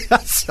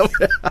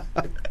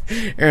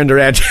 Aaron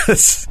Durant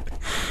just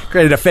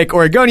created a fake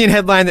Oregonian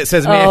headline that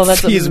says, man,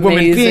 he's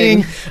woman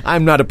peeing.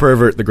 I'm not a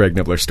pervert, the Greg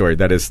Nybler story.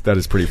 That is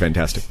pretty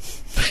fantastic.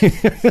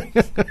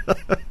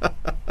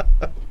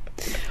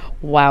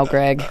 Wow,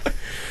 Greg.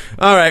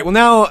 All right. Well,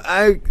 now,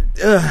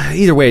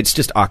 either way, it's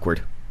just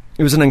awkward.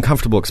 It was an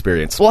uncomfortable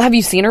experience. Well, have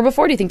you seen her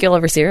before? Do you think you'll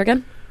ever see her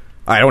again?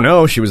 I don't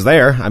know. She was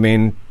there. I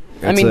mean,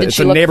 it's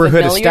a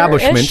neighborhood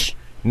establishment.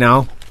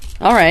 No.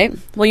 All right.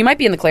 Well, you might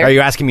be in the clear. Are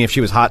you asking me if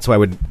she was hot so I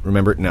would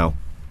remember it? No.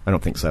 I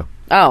don't think so.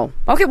 Oh.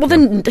 Okay. Well,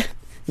 then,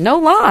 no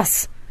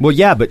loss. Well,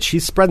 yeah, but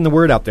she's spreading the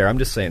word out there. I'm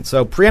just saying.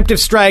 So, preemptive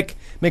strike.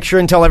 Make sure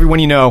and tell everyone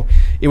you know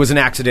it was an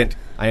accident.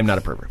 I am not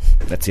a pervert.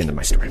 That's the end of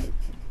my story.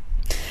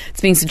 It's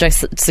being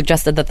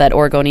suggested that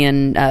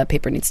Oregonian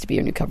paper needs to be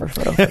your new cover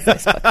photo for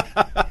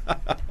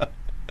Facebook.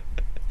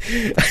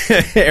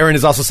 Aaron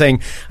is also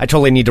saying, I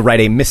totally need to write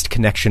a missed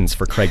connections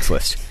for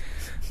Craigslist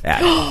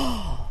ad.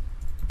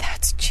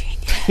 That's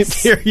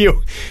genius.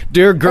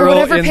 Dear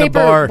girl in the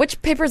bar.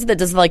 Which paper is it that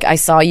does like I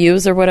saw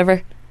yous or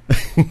whatever?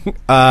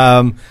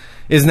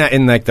 Isn't that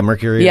in like the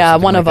Mercury? Yeah,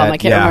 one of them. That? I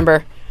can't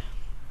remember.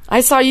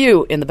 I saw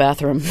you in the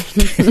bathroom.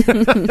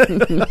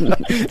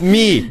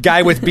 Me,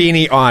 guy with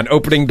beanie on,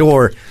 opening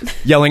door,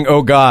 yelling,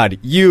 "Oh God!"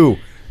 You,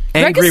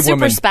 angry Greg is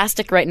woman. super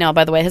spastic right now.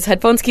 By the way, his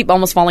headphones keep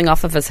almost falling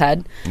off of his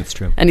head. It's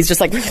true, and he's just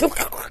like,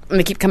 and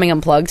they keep coming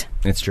unplugged.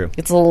 It's true.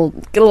 It's get a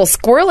little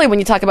squirrely when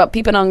you talk about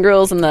peeping on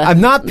girls in the. I'm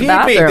not peeping.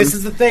 Bathroom. This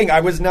is the thing. I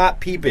was not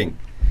peeping.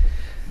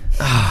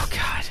 Oh God.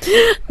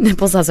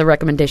 Nipples has a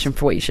recommendation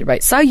for what you should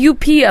write. Saw you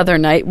pee other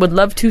night. Would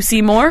love to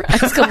see more.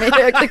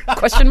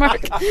 Question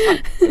mark.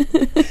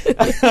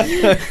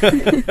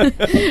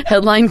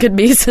 Headline could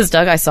be, says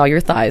Doug, I saw your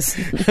thighs.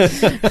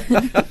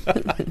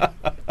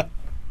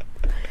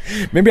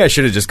 Maybe I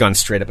should have just gone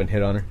straight up and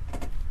hit on her.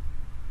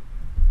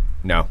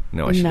 No,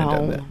 I shouldn't have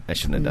done that. I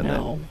shouldn't have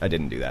done that. I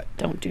didn't do that.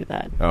 Don't do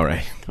that. All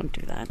right. Don't do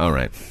that. All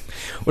right.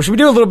 Well, should we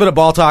do a little bit of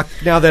ball talk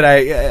now that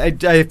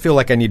I feel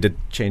like I need to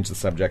change the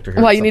subject or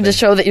Well, you need to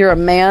show that you're a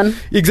man.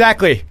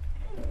 Exactly.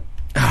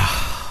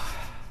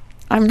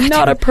 I'm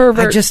not a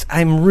pervert.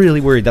 I'm really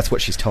worried that's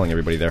what she's telling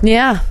everybody there.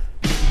 Yeah.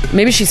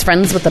 Maybe she's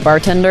friends with the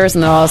bartenders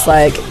and they're all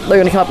like, they're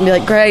going to come up and be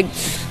like, Greg,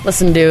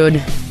 listen,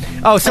 dude.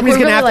 Oh, somebody's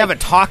going to really have a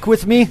talk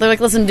with me? They're like,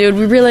 listen, dude,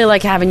 we really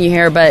like having you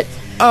here, but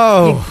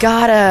you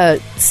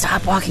gotta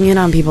stop walking in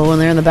on people when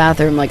they're in the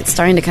bathroom. Like, it's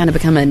starting to kind of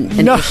become an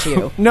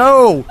issue.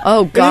 No.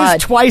 Oh, God. It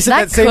is twice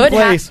at that same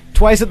place.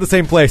 Twice at the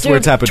same place where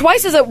it's happened.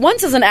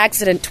 Once is an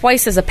accident,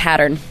 twice is a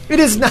pattern.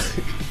 It is not.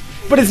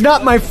 But it's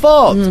not my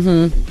fault.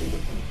 Mm-hmm.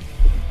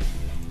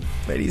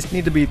 Ladies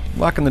need to be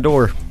locking the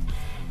door.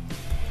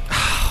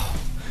 Oh,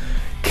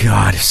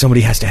 God, if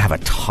somebody has to have a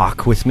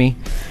talk with me,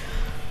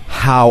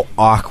 how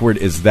awkward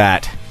is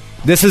that?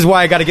 This is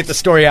why I got to get the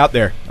story out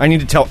there. I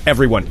need to tell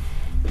everyone.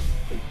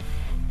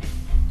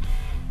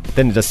 But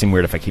then it does seem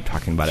weird if I keep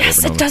talking about it over and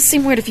over. Yes, it does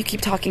seem weird if you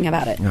keep talking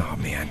about it. Oh,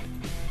 man.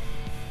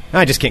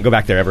 I just can't go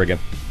back there ever again.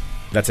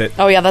 That's it.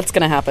 Oh, yeah, that's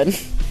going to happen.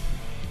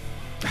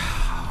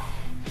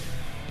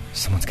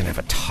 Someone's going to have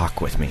a talk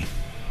with me.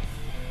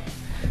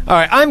 All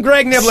right, I'm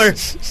Greg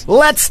Nybler.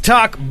 Let's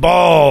talk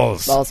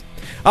balls. Balls.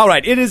 All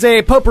right, it is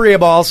a potpourri of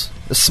balls,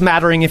 a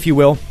smattering, if you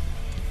will.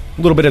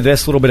 A little bit of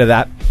this, a little bit of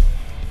that.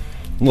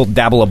 A little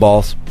dabble of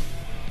balls.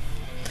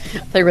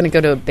 They're going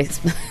to go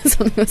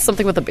to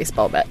something with a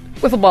baseball bat.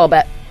 Wiffle ball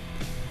bat.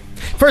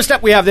 First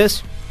up, we have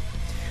this.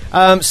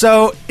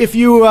 So if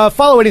you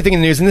follow anything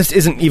in the news, and this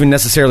isn't even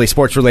necessarily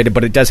sports related,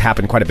 but it does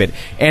happen quite a bit,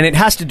 and it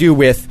has to do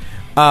with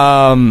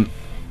the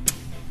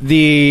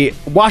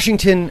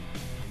Washington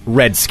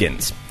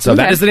Redskins. So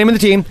that is the name of the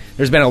team.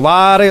 There's been a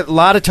lot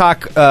of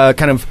talk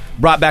kind of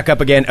brought back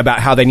up again about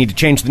how they need to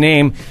change the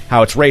name,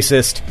 how it's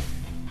racist,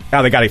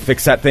 how they got to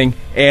fix that thing.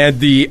 And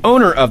the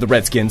owner of the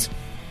Redskins,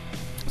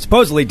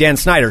 supposedly Dan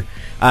Snyder,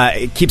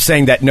 keeps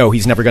saying that no,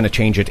 he's never going to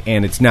change it,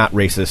 and it's not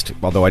racist,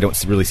 although I don't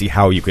really see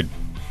how you could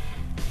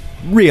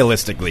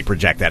realistically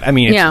project that. I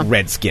mean, it's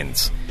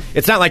Redskins.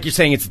 It's not like you're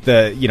saying it's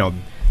the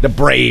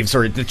Braves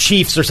or the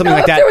Chiefs or something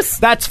like that.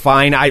 That's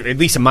fine, at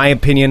least in my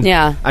opinion.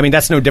 Yeah. I mean,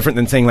 that's no different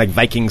than saying like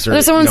Vikings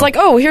or... Someone's like,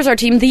 oh, here's our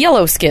team, the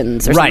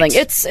Yellowskins or something.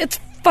 It's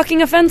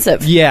fucking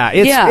offensive. Yeah,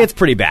 it's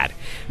pretty bad.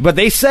 But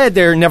they said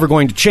they're never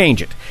going to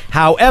change it.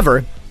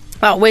 However...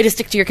 Oh, way to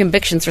stick to your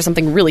convictions for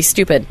something really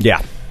stupid.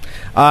 Yeah.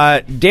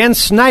 Dan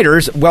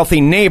Snyder's wealthy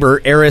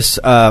neighbor, Eris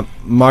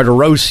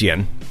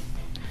Martirosyan...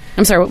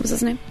 I'm sorry, what was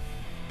his name?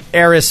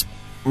 Eris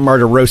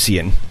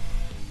Martirosyan.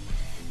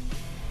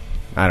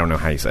 I don't know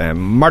how you say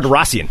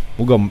Martirosyan.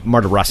 We'll go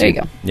Martirosyan. There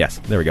you go. Yes,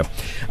 there we go.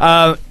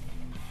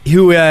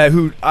 Who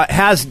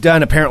has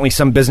done apparently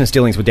some business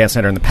dealings with Dan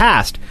Snyder in the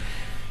past,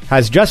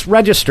 has just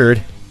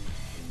registered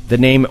the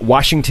name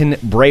Washington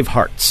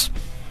Bravehearts.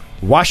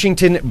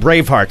 Washington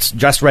Bravehearts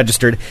just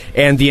registered,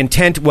 and the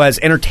intent was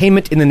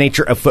entertainment in the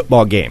nature of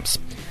football games.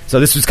 So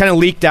this was kind of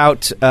leaked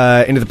out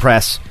into the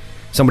press.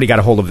 Somebody got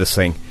a hold of this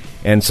thing.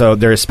 And so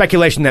there is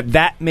speculation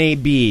that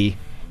maybe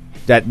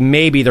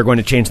they're going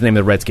to change the name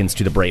of the Redskins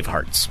to the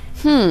Bravehearts.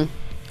 That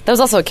was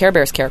also a Care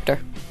Bears character.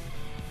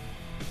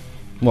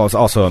 Well, it's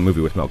also a movie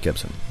with Mel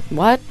Gibson.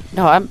 What?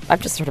 No, I've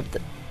just heard of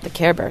the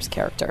Care Bears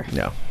character.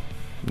 No,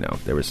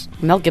 there was...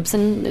 Mel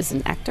Gibson is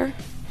an actor?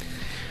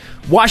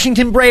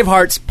 Washington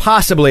Bravehearts,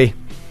 possibly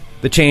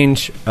the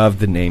change of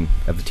the name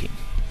of the team.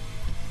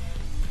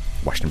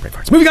 Washington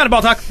Bravehearts. Moving on to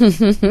ball talk.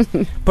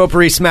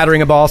 Potpourri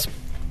smattering of balls.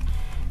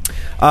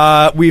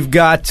 We've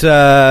got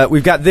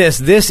this.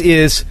 This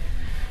is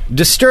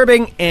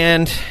disturbing,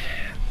 and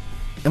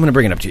I'm going to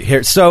bring it up to you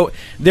here. So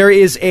there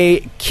is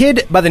a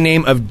kid by the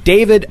name of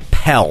David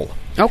Pell.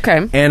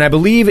 Okay. And I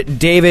believe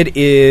David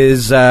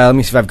is, let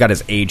me see if I've got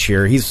his age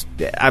here. He's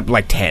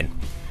like 10.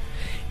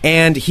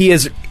 And he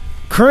is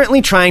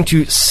currently trying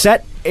to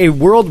set a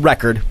world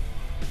record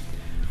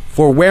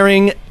for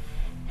wearing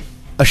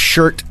a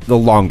shirt the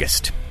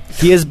longest.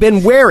 He has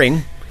been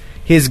wearing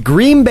his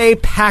Green Bay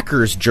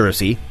Packers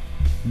jersey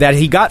that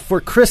he got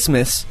for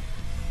Christmas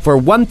for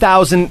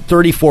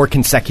 1,034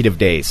 consecutive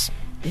days.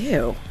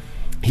 Ew.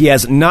 He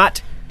has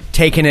not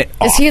taken it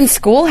off. Is he in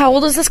school? How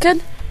old is this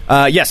kid?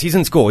 Yes, he's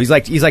in school. He's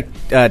like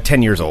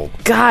 10 years old.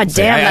 God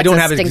damn, that's I don't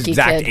a have his stinky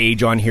exact kid.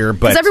 age on here,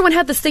 but Because everyone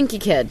had the stinky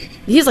kid.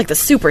 He's like the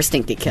super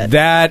stinky kid.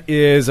 that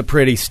is a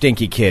pretty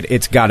stinky kid.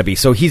 It's got to be.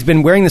 So he's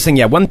been wearing this thing,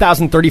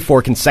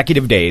 1,034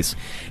 consecutive days,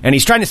 and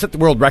he's trying to set the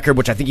world record,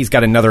 which I think he's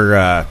got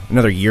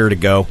another year to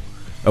go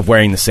of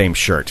wearing the same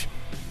shirt.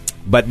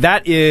 But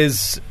that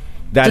is.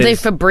 Do they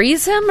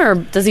Febreze him, or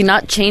does he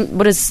not change?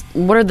 What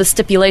are the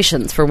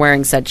stipulations for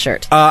wearing said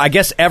shirt? I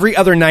guess every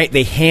other night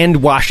they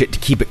hand wash it to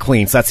keep it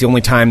clean. So that's the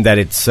only time that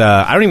it's.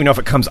 I don't even know if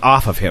it comes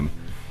off of him.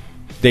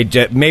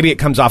 Maybe it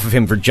comes off of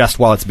him for just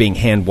while it's being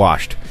hand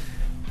washed.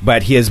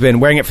 But he has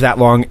been wearing it for that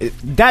long.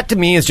 That to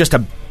me is just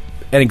an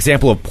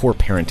example of poor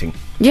parenting.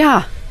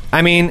 Yeah.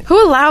 I mean,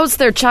 Who allows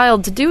their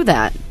child to do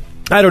that?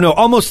 I don't know.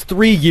 Almost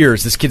 3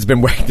 years this kid's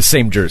been wearing the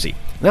same jersey.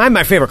 Now, I had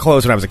my favorite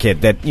clothes when I was a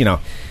kid. But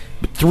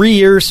 3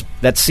 years,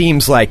 that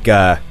seems like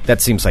a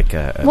bit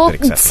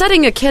excessive.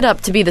 Setting a kid up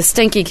to be the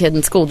stinky kid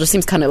in school just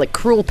seems kind of like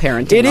cruel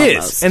parenting. It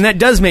almost. is, and that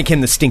does make him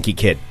the stinky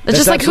kid. It's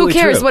just like, who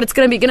cares what it's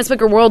going to be? Guinness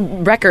Book of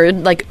World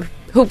Record, like,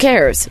 who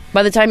cares?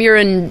 By the time you're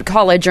in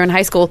college or in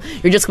high school,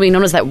 you're just going to be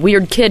known as that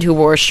weird kid who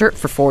wore a shirt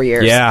for 4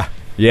 years. Yeah.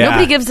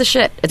 Nobody gives a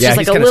shit. It's just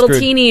like a he's little kinda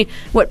teeny,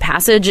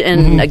 passage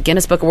in a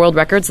Guinness Book of World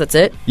Records, that's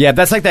it. Yeah,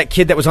 that's like that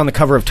kid that was on the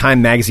cover of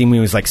Time magazine when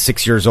he was like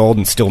 6 years old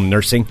and still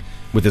nursing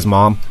with his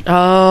mom.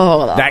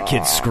 Oh. That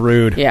kid's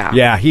screwed. Yeah.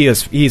 Yeah,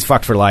 he's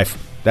fucked for life.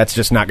 That's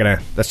just not gonna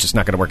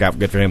work out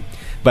good for him.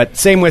 But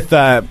same with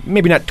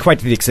maybe not quite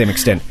to the same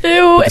extent.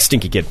 Ew. With the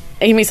stinky kid.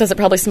 Amy says it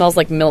probably smells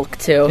like milk,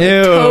 too. Ew.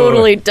 It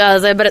totally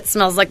does. I bet it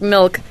smells like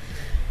milk.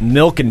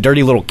 Milk and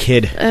dirty little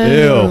kid.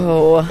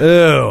 Ew.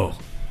 Ew.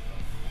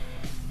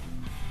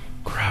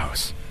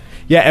 Gross.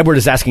 Yeah, Edward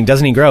is asking,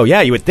 doesn't he grow?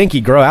 Yeah, you would think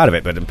he'd grow out of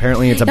it, but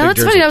apparently it's a big That's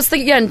jersey. funny. I was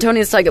thinking, and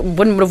Tony's like,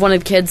 wouldn't have one of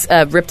the kids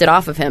ripped it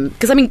off of him?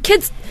 Because, I mean,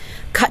 kids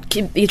cut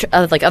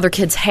other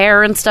kids'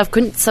 hair and stuff.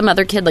 Couldn't some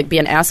other kid, be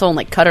an asshole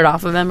and, cut it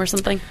off of him or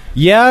something?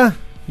 Yeah,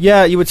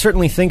 you would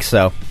certainly think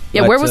so.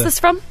 Yeah, but, where was this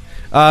from?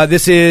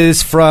 This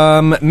is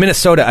from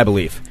Minnesota, I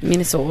believe.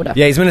 Minnesota.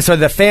 Yeah, he's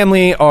Minnesota. The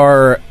family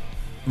are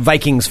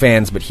Vikings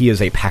fans, but he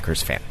is a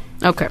Packers fan.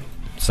 Okay.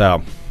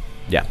 So,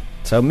 yeah.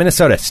 So,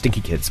 Minnesota, stinky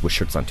kids with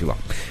shirts on too long.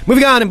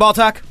 Moving on in Ball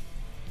Talk.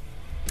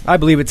 I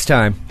believe it's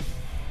time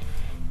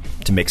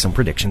to make some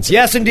predictions.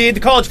 Yes, indeed,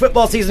 the college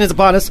football season is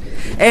upon us.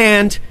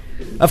 And,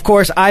 of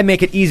course, I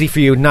make it easy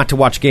for you not to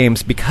watch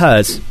games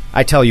because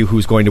I tell you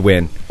who's going to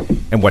win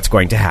and what's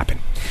going to happen.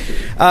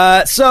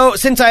 So,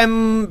 since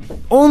I'm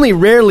only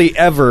rarely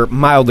ever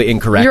mildly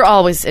incorrect... You're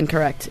always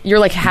incorrect. You're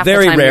like half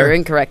Very the time rare. you're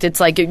incorrect. It's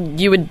like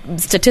you would,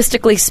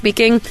 statistically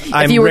speaking,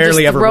 I'm if you were just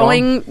rarely ever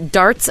throwing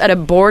darts at a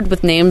board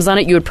with names on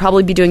it, you would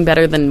probably be doing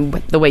better than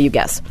the way you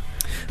guess.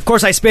 Of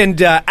course, I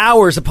spend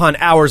hours upon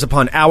hours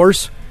upon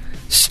hours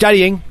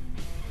studying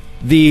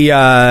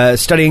the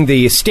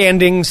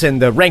standings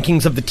and the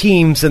rankings of the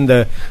teams and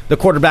the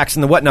quarterbacks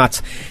and the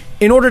whatnots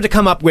in order to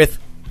come up with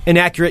an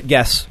accurate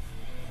guess.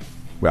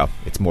 Well,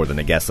 it's more than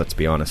a guess, let's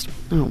be honest.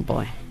 Oh,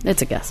 boy.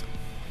 It's a guess.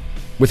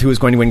 With who is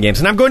going to win games.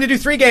 And I'm going to do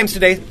 3 games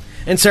today.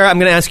 And Sarah, I'm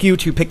going to ask you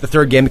to pick the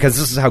 3rd game because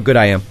this is how good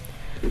I am.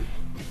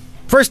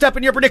 First up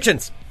in your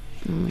predictions.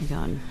 Oh, my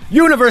God.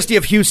 University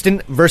of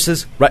Houston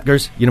versus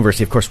Rutgers.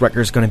 University, of course,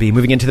 Rutgers is going to be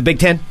moving into the Big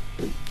Ten.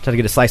 Try to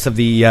get a slice of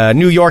the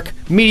New York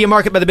media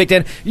market by the Big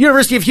Ten.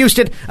 University of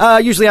Houston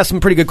usually has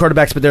some pretty good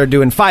quarterbacks, but they're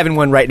doing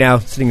 5-1 right now,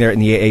 sitting there in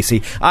the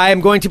AAC. I am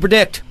going to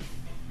predict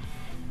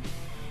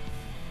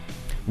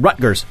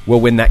Rutgers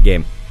will win that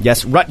game.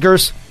 Yes,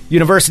 Rutgers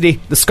University,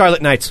 the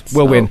Scarlet Knights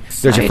will win.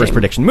 There's your first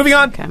prediction. Moving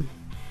on. Okay.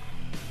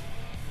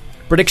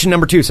 Prediction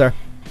number 2, sir.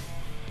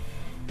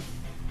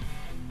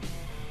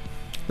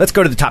 Let's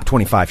go to the top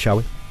 25, shall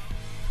we?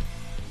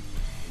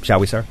 Shall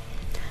we, sir?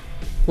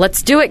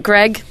 Let's do it,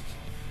 Greg.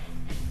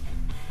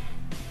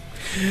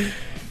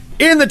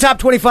 In the top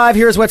 25,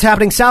 here's what's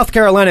happening. South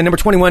Carolina, number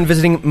 21,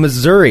 visiting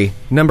Missouri,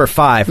 number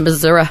 5.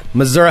 Missouri.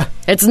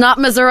 It's not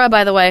Missouri,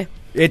 by the way.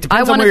 It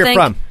depends on where you're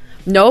from.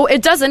 No,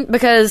 it doesn't,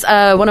 because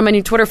one of my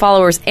new Twitter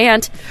followers,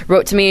 Ant,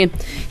 wrote to me.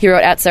 He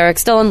wrote, at Sarah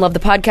X. Dillon, love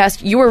the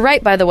podcast. You were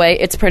right, by the way.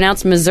 It's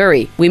pronounced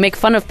Missouri. We make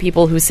fun of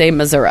people who say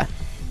Missouri.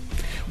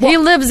 He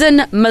lives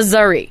in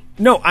Missouri.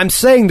 No, I'm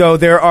saying, though,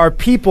 there are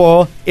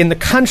people in the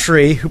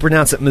country who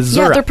pronounce it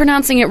Missouri. Yeah, they're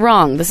pronouncing it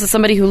wrong. This is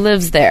somebody who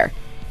lives there.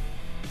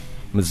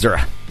 Missouri.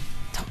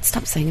 Don't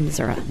stop saying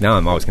Missouri. Now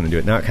I'm always going to do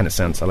it. Now it kind of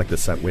sounds... I like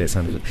this way it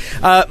sounds.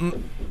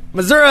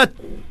 Missouri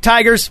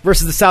Tigers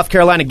versus the South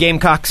Carolina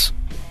Gamecocks.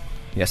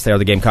 Yes, they are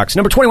the Gamecocks.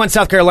 Number 21,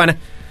 South Carolina,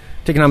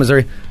 taking on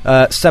Missouri.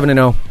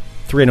 7-0,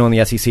 3-0 in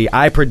the SEC.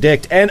 I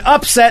predict an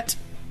upset.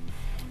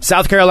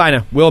 South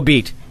Carolina will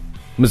beat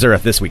Missouri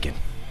this weekend.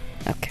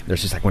 Okay.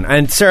 There's your second one.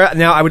 And Sarah,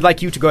 now I would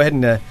like you to go ahead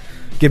and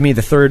give me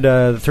the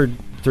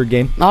third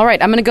game. All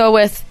right, I'm going to go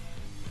with...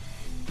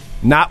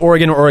 Not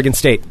Oregon or Oregon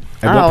State.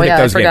 I won't predict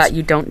those I forgot games.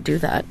 you don't do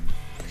that.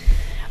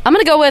 I'm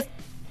going to go with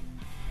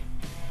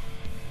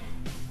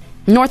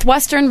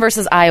Northwestern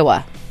versus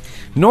Iowa.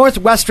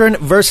 Northwestern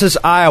versus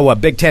Iowa.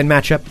 Big Ten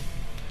matchup.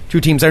 Two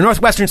teams there.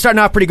 Northwestern starting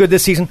off pretty good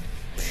this season.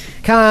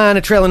 Kind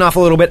of trailing off a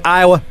little bit.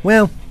 Iowa,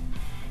 well,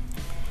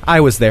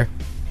 Iowa's there.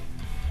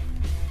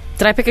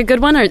 Did I pick a good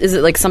one, or is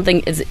it like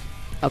something? Is it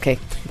okay?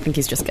 I think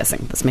he's just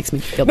guessing. This makes me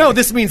feel better. No,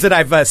 this means that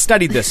I've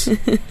studied this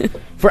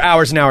for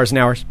hours and hours and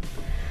hours.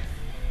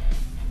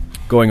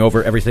 Going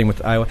over everything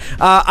with Iowa.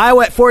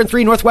 Iowa at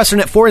 4-3, Northwestern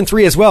at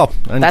 4-3 as well.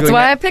 That's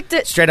why I picked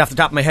it. Straight off the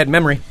top of my head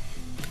memory.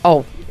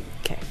 Oh,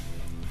 okay.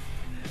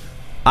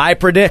 I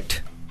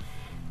predict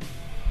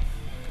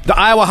the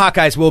Iowa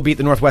Hawkeyes will beat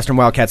the Northwestern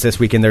Wildcats this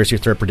weekend. There's your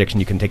third prediction.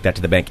 You can take that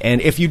to the bank.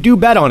 And if you do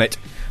bet on it,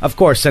 of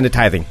course, send a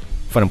tithing.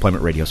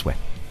 Funemployment Radio's way.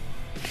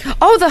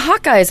 Oh, the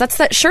Hawkeyes. That's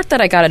that shirt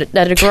that I got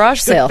at a garage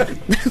sale.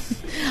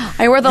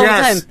 I wear that all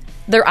the time.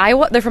 They're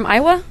Iowa. They're from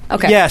Iowa?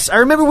 Okay. Yes. I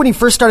remember when he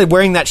first started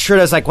wearing that shirt,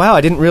 I was like, wow,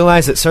 I didn't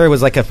realize that Sarah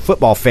was like a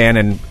football fan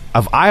and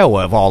of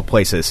Iowa, of all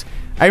places.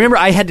 I remember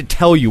I had to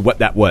tell you what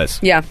that was.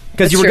 Yeah.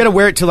 Because you were going to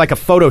wear it to like a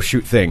photo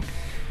shoot thing.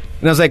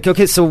 And I was like,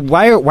 okay, so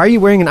why are you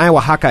wearing an Iowa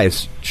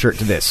Hawkeyes shirt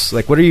to this?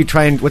 Like,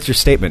 what's your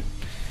statement?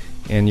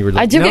 And you were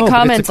like, I do no, get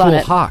comments but it's a cool on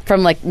it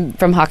hawk.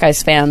 from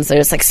Hawkeyes fans. They're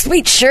just like,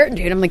 sweet shirt,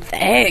 dude. I'm like,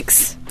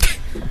 thanks.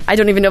 I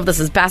don't even know if this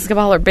is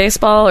basketball or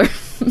baseball or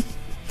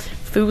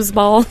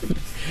foosball.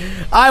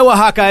 Iowa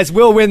Hawkeyes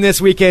will win this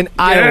weekend.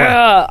 Iowa.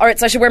 Yeah. All right,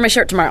 so I should wear my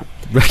shirt tomorrow.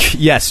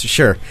 Yes,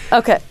 sure.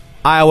 Okay.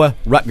 Iowa,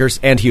 Rutgers,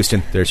 and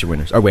Houston. There's your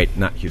winners. Or wait,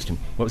 not Houston.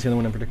 What was the other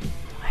one I'm predicting?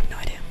 I have no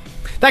idea.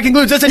 That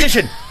concludes this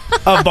edition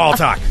of Ball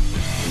Talk.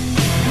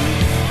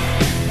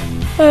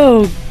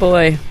 Oh,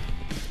 boy.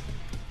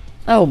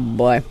 Oh,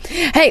 boy.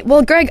 Hey,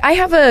 well, Greg, I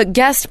have a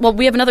guest. Well,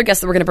 we have another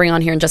guest that we're going to bring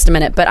on here in just a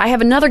minute, but I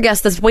have another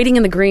guest that's waiting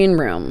in the green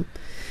room.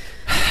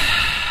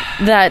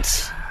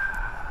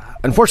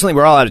 Unfortunately,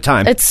 we're all out of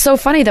time. It's so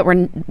funny that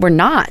we're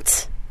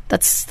not.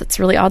 That's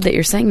really odd that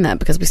you're saying that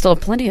because we still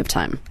have plenty of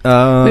time. We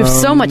have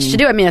so much to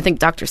do. I mean, I think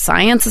Dr.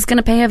 Science is going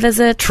to pay a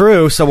visit.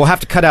 True, so we'll have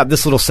to cut out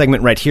this little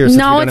segment right here.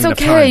 No, it's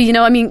okay. You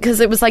know, I mean, because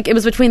it was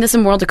between this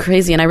and World of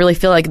Crazy, and I really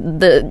feel like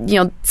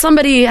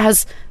somebody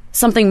has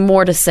something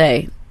more to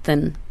say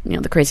than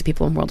the crazy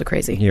people in World of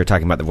Crazy. You're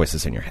talking about the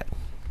voices in your head.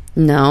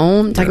 No,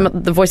 I'm talking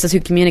about the voices who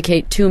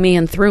communicate to me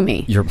and through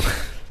me.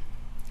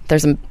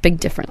 There's a big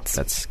difference.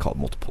 That's called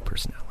multiple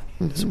personality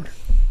disorder.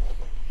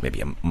 Maybe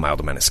a mild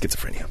amount of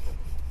schizophrenia.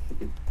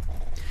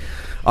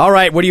 All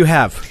right, what do you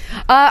have?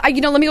 Let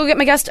me go get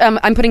my guest.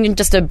 I'm putting in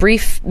just a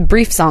brief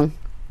song.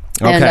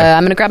 Okay. And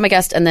I'm going to grab my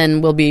guest, and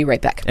then we'll be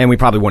right back. And we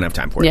probably won't have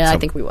time for it. Yeah, so I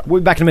think we will.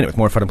 We'll be back in a minute with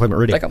more Funemployment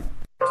Radio. Go.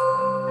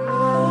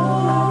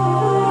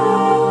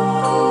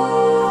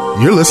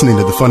 You're listening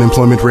to the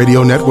Funemployment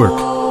Radio Network.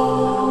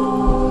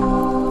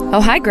 Oh,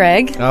 hi,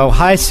 Greg. Oh,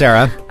 hi,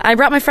 Sarah. I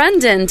brought my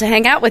friend in to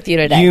hang out with you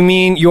today. You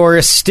mean your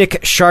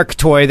stick shark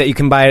toy that you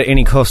can buy at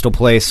any coastal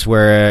place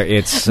where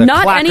it's a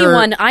Not clacker?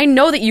 anyone. I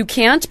know that you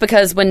can't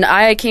because when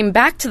I came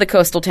back to the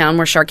coastal town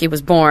where Sharky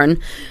was born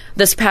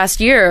this past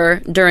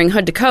year during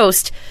Hood to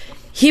Coast,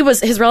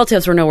 his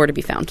relatives were nowhere to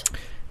be found.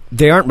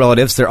 They aren't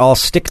relatives. They're all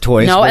stick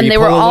toys. No, and they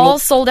were all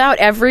sold out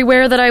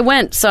everywhere that I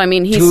went. So, I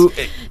mean,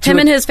 him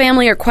and his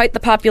family are quite the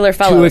popular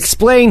fellows. To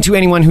explain to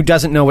anyone who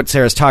doesn't know what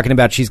Sarah's talking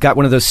about, she's got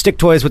one of those stick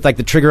toys with, like,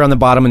 the trigger on the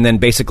bottom, and then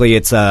basically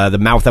it's the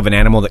mouth of an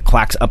animal that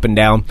clacks up and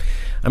down.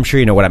 I'm sure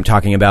you know what I'm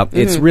talking about.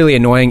 Mm-hmm. It's really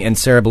annoying, and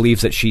Sarah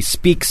believes that she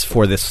speaks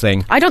for this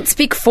thing. I don't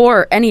speak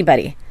for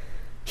anybody.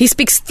 He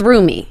speaks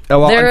through me. Oh,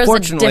 well, there is a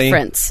unfortunately,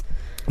 difference.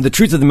 The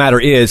truth of the matter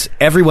is,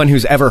 everyone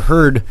who's ever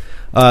heard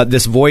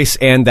this voice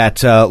and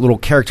that little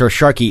character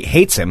Sharky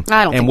hates him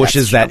and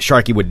wishes that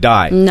Sharky would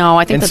die. No,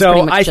 I think that's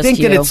pretty much just you. I think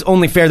that it's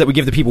only fair that we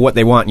give the people what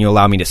they want and you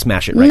allow me to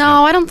smash it right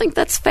now. No, I don't think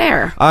that's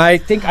fair. I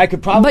think I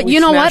could probably But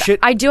you know smash what? it.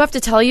 I do have to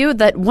tell you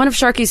that one of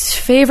Sharky's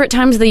favorite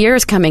times of the year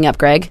is coming up,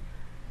 Greg.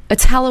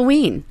 It's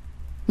Halloween.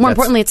 More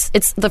importantly,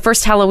 it's the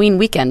first Halloween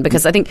weekend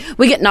because I think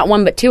we get not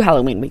one but 2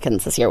 Halloween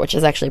weekends this year, which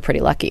is actually pretty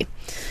lucky.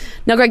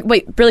 Now, Greg,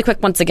 wait, really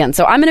quick once again.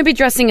 So I'm going to be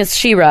dressing as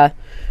She-Ra.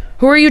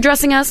 Who are you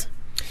dressing as?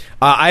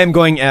 I am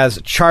going as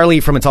Charlie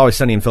from It's Always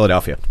Sunny in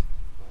Philadelphia.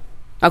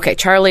 Okay,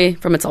 Charlie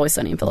from It's Always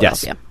Sunny in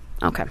Philadelphia.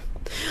 Yes. Okay.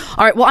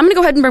 All right, well, I'm going to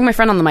go ahead and bring my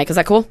friend on the mic. Is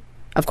that cool?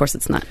 Of course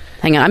it's not.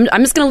 Hang on.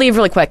 I'm just going to leave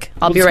really quick.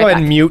 I'll be right back. Let's go ahead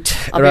and mute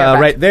I'll be right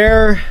back. right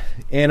there.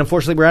 And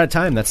unfortunately, we're out of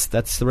time. That's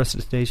the rest of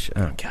the stage.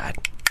 Oh, God.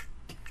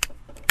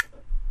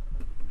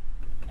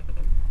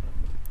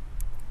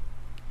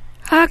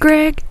 Hi,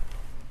 Greg.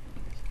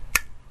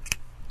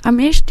 I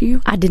missed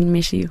you. I didn't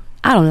miss you.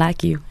 I don't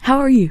like you. How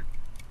are you?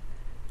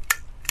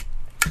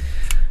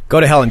 Go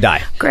to hell and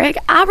die. Greg,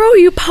 I wrote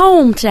you a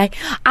poem today.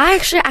 I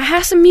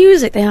have some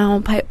music that I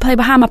want to play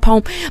behind my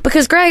poem.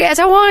 Because, Greg, as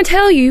I want to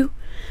tell you,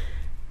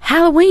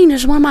 Halloween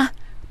is one of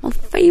my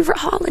favorite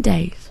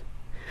holidays.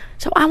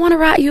 So I want to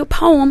write you a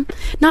poem,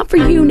 not for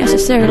you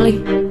necessarily,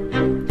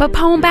 but a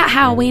poem about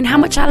Halloween, how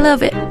much I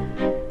love it.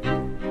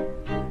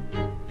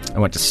 I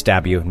want to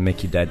stab you and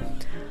make you dead.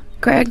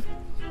 Greg,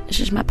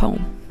 this is my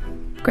poem.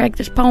 Greg,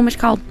 this poem is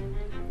called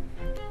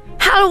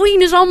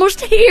Halloween is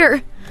Almost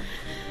Here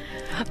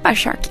by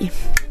Sharky.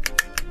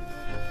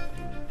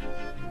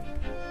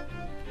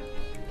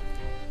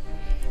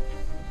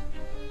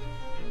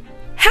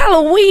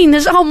 Halloween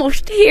is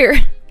almost here.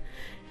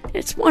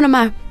 It's one of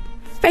my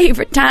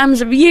favorite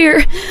times of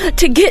year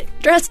to get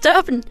dressed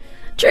up and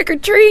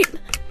trick-or-treat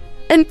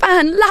and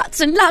find lots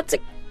and lots of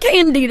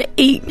candy to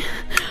eat.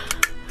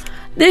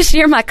 This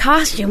year my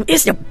costume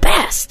is the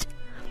best.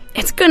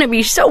 It's going to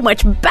be so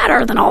much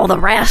better than all the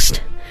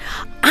rest.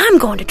 I'm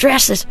going to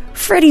dress as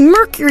Freddie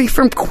Mercury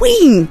from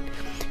Queen.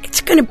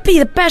 It's going to be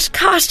the best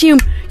costume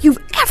you've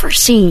ever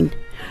seen.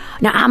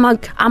 Now, I'm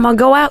gonna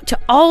go out to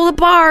all the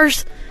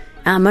bars.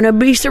 I'm going to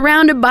be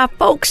surrounded by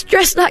folks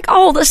dressed like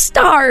all the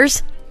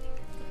stars.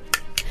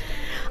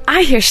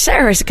 I hear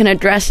Sarah's going to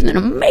dress in an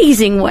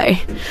amazing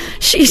way.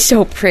 She's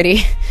so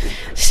pretty.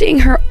 Seeing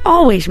her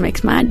always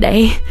makes my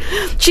day.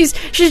 She's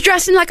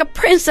dressing like a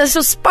princess,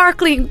 so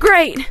sparkly and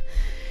great.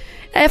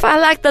 If I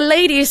like the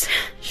ladies,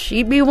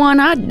 she'd be one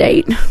I'd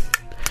date.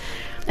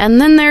 And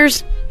then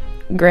there's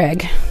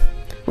Greg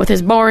with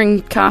his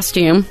boring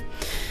costume.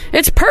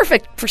 It's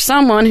perfect for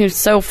someone who's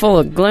so full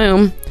of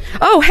gloom.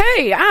 Oh,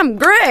 hey, I'm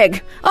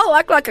Greg. I'll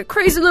act like a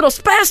crazy little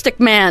spastic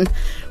man.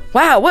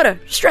 Wow, what a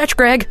stretch,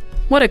 Greg.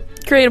 What a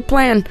creative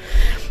plan.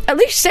 At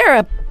least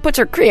Sarah puts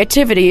her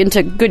creativity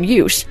into good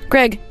use.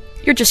 Greg,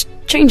 you're just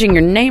changing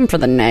your name for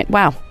the night.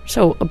 Wow,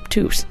 so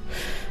obtuse.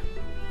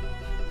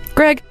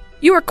 Greg,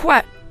 you are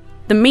quite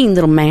the mean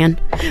little man,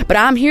 but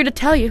I'm here to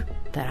tell you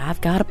that I've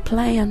got a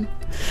plan.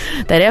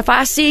 That if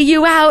I see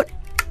you out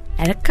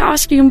at a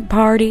costume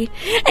party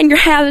and you're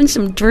having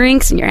some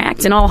drinks and you're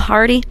acting all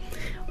hearty,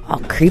 I'll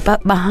creep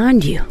up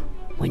behind you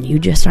when you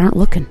just aren't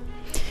looking.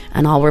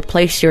 And I'll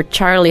replace your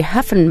Charlie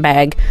Huffin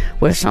bag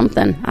with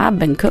something I've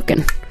been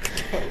cooking.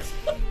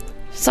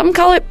 Some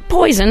call it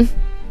poison,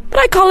 but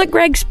I call it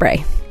Greg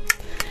spray.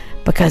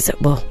 Because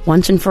it will,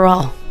 once and for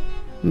all,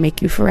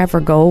 make you forever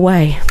go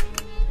away.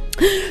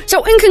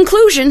 So in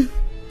conclusion,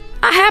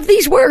 I have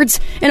these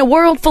words in a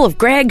world full of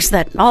Gregs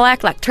that all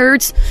act like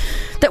turds,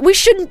 that we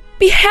shouldn't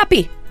be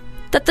happy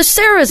that the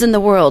Sarahs in the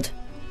world,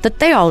 that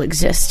they all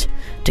exist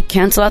to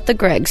cancel out the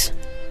Gregs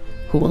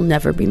who will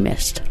never be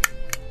missed.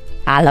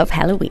 I love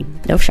Halloween.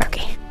 No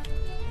Sharky.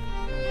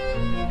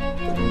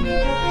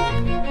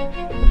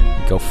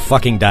 Go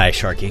fucking die,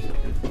 Sharky.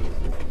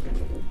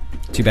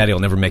 Too bad he'll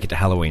never make it to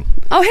Halloween.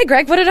 Oh, hey,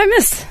 Greg, what did I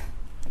miss?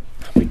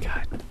 Oh, my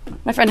God.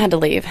 My friend had to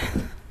leave.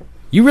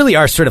 You really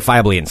are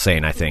certifiably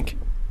insane, I think.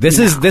 This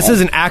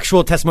is an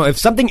actual testimony. If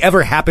something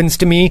ever happens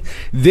to me,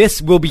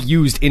 this will be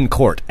used in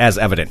court as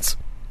evidence.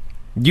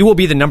 You will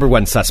be the number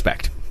one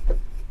suspect.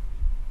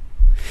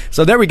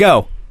 So there we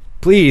go.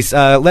 Please,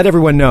 let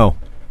everyone know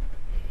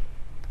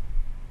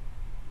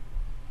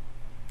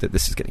that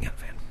this is getting out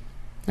of hand.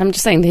 I'm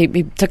just saying,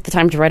 he took the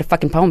time to write a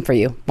fucking poem for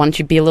you. Why don't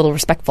you be a little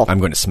respectful? I'm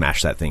going to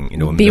smash that thing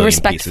into a million Be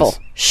respectful.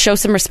 pieces. Show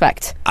some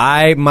respect.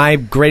 My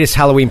greatest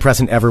Halloween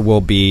present ever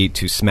will be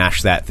to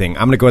smash that thing.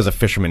 I'm going to go as a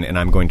fisherman, and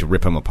I'm going to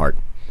rip him apart.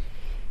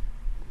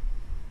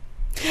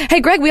 Hey,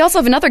 Greg, we also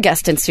have another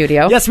guest in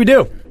studio. Yes, we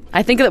do.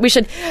 I think that we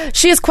should...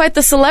 She is quite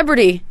the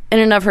celebrity in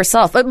and of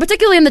herself. But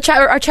particularly in the chat...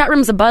 Our chat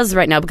room's abuzz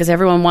right now because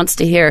everyone wants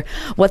to hear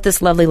what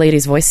this lovely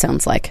lady's voice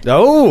sounds like.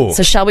 Oh.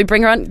 So shall we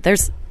bring her on?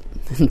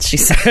 She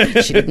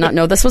did not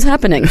know this was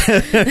happening.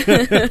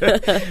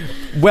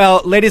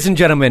 Well, ladies and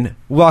gentlemen,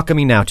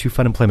 welcoming now to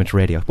Funemployment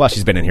Radio. Well,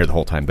 she's been in here the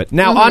whole time, but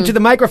now onto the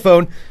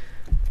microphone.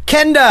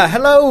 Kenda,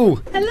 hello.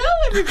 Hello,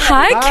 everybody.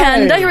 Hi,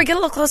 Kenda. Here, get a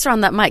little closer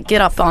on that mic. Get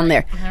up on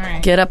there. All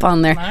right. Get up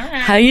on there. All right.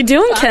 How you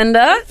doing,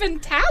 Kenda?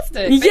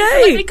 Fantastic. Yay. Thanks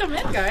for letting me come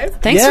in, guys.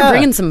 Thanks for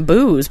bringing some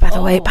booze. By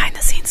the way, behind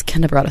the scenes,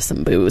 Kenda brought us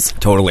some booze.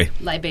 Totally.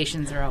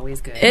 Libations are always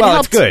good.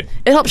 It's good.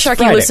 It helped Sharky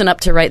Friday. loosen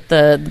up to write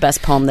the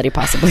best poem that he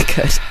possibly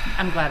could.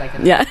 I'm glad I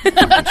could. Yeah.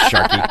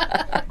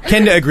 Sharky.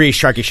 Kenda agrees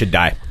Sharky should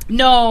die.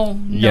 No.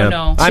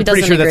 I'm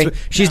pretty sure agree.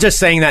 she's just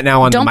saying that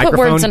now on Don't the put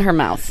microphone. words in her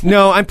mouth.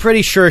 No, I'm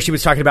pretty sure she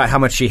was talking about how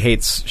much she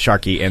hates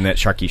Sharky and that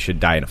Sharky should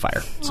die in a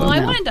fire. So. Well,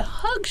 I wanted to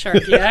hug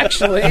Sharky,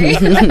 actually.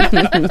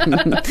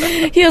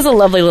 He is a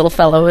lovely little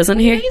fellow, isn't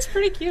he? Yeah, he's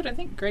pretty cute. I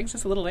think Greg's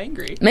just a little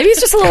angry. Maybe he's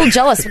just a little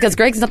jealous because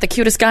Greg's not the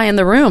cutest guy in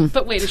the room.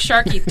 But wait, is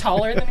Sharky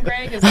taller than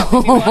Greg? Is that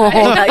maybe Oh,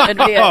 why? that could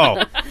be it.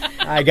 Oh,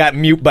 I got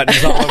mute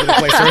buttons all over the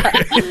place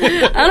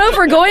already. I don't know if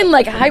we're going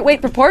like height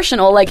weight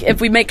proportional. Like if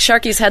we make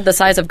Sharky's head the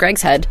size of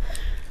Greg's head,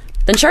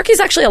 then Sharky's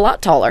actually a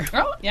lot taller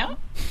Oh, yeah.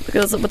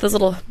 because with his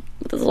little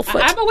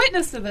foot. I'm a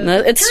witness to this. No,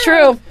 it's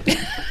true.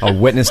 A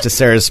witness to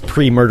Sarah's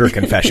pre-murder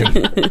confession.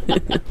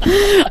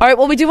 All right,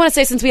 well, we do want to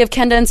say, since we have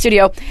Kenda in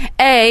studio,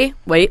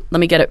 wait, let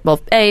me get it. Well,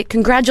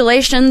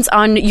 congratulations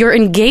on your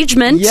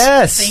engagement.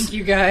 Yes. Thank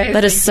you, guys.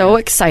 That is so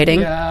exciting.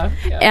 Yeah.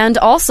 And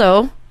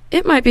also,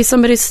 it might be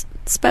somebody's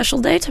special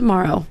day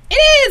tomorrow. It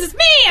is! It's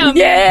me! I'm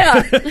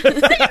Yeah! 40!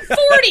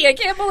 I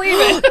can't believe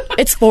it.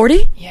 It's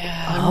 40?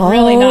 Yeah, I'm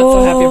really not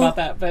so happy about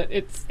that, but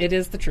it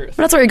is the truth.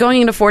 That's why you're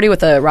going into 40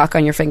 with a rock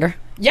on your finger.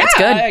 Yeah, That's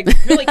good. I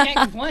really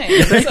can't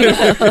complain.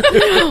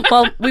 So-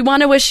 Well, we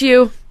want to wish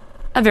you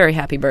a very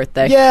happy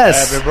birthday.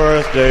 Yes. Happy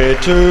birthday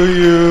to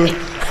you.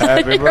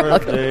 Happy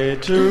birthday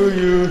to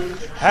you.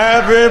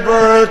 Happy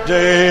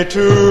birthday to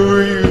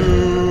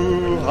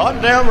you.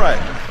 Hot damn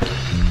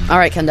right. All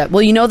right, Kenda.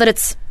 Well, you know that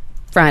it's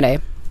Friday.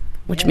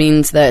 which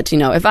means that,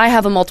 if I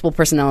have a multiple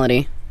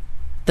personality,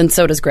 then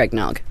so does Greg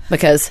Nog,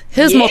 because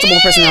his multiple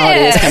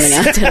personality is coming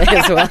out today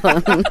as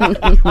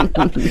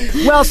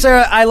well. Well,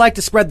 Sarah, I like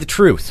to spread the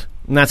truth.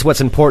 And that's what's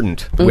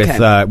important with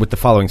the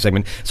following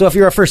segment. So if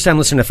you're a first-time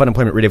listener to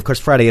Funemployment Radio, of course,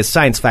 Friday is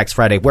Science Facts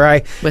Friday, where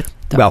I... With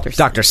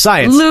Dr.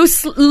 Science.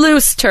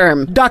 Loose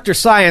term. Dr.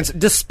 Science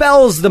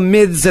dispels the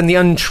myths and the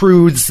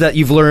untruths that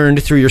you've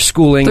learned through your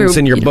schoolings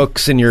and your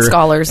books and your...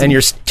 Scholars and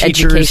your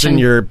teachers education. and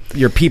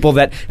your people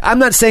that... I'm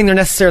not saying they're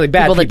necessarily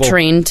bad people. People that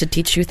train to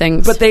teach you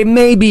things. But they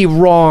may be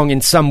wrong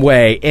in some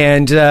way.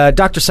 And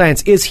Dr.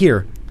 Science is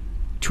here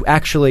to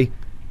actually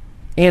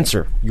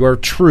answer your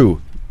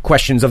true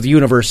questions of the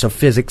universe, of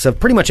physics, of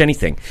pretty much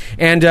anything.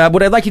 And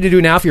what I'd like you to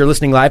do now, if you're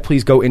listening live,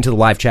 please go into the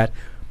live chat,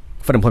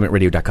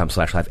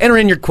 funemploymentradio.com/live. Enter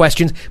in your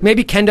questions.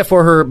 Maybe Kenda,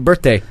 for her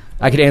birthday,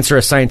 I could answer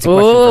a science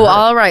question for her.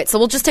 All right. So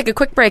we'll just take a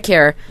quick break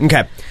here.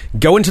 Okay.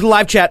 Go into the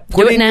live chat.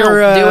 Do it now.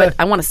 Do it.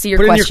 I want to see your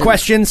questions. Put in your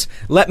questions.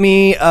 Let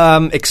me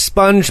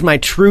expunge my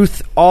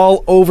truth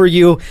all over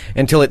you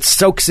until it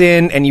soaks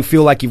in and you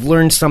feel like you've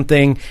learned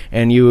something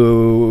and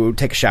you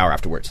take a shower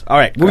afterwards. All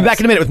right. We'll be back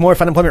in a minute with more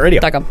Funemployment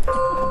Radio.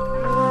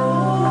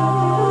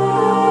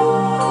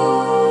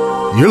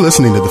 You're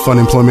listening to the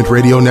Funemployment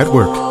Radio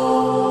Network.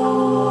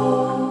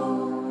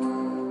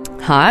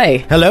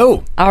 Hi.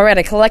 Hello. All right,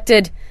 I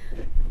collected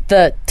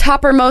the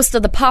toppermost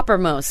of the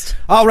poppermost.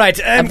 All right.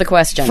 Of the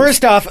questions.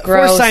 First off,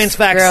 for science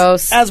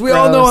facts, as we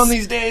all know on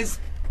these days,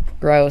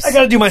 I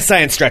gotta do my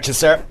science stretches,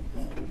 Sarah.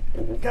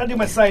 Gotta do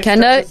my science Kenda,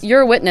 stretches. you're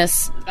a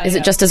witness. Is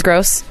it just as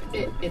gross?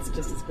 It's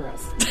just as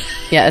gross.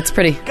 Yeah, it's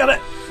pretty. Gotta...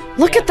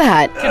 Look at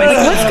that.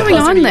 What's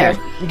going on there?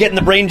 I'm getting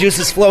the brain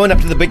juices flowing up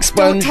to the big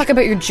sponge. Don't talk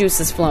about your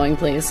juices flowing,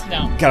 please.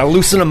 No. Gotta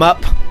loosen them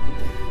up.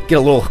 Get a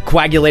little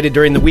coagulated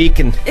during the week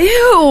and...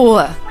 Ew!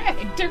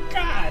 Greg, dear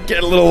God.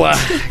 Get a little,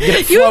 get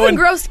it You flowing.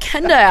 even grossed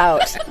Kenda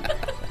out.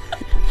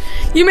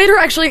 You made her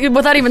actually,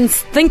 without even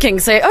thinking,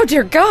 say, "Oh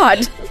dear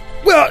God."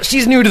 Well,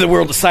 she's new to the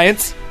world of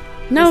science.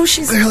 No,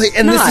 she's clearly,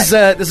 and not.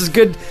 this is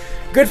good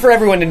for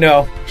everyone to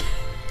know.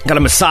 Gotta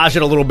massage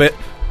it a little bit.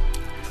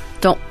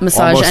 Don't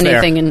massage Almost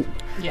anything there. in...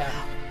 Yeah.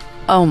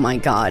 Oh my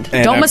God.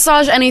 And Don't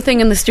massage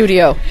anything in the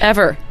studio,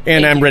 ever.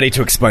 And I'm ready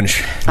to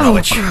expunge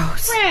knowledge. Oh,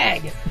 gross.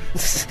 Greg.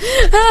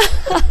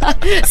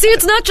 See,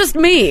 it's not just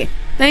me.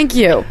 Thank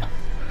you.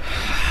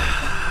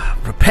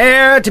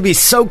 Prepare to be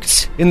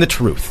soaked in the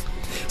truth.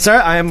 Sir,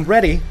 I am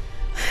ready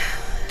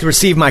to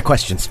receive my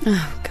questions.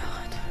 Oh,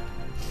 God.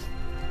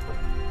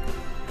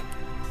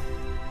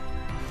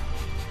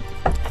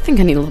 I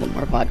think I need a little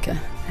more vodka.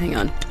 Hang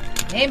on.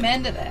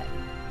 Amen to that.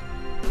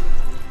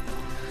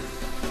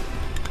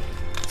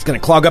 It's going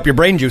to clog up your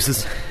brain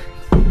juices.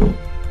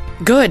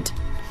 Good.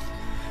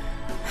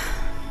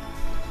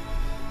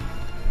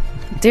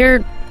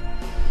 Dear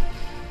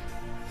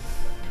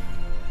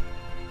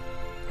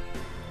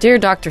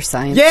Dr.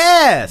 Science.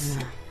 Yes!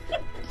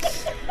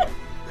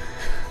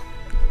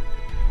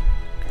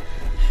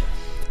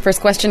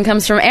 First question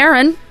comes from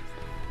Aaron.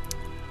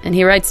 And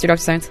he writes, Dear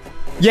Dr. Science.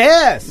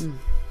 Yes!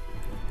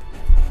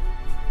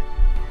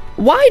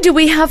 Why do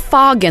we have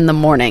fog in the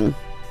morning?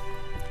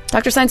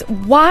 Dr. Science,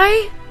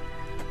 why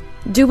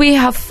do we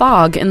have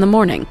fog in the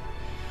morning?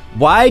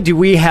 Why do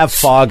we have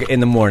fog in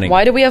the morning?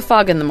 Why do we have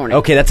fog in the morning?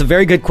 Okay, that's a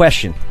very good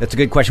question. That's a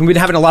good question. We've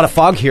been having a lot of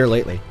fog here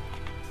lately.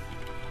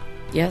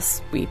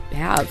 Yes, we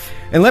have.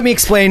 And let me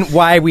explain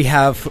why we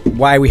have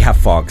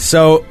fog.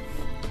 So,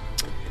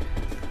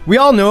 we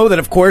all know that,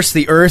 of course,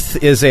 the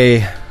Earth is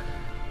a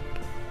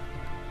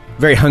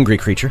very hungry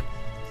creature.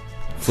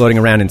 Floating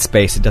around in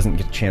space, it doesn't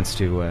get a chance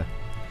to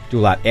do a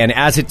lot. And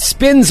as it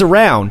spins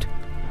around,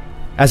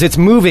 as it's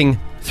moving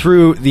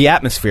through the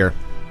atmosphere,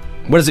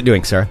 what is it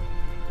doing, Sarah?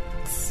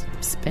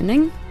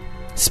 Spinning?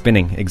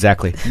 Spinning,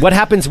 exactly. What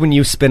happens when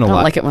you spin a lot? I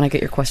don't like it when I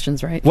get your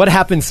questions right. What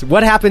happens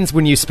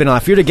when you spin a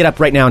lot? If you were to get up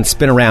right now and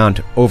spin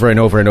around over and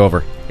over and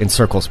over in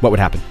circles, what would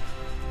happen?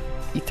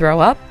 You throw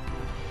up?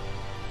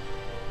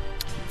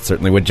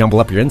 Certainly would jumble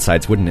up your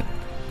insides, wouldn't it?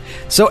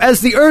 So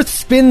as the Earth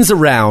spins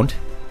around,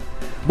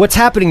 what's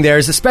happening there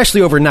is,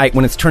 especially overnight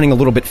when it's turning a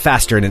little bit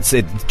faster and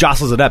it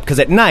jostles it up, because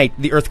at night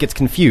the Earth gets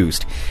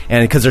confused,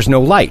 and because there's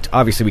no light,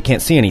 obviously we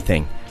can't see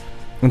anything.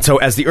 And so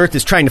as the Earth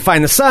is trying to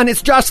find the sun,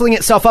 it's jostling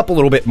itself up a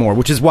little bit more,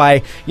 which is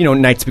why,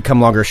 nights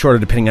become longer or shorter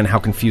depending on how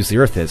confused the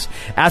Earth is.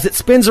 As it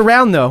spins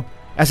around, though,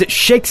 as it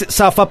shakes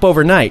itself up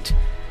overnight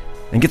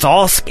and gets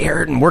all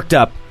scared and worked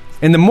up,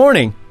 in the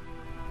morning,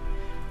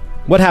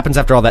 what happens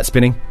after all that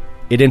spinning?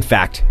 It, in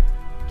fact,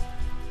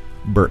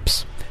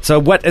 burps. So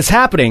what is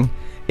happening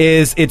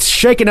is it's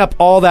shaking up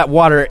all that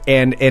water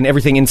and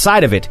everything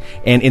inside of it,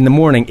 and in the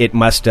morning it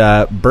must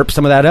burp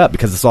some of that up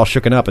because it's all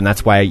shooken up, and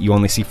that's why you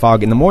only see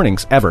fog in the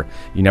mornings, ever.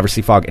 You never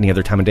see fog any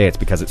other time of day. It's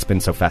because it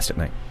spins so fast at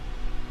night.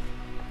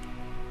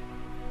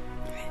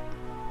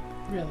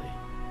 Really?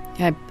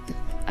 Yeah,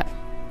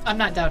 I'm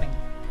not doubting.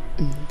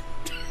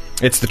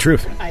 It's the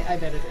truth. I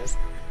bet it is.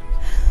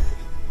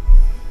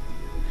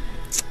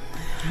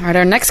 All right,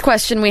 our next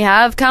question we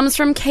have comes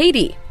from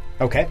Katie.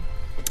 Okay.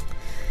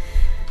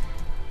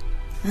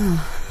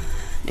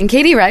 And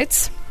Katie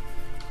writes,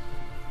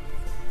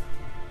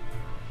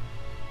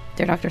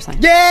 Dear Dr.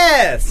 Science.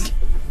 Yes!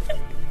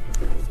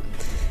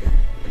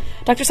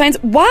 Dr. Science,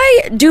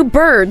 why do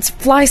birds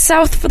fly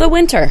south for the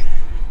winter?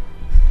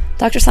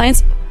 Dr.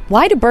 Science,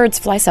 why do birds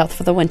fly south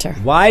for the winter?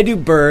 Why do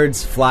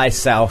birds fly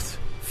south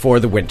for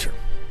the winter?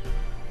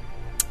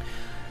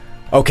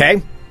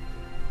 Okay.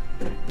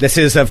 This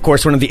is, of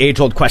course, one of the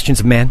age-old questions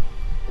of man.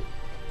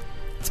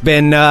 It's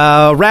been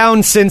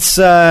around since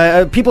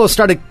people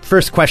started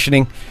first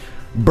questioning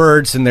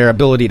birds and their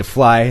ability to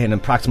fly in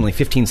approximately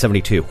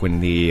 1572 when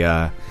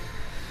the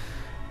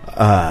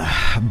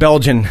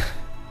Belgian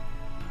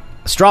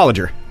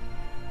astrologer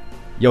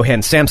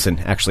Johann Samson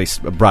actually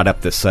brought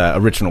up this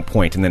original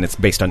point, and then it's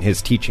based on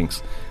his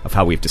teachings of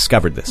how we've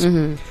discovered this.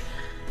 Mm-hmm.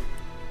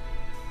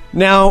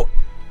 Now,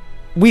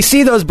 we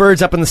see those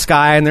birds up in the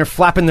sky, and they're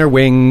flapping their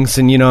wings,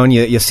 and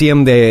you see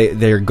them,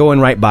 they're going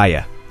right by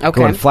you.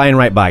 Okay. Going flying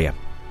right by you.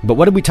 But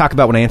what did we talk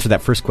about when I answered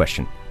that first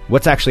question?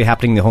 What's actually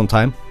happening the whole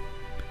time?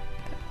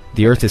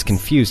 The Earth is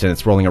confused and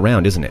it's rolling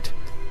around, isn't it?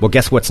 Well,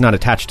 guess what's not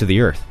attached to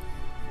the Earth?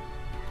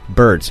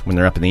 Birds, when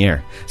they're up in the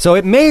air. So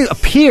it may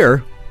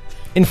appear,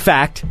 in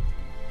fact,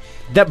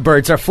 that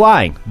birds are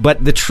flying.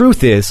 But the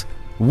truth is,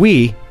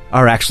 we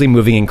are actually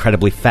moving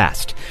incredibly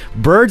fast.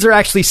 Birds are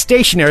actually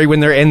stationary when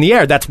they're in the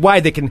air. That's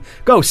why they can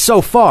go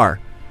so far.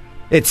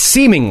 It's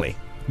seemingly.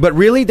 But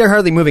really, they're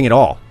hardly moving at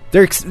all.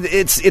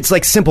 It's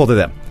like simple to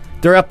them.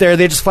 They're up there,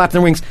 they just flap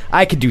their wings.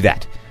 I could do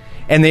that.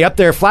 And they up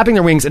there flapping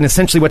their wings, and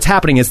essentially what's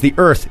happening is the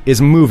Earth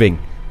is moving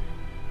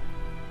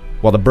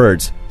while the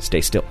birds stay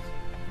still.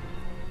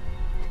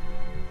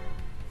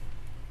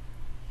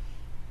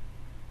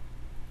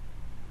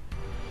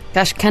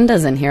 Gosh,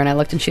 Kenda's in here, and I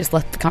looked and she just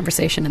left the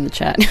conversation in the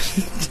chat.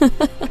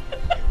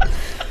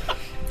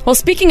 Well,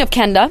 speaking of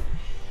Kenda,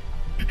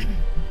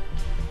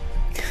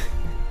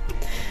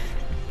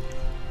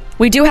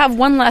 we do have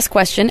one last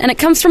question, and it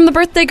comes from the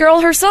birthday girl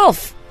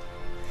herself.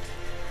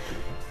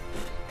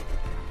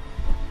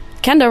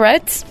 Kenda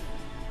writes,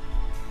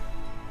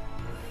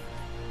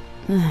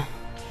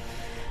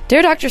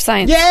 Dear Dr.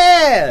 Science.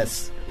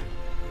 Yes!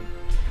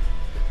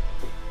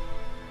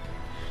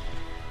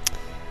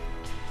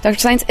 Dr.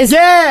 Science is...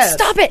 Yes!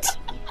 Stop it!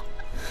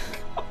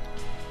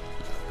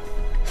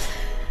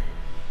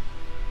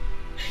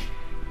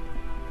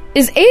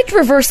 Is age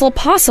reversal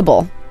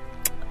possible?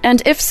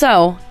 And if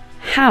so,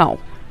 how?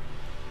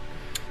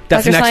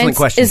 That's Dr. an excellent Science,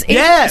 question. Is age...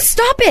 Yes!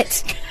 Stop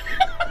it!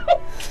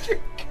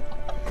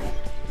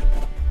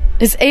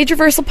 Is age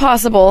reversal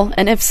possible?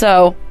 And if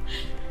so,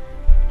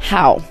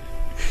 how?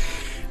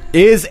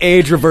 Is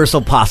age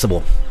reversal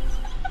possible?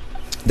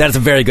 That is a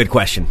very good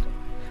question.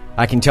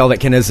 I can tell that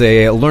Ken is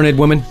a learned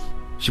woman.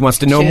 She wants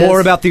to know more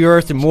about the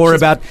Earth and more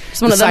about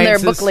She's one of them there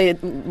book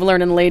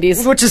learning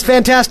ladies. Which is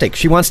fantastic.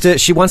 She wants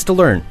to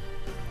learn.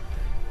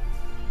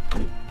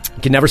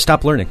 You can never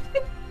stop learning.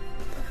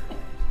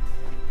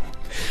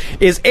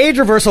 Is age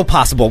reversal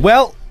possible?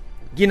 Well,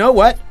 you know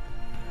what?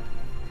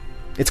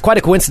 It's quite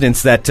a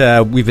coincidence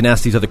that we've been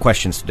asked these other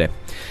questions today.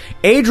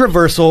 Age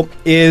reversal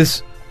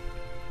is,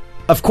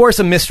 of course,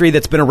 a mystery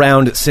that's been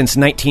around since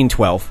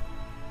 1912,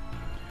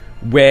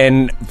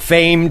 when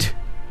famed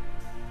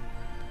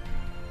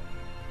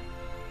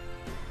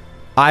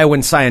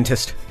Iowan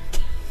scientist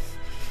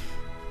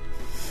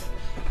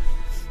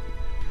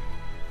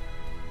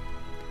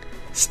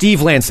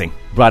Steve Lansing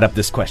brought up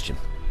this question,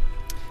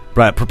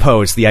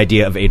 proposed the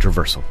idea of age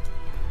reversal.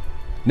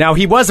 Now,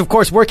 he was, of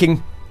course,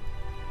 working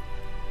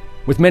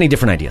with many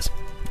different ideas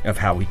of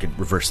how we could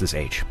reverse this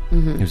age.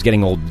 Mm-hmm. He was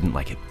getting old, didn't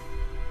like it.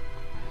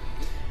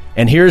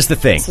 And here's the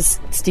thing. This is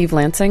Steve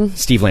Lansing?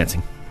 Steve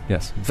Lansing,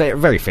 yes. Very,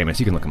 very famous.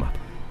 You can look him up.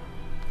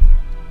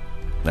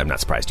 I'm not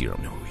surprised you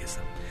don't know who he is,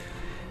 though.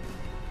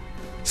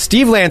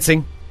 Steve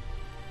Lansing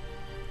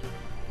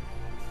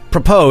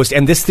proposed,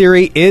 and this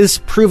theory is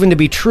proven to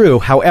be true,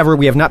 however,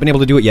 we have not been able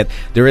to do it yet.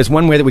 There is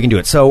one way that we can do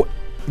it. So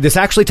this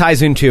actually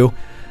ties into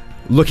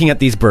looking at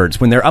these birds.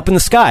 When they're up in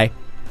the sky,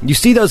 you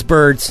see those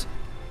birds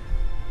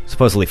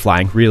supposedly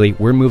flying. Really,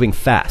 we're moving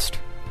fast.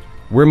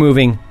 We're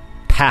moving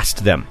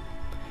past them.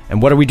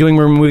 And what are we doing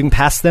when we're moving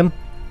past them?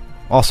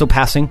 Also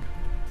passing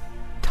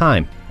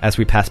time as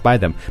we pass by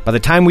them. By the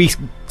time we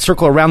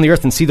circle around the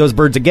Earth and see those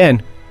birds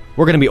again,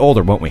 we're going to be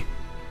older, won't we?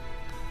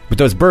 But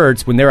those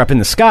birds, when they're up in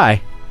the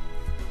sky,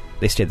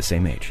 they stay the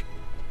same age.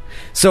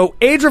 So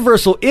age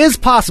reversal is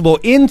possible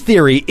in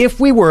theory if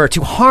we were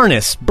to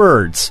harness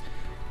birds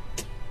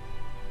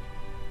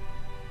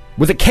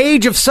with a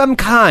cage of some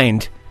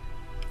kind.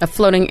 A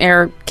floating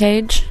air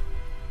cage?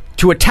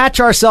 To attach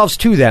ourselves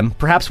to them,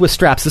 perhaps with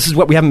straps. This is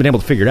what we haven't been able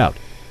to figure out.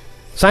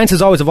 Science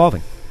is always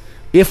evolving.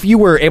 If you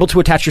were able to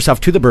attach yourself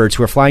to the birds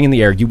who are flying in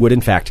the air, you would,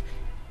 in fact,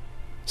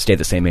 stay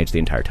the same age the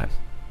entire time.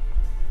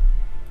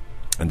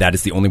 And that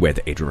is the only way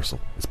that age reversal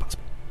is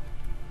possible.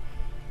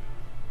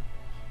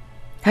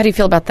 How do you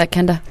feel about that,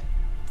 Kenda?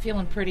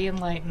 Feeling pretty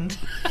enlightened.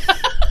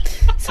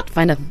 So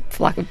find a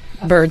flock of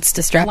birds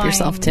to strap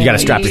yourself to. You got to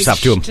strap yourself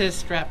to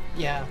them.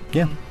 Yeah.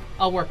 Yeah.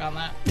 I'll work on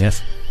that.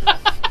 Yes.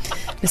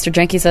 Mr.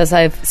 Jenke says,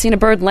 I've seen a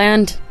bird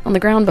land on the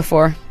ground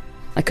before.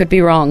 I could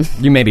be wrong.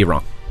 You may be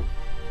wrong.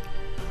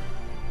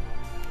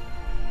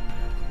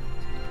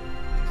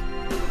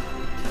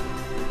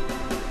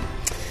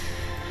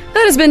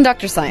 That has been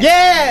Dr. Science.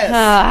 Yes!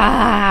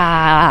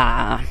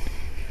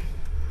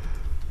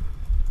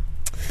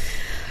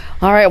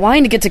 All right, well, I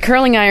need to get to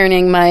curling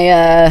ironing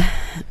my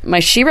my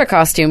She-Ra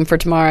costume for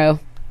tomorrow.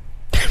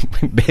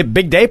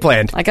 Big day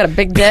planned. I got a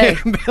big day.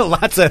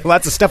 lots of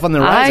stuff on the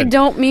horizon. I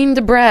don't mean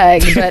to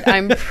brag, but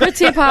I'm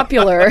pretty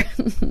popular.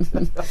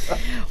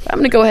 What I'm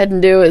going to go ahead and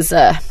do is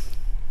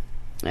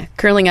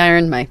curling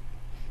iron my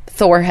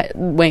Thor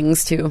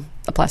wings to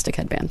a plastic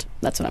headband.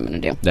 That's what I'm going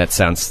to do. That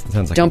sounds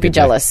like Don't a be good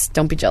jealous. day.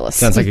 Don't be jealous.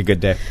 Sounds like a good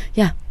day.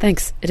 Yeah,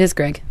 thanks. It is,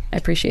 Greg. I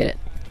appreciate it.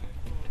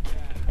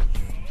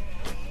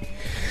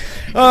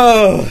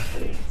 Oh.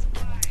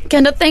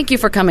 Kenda, thank you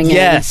for coming in.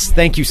 Yes,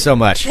 thank you so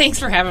much. Thanks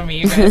for having me,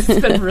 you guys.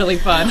 It's been really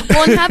fun.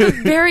 Well, and have a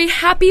very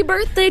happy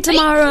birthday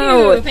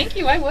tomorrow. Thank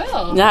you. I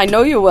will. Yeah, I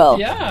know you will.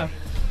 Yeah.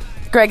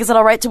 Greg, is it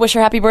all right to wish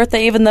her happy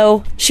birthday even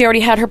though she already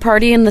had her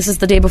party and this is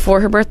the day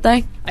before her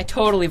birthday? I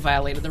totally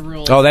violated the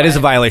rules. Oh, that is a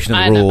violation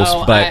of the rules.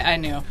 But I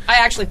knew. I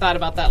actually thought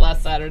about that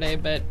last Saturday,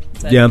 but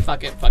said, Yeah.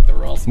 fuck it. Fuck the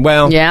rules.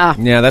 well, Yeah.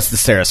 that's the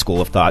Sarah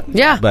school of thought.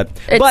 Yeah. but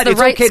It's the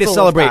right okay to school of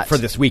celebrate thought. for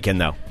this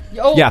weekend, though.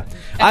 Oh, Yeah,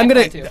 I'm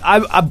gonna. too.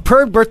 I'm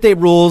per birthday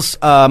rules.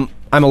 I'm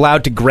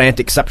allowed to grant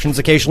exceptions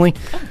occasionally.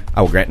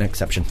 I will grant an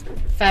exception.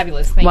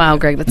 Fabulous. Thank Wow, you.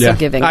 Greg, that's so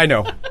giving. I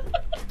know.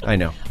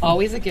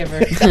 Always a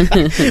giver. Send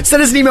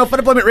us an email,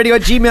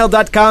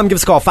 funemploymentradio@gmail.com. Give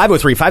us a call,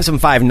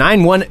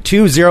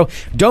 503-575-9120.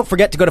 Don't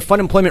forget to go to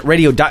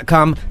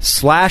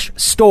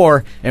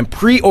funemploymentradio.com/store and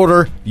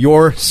pre-order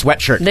your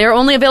sweatshirt. They're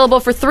only available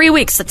for 3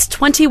 weeks. That's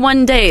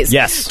 21 days.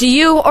 Yes. Do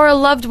you or a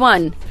loved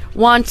one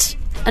want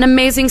an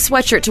amazing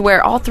sweatshirt to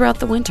wear all throughout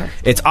the winter?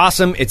 It's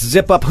awesome. It's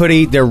zip-up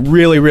hoodie. They're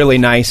really, really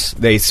nice.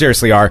 They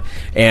seriously are.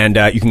 And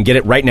you can get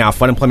it right now,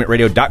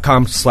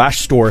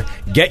 funemploymentradio.com/store.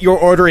 Get your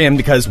order in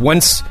because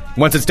once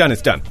it's done,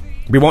 it's done.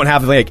 We won't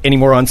have any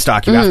more on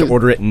stock. You have to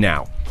order it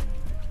now.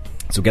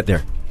 So get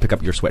there. Pick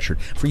up your sweatshirt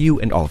for you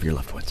and all of your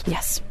loved ones.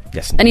 Yes.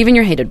 Yes, And even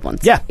your hated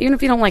ones. Yeah. Even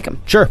if you don't like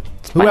them. Sure.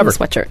 Buy Whoever.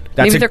 them a sweatshirt.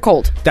 Maybe they're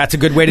cold. That's a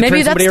good way to Maybe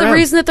turn somebody that's the around.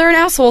 reason that they're an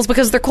assholes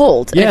because they're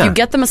cold. And Yeah. if you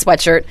get them a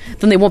sweatshirt,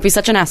 then they won't be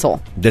such an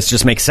asshole. This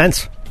just makes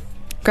sense.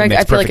 Greg,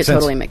 makes I feel like perfect it sense.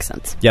 totally makes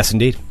sense. Yes,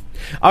 indeed.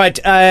 All right.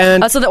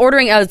 And So the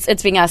ordering,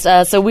 it's being asked.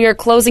 So we are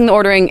closing the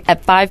ordering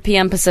at 5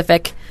 p.m.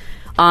 Pacific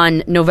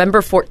on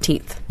November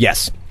 14th.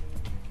 yes.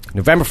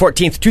 November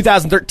 14th,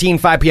 2013,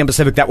 5 p.m.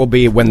 Pacific. That will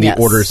be when the Yes.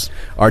 orders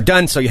are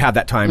done, so you have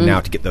that time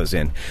now to get those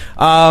in.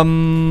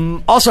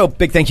 Also,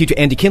 big thank you to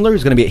Andy Kindler,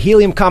 who's going to be at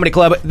Helium Comedy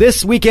Club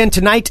this weekend,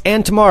 tonight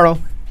and tomorrow.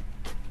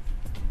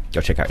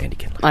 Go check out Andy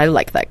Kindler. I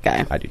like that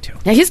guy. I do, too.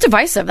 Yeah, he's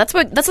divisive. That's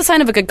a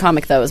sign of a good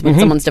comic, though, is when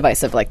someone's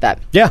divisive like that.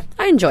 Yeah.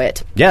 I enjoy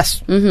it.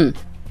 Yes. Mm-hmm.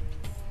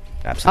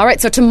 Absolutely. All right,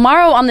 so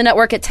tomorrow on the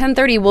network at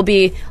 10:30 will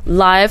be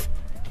live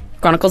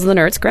Chronicles of the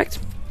Nerds, correct?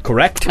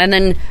 Correct. And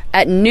then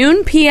at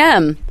noon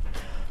p.m.,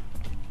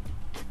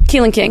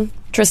 Keelan King,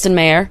 Tristan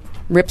Mayer,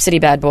 Rip City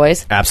Bad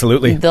Boys.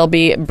 Absolutely. They'll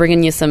be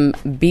bringing you some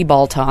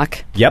b-ball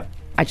talk. Yep.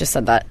 I just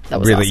said that. That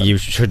was Really, awesome. you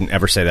shouldn't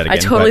ever say that again.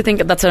 I totally but-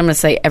 think that's what I'm going to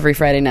say every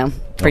Friday now.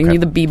 Bring Okay. you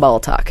the b-ball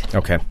talk.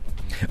 Okay.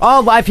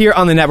 All live here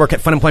on the network at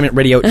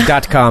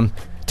funemploymentradio.com.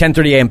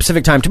 10:30 a.m.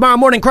 Pacific time. Tomorrow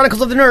morning, Chronicles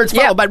of the Nerds,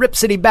 followed by Rip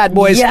City Bad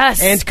Boys.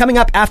 Yes. And coming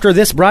up after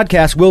this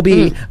broadcast will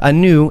be a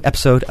new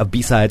episode of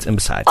B-Sides and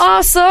Besides.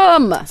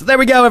 Awesome! So there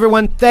we go,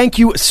 everyone. Thank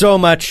you so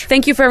much.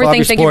 Thank you for all of everything.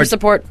 your Thank you for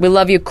support. We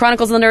love you.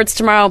 Chronicles of the Nerds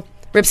tomorrow.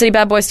 Rip City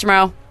Bad Boys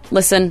tomorrow.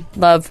 Listen,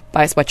 love,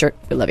 buy a sweatshirt.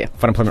 We love you.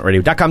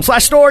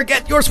 funemploymentradio.com/store.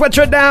 Get your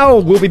sweatshirt now.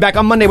 We'll be back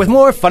on Monday with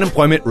more Fun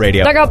Employment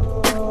Radio. Back up.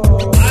 1, 2,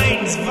 3,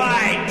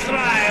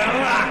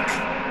 rock.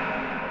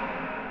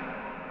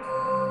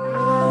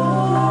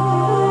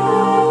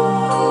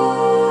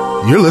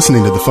 You're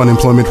listening to the Fun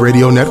Employment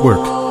Radio Network.